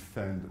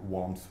defend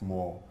once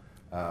more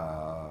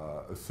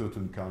a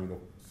certain kind of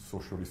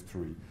social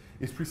history.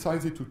 It's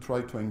precisely to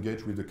try to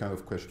engage with the kind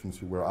of questions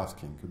you were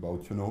asking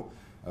about, you know,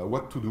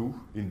 what to do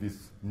in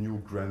these new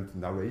grand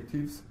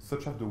narratives,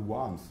 such as the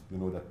ones, you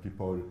know, that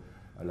people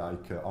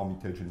like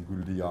Armitage and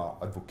Gouldy are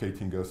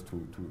advocating us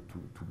to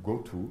go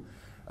to.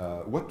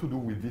 What to do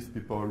with these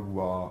people who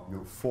are, you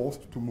know,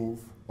 forced to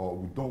move or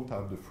who don't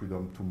have the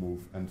freedom to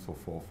move, and so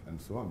forth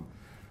and so on.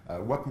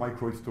 What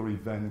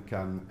microhistory then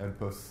can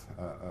help us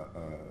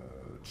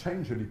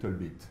change a little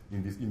bit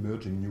in these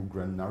emerging new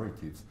grand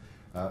narratives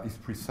is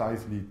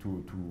precisely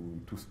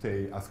to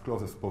stay as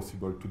close as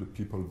possible to the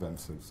people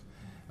themselves,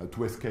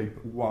 to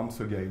escape once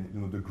again, you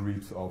know, the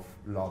grips of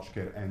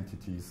large-scale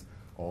entities,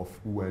 of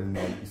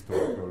well-known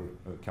historical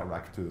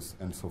characters,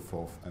 and so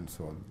forth and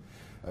so on.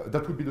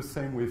 That would be the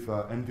same with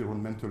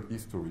environmental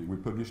history. We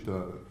published,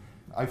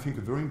 I think,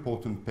 a very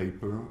important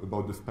paper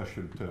about the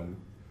spatial turn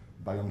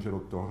by Angelo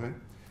Torre,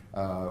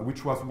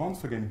 which was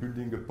once again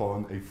building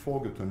upon a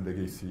forgotten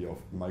legacy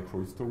of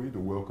microhistory, the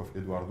work of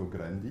Edoardo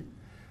Grandi,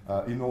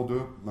 in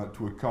order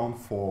to account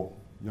for,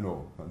 you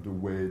know, the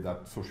way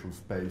that social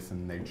space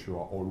and nature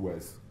are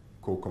always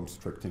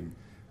co-constructing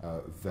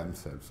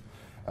themselves.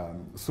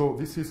 So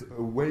this is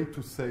a way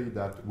to say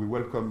that we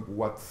welcome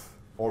what's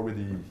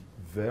already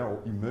there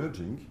or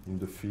emerging in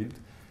the field,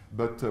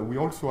 but we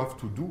also have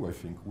to do, I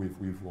think, with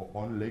our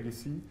own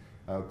legacy,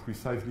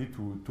 precisely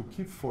to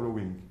keep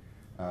following.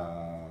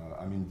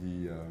 I mean,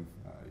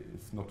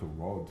 it's not a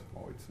road,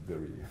 or it's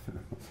very,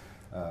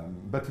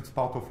 but it's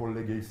part of our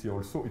legacy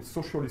also. It's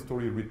social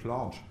history writ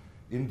large,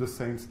 in the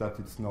sense that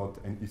it's not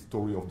an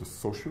history of the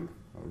social,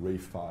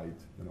 reified,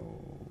 you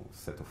know,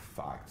 set of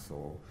facts,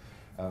 or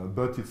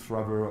but it's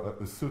rather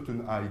a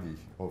certain idea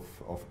of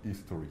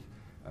history.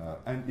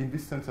 And in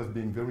this sense, has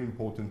been very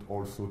important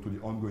also to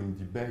the ongoing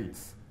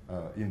debates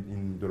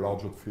in the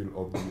larger field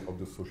of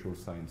the social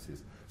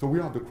sciences. So we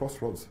are at the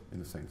crossroads,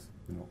 in a sense,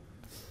 you know,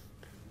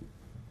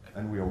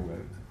 and we are well.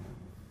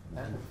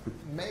 And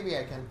maybe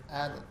I can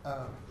add.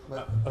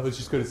 I was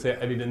just going to say,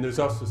 I mean, and there's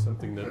also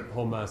something that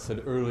Romain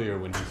said earlier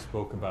when he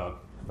spoke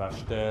about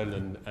Vachtel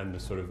and the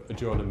sort of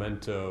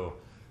aggiornamento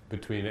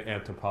between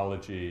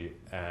anthropology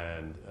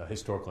and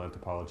historical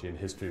anthropology and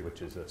history,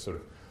 which is a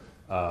sort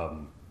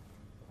of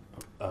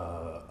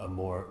a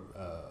more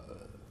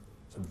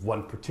sort of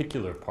one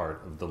particular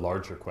part of the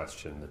larger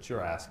question that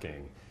you're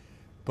asking.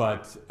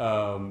 But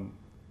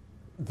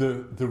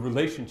the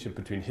relationship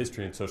between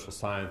history and social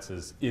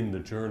sciences in the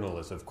journal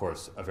is, of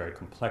course, a very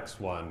complex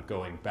one,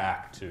 going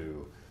back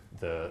to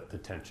the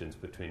tensions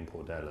between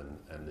Braudel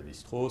and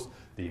Lévi-Strauss,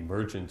 the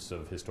emergence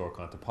of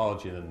historical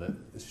anthropology, and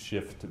then the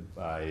shift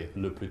by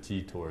Le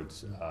Petit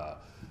towards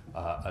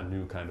a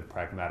new kind of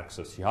pragmatic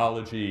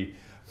sociology.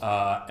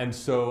 And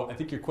so I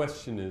think your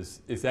question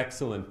is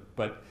excellent,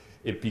 but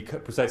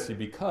precisely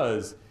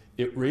because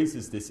it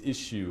raises this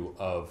issue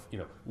of, you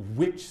know,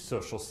 which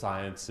social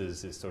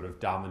sciences is sort of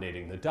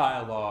dominating the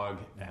dialogue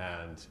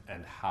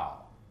and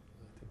how.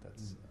 I think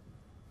that's.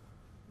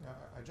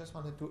 I just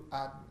wanted to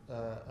add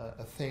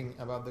a thing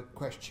about the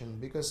question,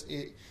 because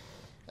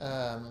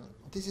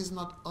this is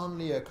not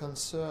only a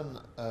concern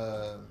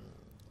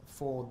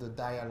for the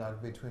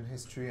dialogue between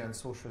history and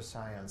social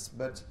science,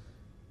 but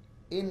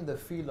in the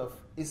field of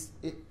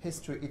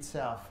history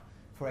itself.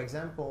 For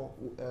example,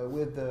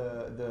 with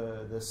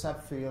the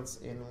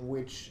subfields in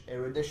which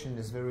erudition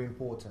is very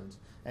important.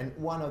 And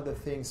one of the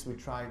things we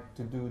tried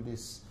to do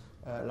this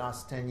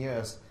last 10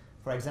 years,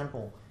 for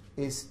example,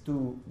 is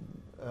to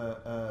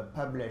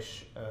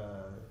publish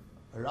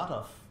a lot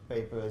of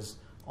papers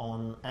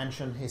on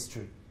ancient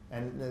history.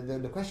 And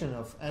the question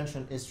of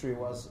ancient history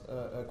was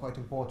quite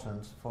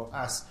important for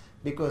us,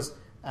 because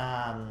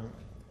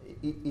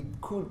it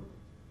could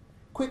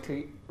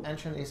quickly,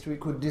 ancient history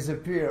could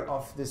disappear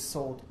off this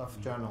sort of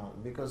journal,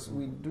 because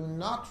we do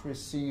not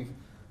receive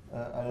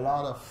a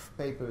lot of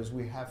papers.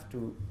 We have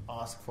to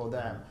ask for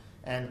them.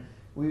 And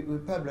we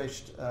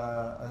published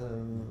a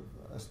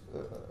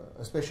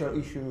special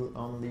issue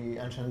on the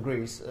ancient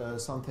Greece,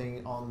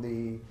 something on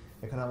the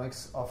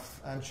economics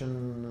of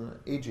ancient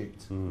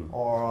Egypt,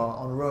 or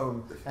on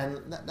Rome.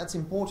 And that's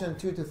important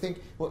too, to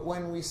think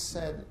when we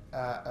said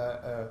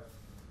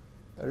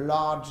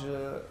large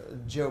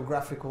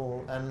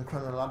geographical and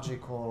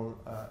chronological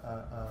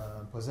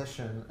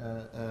possession,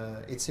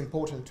 it's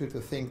important to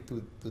think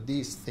to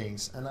these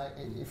things. And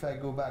if I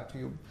go back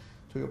to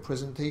your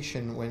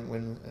presentation,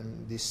 when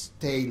this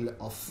tale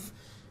of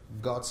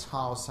God's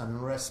house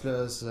and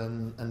wrestlers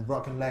and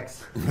broken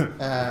legs,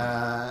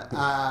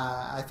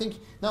 I think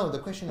the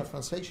question of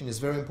translation is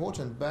very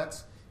important,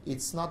 but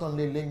it's not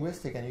only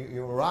linguistic, and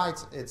you're right,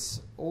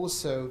 it's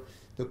also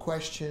the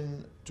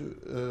question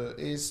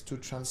is to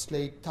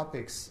translate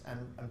topics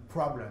and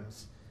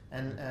problems,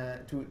 and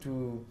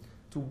to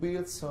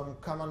build some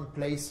common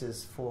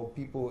places for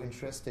people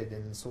interested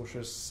in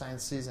social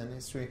sciences and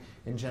history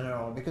in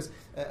general. Because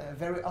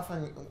very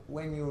often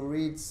when you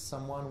read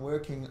someone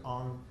working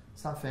on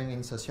something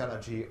in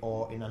sociology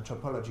or in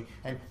anthropology,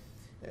 and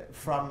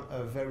from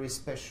a very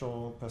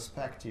special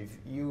perspective,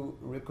 you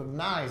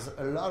recognize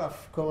a lot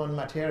of common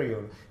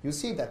material. You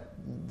see that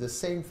the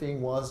same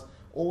thing was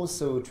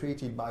also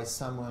treated by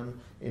someone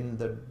in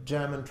the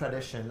German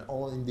tradition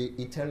or in the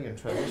Italian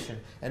tradition.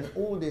 And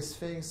all these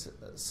things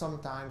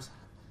sometimes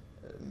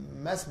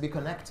must be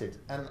connected.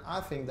 And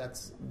I think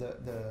that's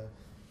the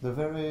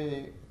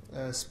very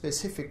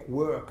specific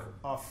work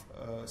of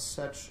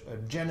such a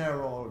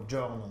general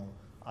journal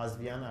as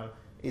the Annales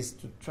is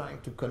to try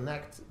to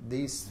connect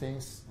these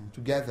things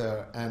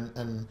together.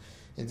 And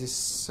in this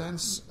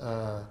sense,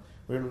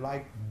 we're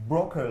like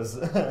brokers,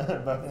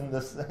 but in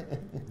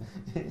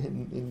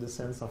the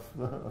sense of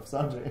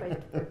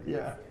subject.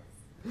 Yeah.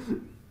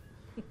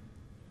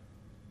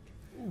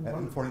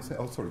 And for instance,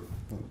 oh, sorry.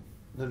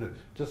 No.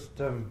 Just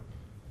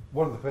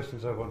one of the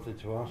questions I wanted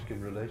to ask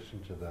in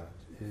relation to that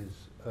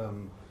is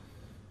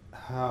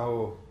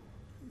how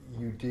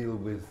you deal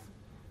with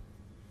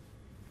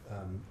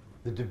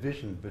the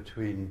division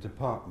between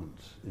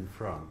departments in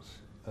France,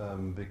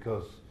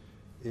 because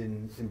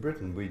in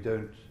Britain we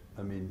don't,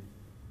 I mean,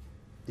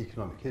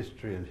 economic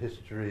history and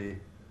history,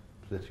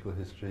 political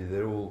history,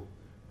 they all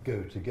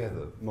go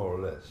together, more or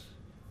less.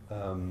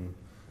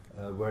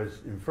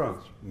 Whereas in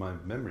France, my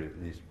memory at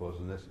least was,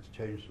 unless it's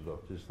changed a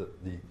lot, is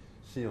that the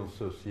sciences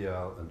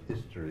sociales and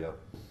history are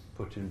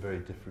put in very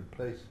different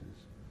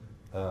places,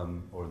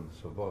 or in the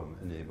Sorbonne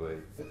anyway,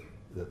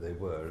 that they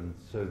were. And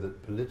so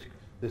that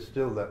there's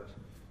still that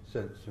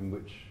sense in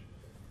which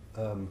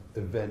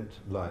event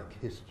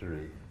like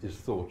history is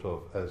thought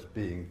of as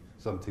being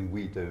something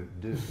we don't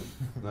do.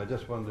 And I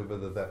just wonder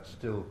whether that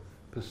still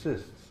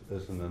persists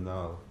as an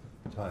Annales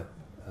type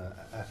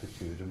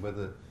attitude, and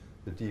whether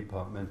the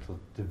departmental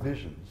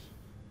divisions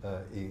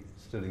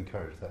still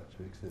encourage that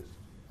to exist.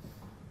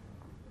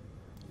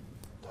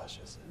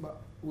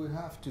 But we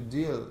have to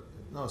deal,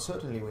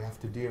 certainly we have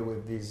to deal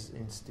with these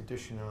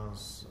institutional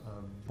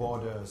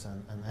borders,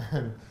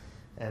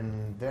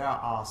 and there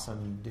are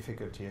some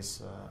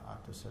difficulties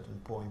at a certain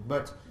point.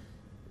 But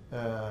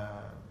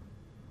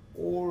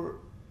all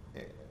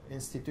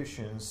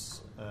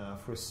institutions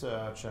of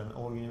research and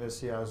all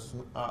universities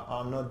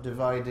are not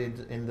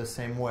divided in the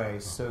same way,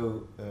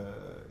 so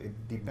it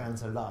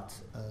depends a lot.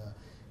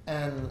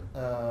 And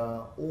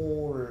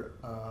all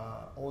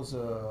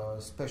other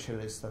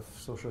specialists of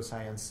social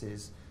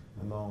sciences,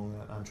 among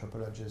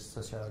anthropologists,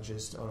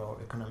 sociologists, or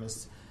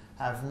economists,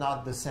 have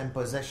not the same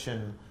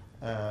position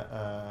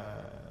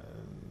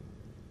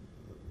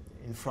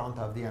in front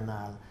of the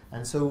Annales.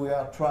 And so we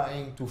are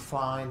trying to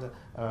find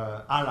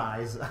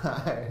allies,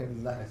 I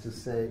would like to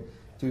say,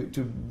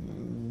 to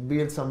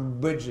build some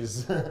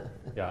bridges.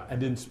 Yeah,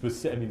 and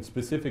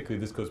specifically,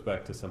 this goes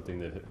back to something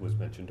that was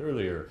mentioned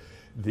earlier.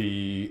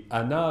 The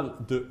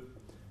Annales,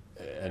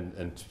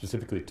 and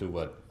specifically to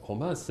what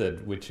Romain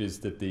said, which is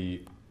that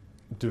the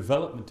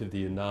development of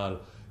the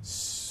Annales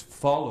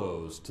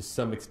follows, to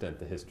some extent,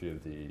 the history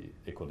of the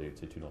École des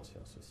Études en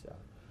Sciences Sociales,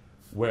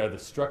 where the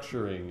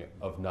structuring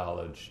of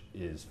knowledge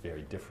is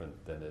very different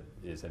than it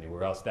is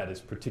anywhere else. That is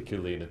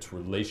particularly in its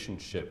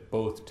relationship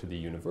both to the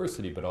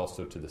university but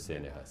also to the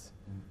CNRS.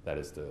 That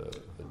is the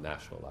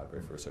National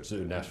Library for Research, the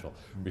National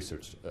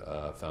Research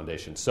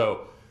Foundation.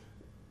 So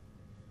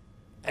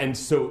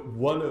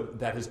one of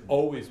that has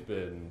always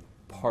been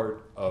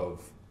part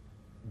of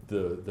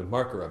the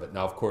marker of it.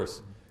 Now, of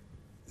course,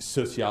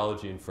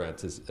 sociology in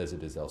France, as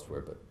it is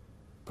elsewhere, but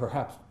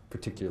perhaps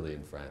particularly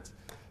in France,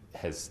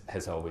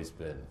 has always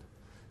been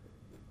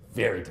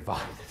very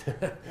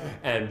divided.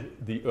 And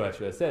the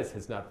EHESS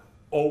has not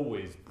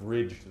always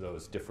bridged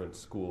those different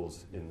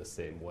schools in the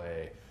same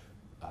way.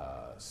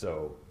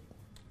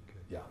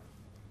 Yeah.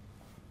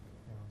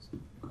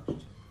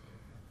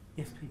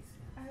 Yes, please.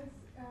 I was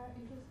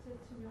interested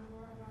to know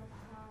more about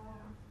how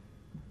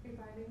a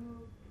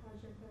bilingual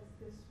project like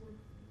this would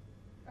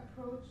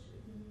approach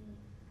the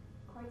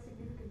quite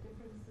significant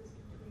differences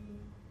between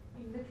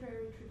a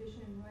literary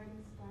tradition and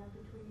writing style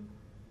between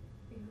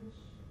English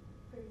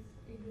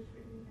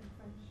written and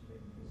French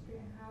written history,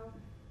 and how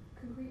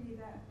concretely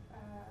that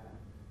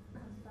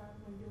comes about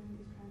when doing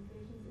these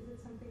translations. Is it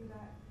something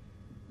that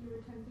you're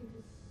attempting to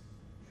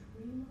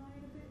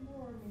streamline a bit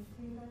more or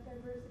maintain that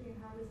diversity, and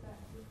how does that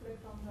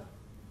reflect on the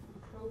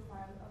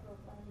profile of a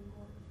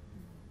bilingual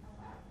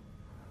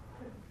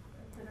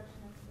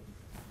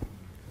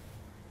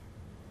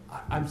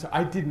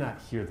I did not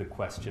hear the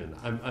question.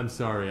 I'm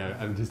sorry.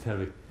 I'm just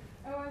having.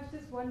 Oh, I was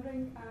just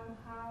wondering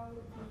how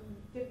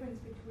the difference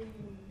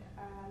between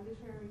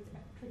literary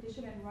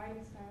tradition and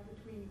writing style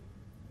between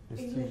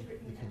English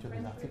written and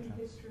French written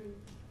history,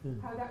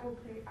 how that will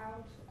play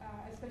out,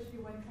 especially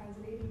when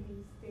translating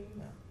these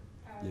things,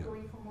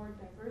 going for more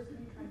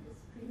diversity, trying to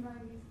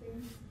streamline these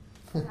things,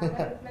 and how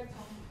that reflects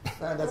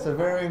on. That's a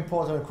very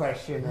important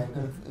question,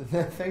 and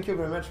thank you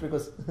very much,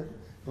 because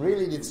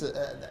really it's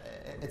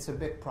a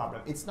big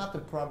problem. It's not a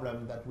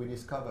problem that we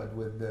discovered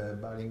with the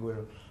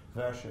bilingual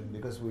version,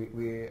 because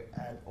we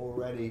had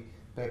already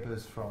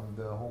papers from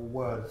the whole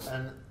world,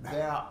 and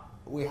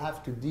we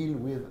have to deal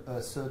with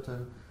a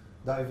certain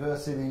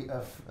diversity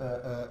of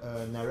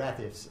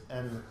narratives,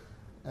 and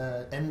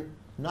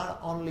not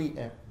only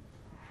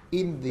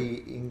in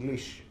the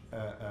English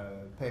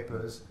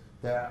papers.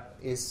 There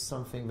is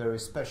something very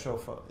special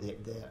for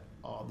there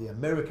are the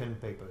American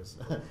papers,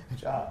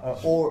 which are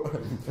all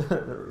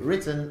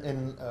written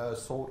in a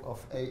sort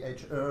of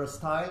EHESS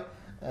style,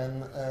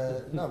 and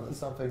there's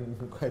something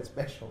quite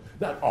special.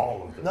 Not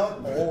all of them.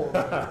 Not all.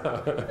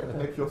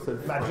 Make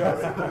yourself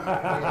majority.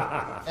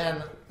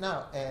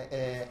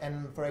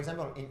 And for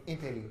example, in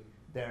Italy,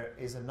 there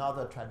is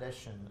another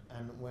tradition,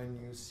 and when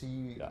you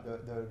see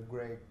the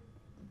great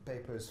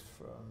papers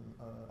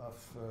of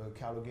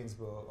Carlo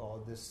Ginzburg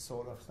or this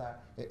sort of style,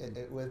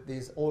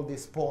 with all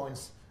these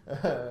points,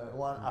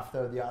 one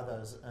after the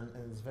others, and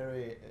it's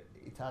very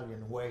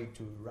Italian way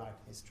to write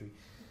history.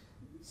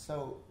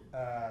 So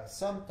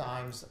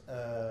sometimes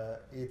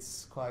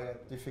it's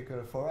quite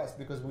difficult for us,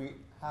 because we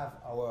have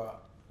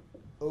our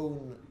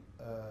own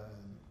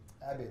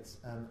habits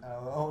and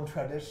our own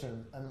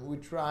tradition, and we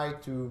try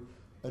to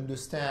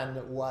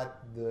understand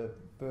what the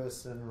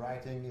person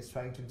writing is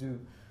trying to do.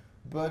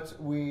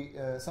 But we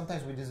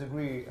sometimes we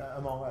disagree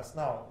among us.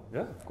 Now,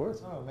 yeah, of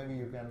course. Oh, maybe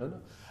you can. No.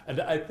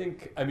 And I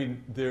think, I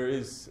mean, there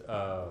is,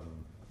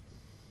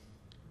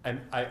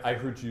 and I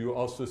heard you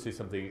also say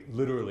something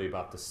literally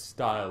about the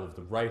style of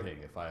the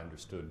writing, if I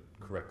understood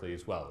correctly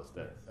as well. Is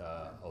that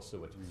also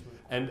what you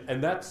mean?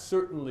 And that's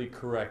certainly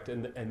correct.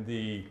 And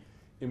the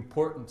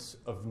importance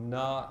of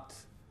not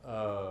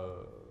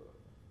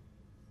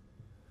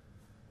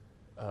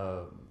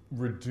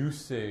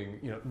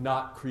reducing,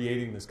 not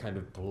creating this kind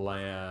of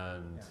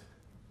bland.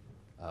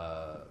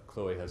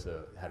 Chloe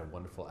had a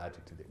wonderful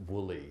adjective,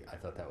 woolly. I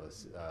thought that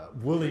was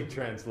woolly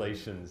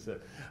translations.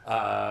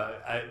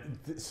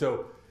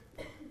 So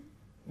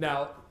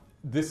now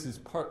this is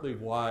partly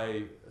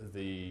why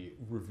the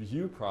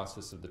review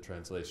process of the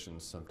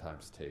translations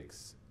sometimes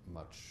takes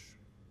much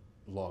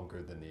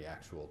longer than the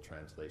actual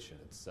translation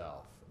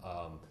itself.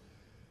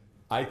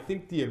 I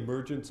think the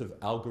emergence of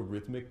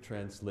algorithmic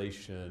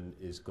translation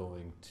is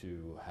going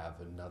to have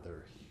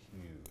another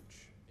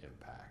huge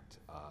impact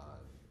on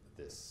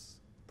this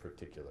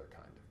particular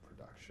kind of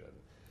production.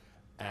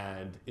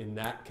 And in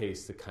that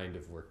case, the kind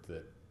of work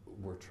that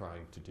we're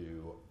trying to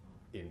do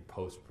in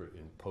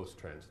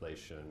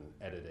post-translation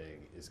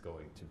editing is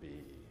going to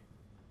be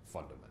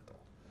fundamental.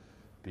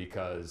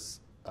 Because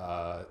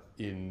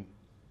in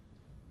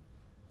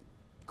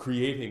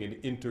creating an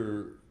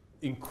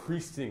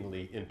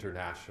increasingly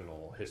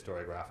international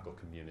historiographical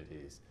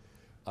communities.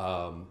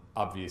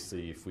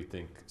 Obviously, if we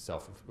think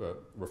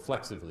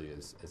self-reflexively,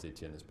 as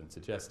Étienne has been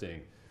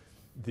suggesting,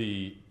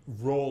 the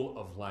role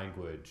of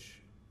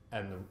language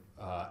and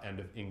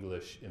of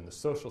English in the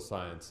social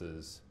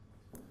sciences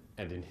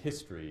and in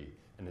history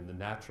and in the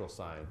natural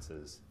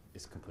sciences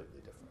is completely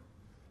different.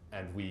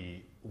 And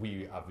we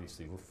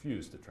obviously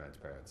refuse the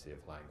transparency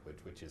of language,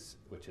 which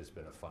has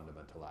been a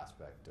fundamental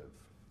aspect of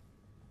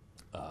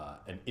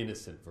an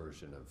innocent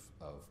version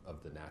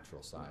of the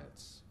natural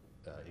science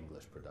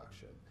English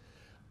production.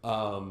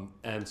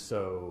 And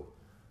so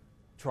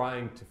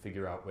trying to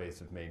figure out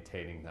ways of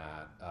maintaining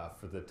that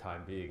for the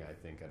time being, I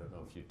think, I don't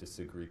know if you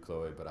disagree,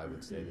 Chloe, but I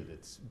would say that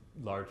it's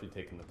largely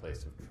taken the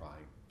place of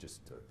trying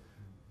just to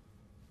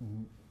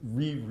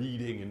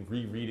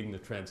rereading the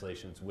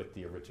translations with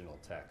the original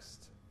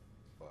text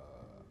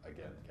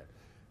again.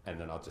 And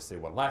then I'll just say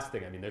one last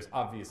thing. I mean, there's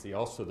obviously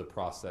also the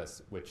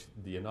process which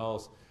the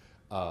Annales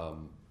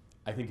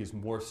I think is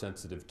more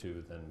sensitive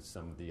to than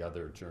some of the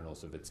other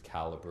journals of its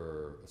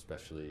caliber,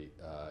 especially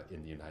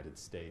in the United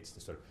States, the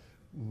sort of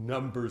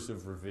numbers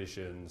of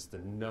revisions, the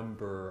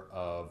number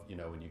of,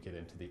 when you get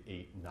into the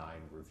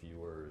 8-9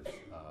 reviewers,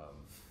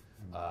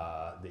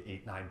 the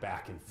 8-9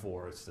 back and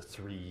forths, the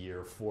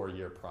 3-year,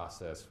 4-year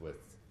process with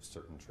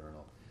certain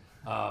journal.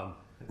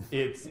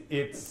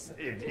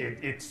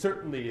 It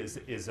certainly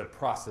is a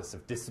process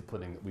of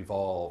disciplining that we've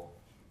all,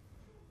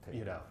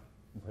 taming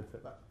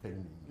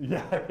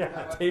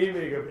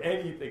of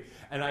anything.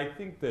 And I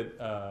think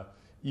that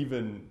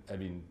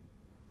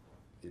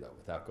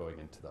without going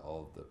into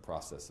all of the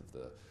process of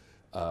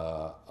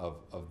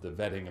the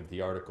vetting of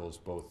the articles,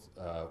 both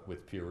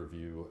with peer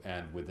review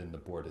and within the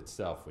board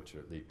itself, which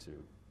lead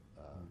to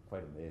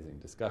quite amazing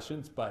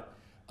discussions. But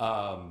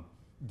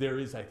there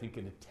is, I think,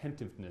 an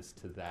attentiveness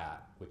to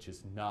that, which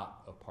is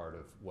not a part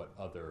of what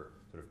other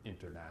sort of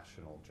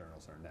international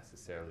journals are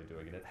necessarily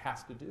doing. And it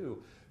has to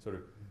do sort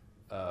of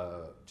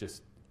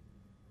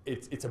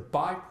it's a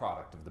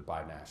byproduct of the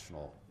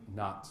binational,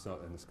 not so,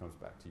 and this comes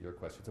back to your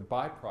question, it's a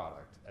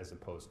byproduct as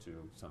opposed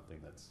to something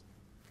that's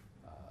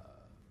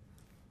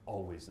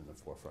always in the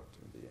forefront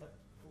of the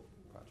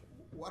project.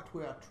 What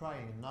we are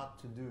trying not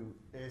to do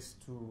is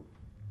to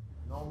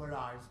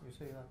normalize, you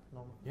say that?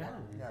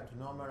 To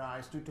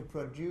normalize, to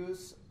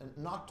produce,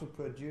 not to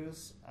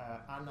produce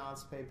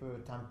Annales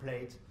paper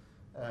template,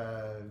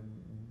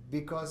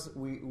 because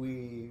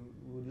we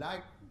would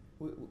like,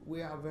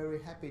 we are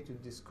very happy to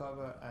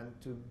discover and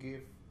to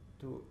give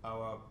to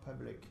our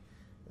public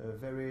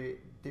very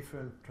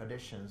different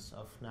traditions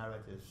of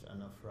narratives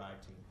and of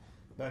writing.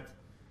 But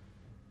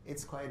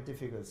it's quite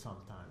difficult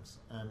sometimes,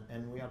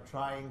 and we are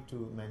trying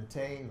to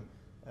maintain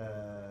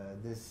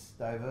this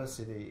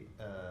diversity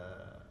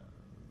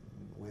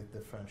with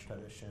the French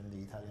tradition,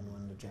 the Italian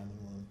one, the German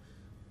one,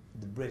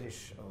 the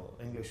British or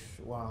English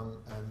one,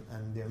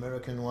 and the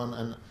American one,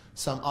 and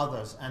some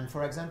others. And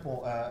for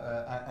example,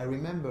 I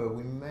remember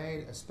we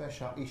made a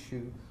special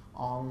issue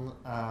on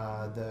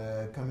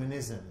the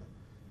communism,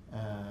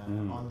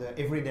 on the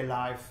everyday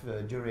life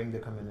during the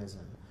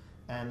communism.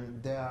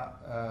 And there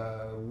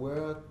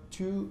were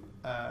two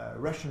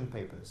Russian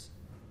papers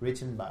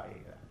written by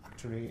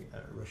actually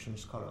Russian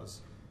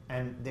scholars,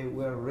 and they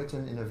were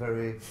written in a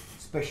very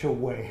special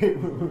way.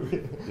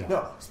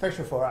 No,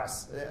 special for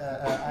us.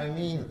 I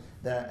mean,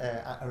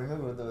 I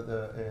remember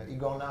the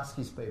Igor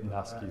Narsky's paper.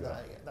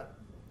 That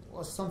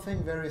was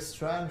something very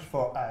strange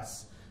for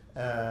us.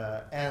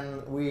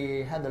 And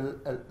we had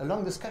a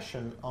long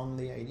discussion on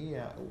the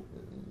idea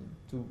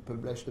to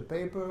publish the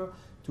paper,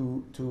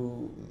 to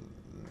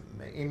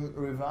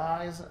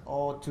revise,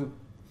 or to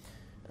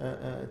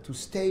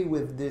stay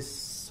with this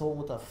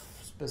sort of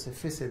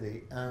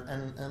specificity,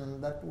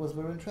 and that was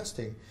very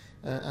interesting,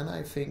 and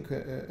I think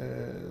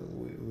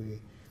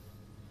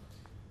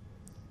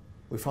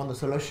we found a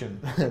solution.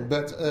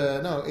 But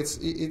no,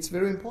 it's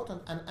very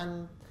important,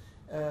 and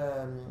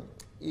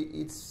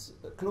it's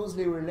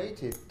closely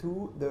related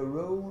to the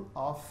role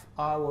of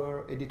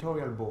our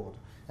editorial board.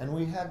 And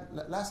we had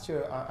last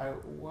year I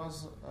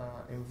was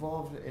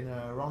involved in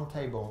a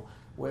roundtable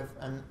with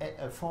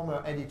a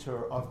former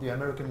editor of the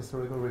American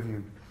Historical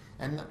Review,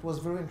 and that was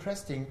very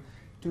interesting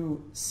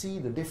to see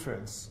the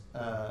difference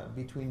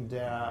between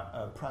their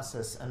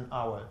process and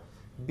ours,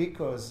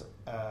 because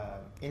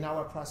in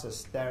our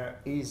process there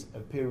is a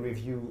peer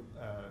review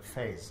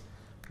phase,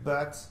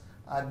 but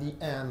at the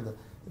end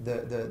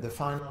the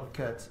final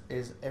cut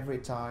is every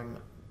time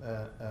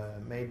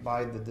made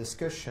by the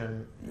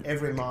discussion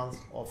every month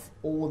of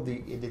all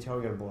the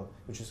editorial board,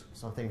 which is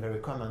something very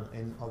common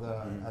in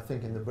other, I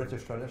think, in the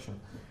British tradition.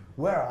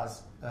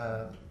 Whereas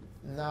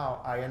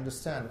now I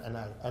understand, and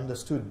I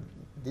understood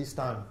this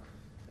time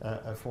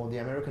for the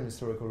American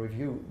Historical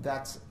Review,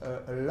 that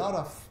a lot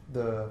of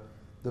the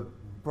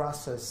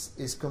process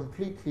is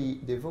completely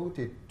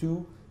devoted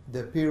to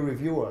the peer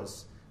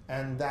reviewers,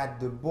 and that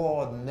the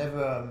board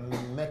never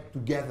met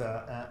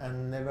together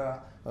and never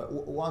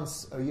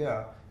once a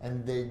year,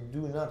 and they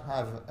do not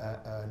have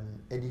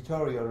an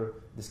editorial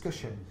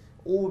discussion.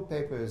 All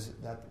papers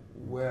that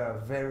were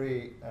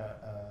very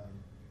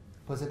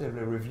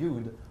positively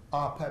reviewed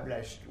are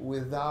published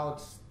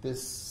without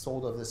this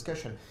sort of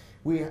discussion.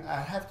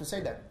 I have to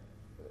say that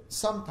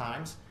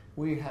sometimes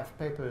we have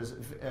papers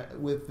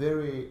with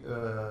very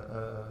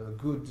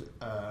good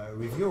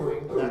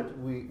reviewing that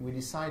we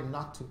decide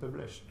not to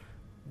publish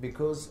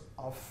because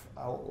of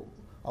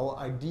our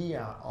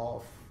idea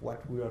of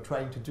what we are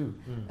trying to do.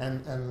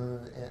 And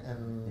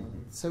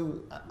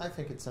so I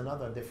think it's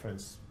another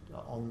difference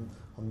on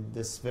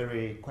this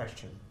very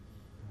question.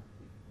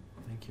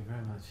 Thank you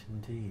very much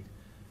indeed.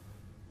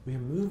 We are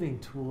moving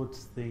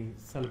towards the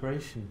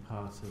celebration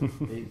part of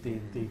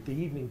the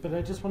evening, but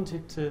I just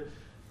wanted to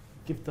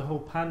give the whole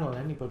panel,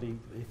 anybody,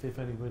 if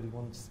anybody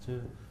wants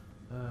to,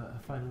 a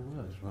final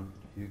word.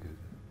 You go.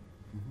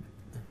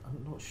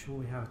 I'm not sure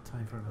we have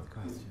time for another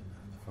question.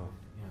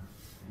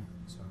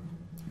 Sorry.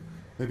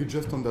 Maybe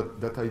just on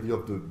that idea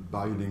of the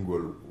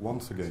bilingual,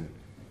 once again,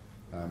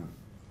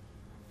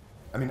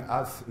 I mean,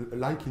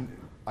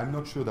 I'm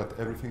not sure that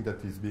everything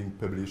that is being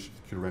published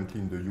currently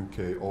in the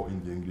UK or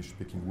in the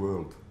English-speaking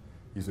world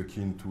is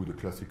akin to the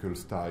classical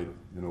style,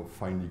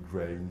 finely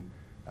grained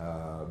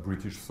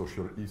British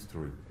social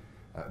history.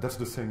 That's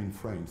the same in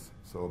France.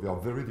 So there are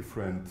very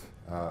different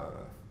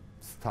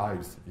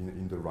styles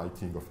in the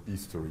writing of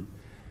history.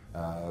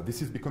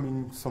 This is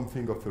becoming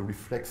something of a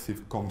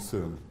reflexive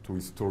concern to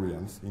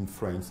historians in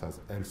France as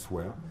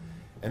elsewhere.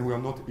 And we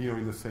are not here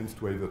in a sense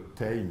to either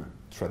tame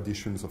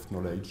traditions of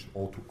knowledge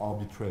or to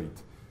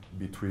arbitrate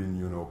between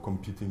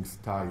competing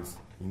styles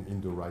in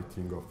the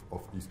writing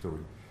of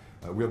history.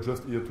 We are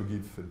just here to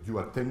give due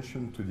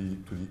attention to the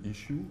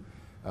issue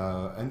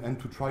and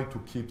to try to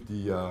keep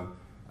the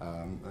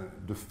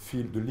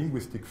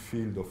linguistic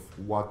field of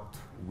what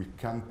we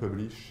can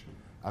publish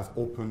as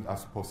open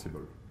as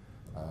possible.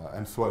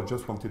 And so I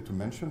just wanted to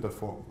mention that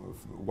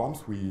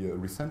once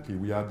recently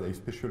we had a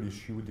special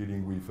issue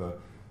dealing with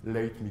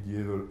late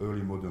medieval,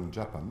 early modern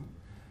Japan.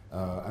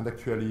 And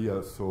actually,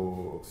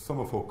 so some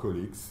of our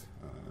colleagues,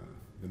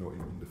 in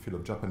the field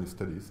of Japanese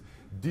studies,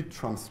 did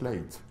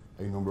translate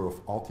a number of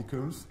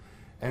articles,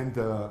 and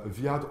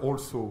we had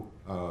also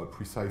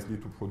precisely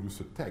to produce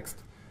a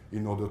text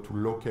in order to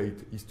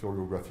locate,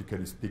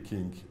 historiographically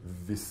speaking,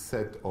 this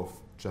set of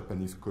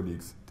Japanese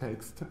colleagues'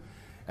 text.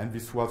 And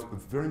this was a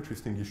very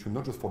interesting issue,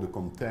 not just for the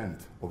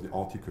content of the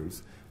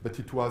articles, but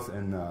it was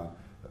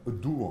a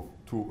door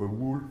to a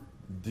whole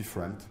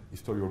different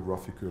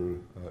historiographical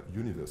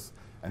universe.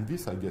 And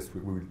this, I guess,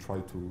 we will try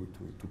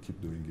to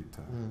keep doing it.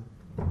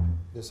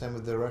 The same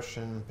with the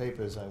Russian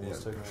papers I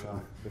was talking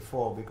about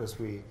before, because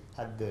we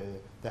had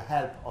the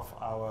help of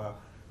our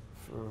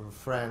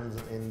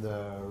friends in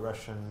the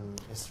Russian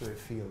history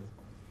field.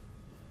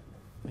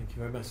 Thank you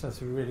very much.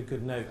 That's a really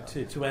good note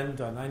to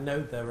end on. I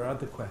know there are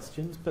other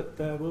questions, but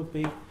there will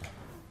be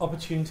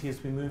opportunity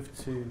as we move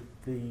to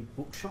the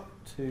bookshop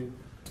to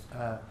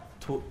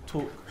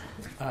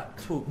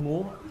talk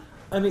more.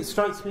 And it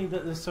strikes me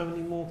that there's so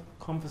many more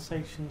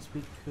conversations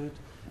we could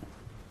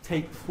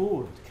take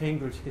forward.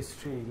 Cambridge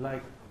history,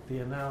 like the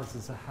Annales,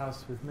 is a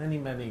house with many,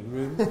 many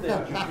rooms. There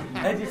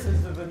are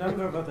editors of a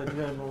number of other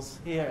journals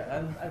here,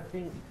 and I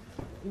think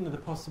the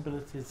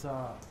possibilities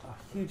are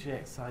hugely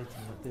exciting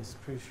at this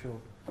crucial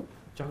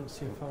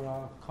juncture for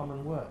our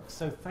common work.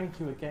 So thank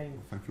you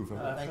again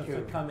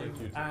for coming,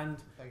 and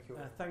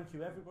thank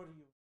you everybody.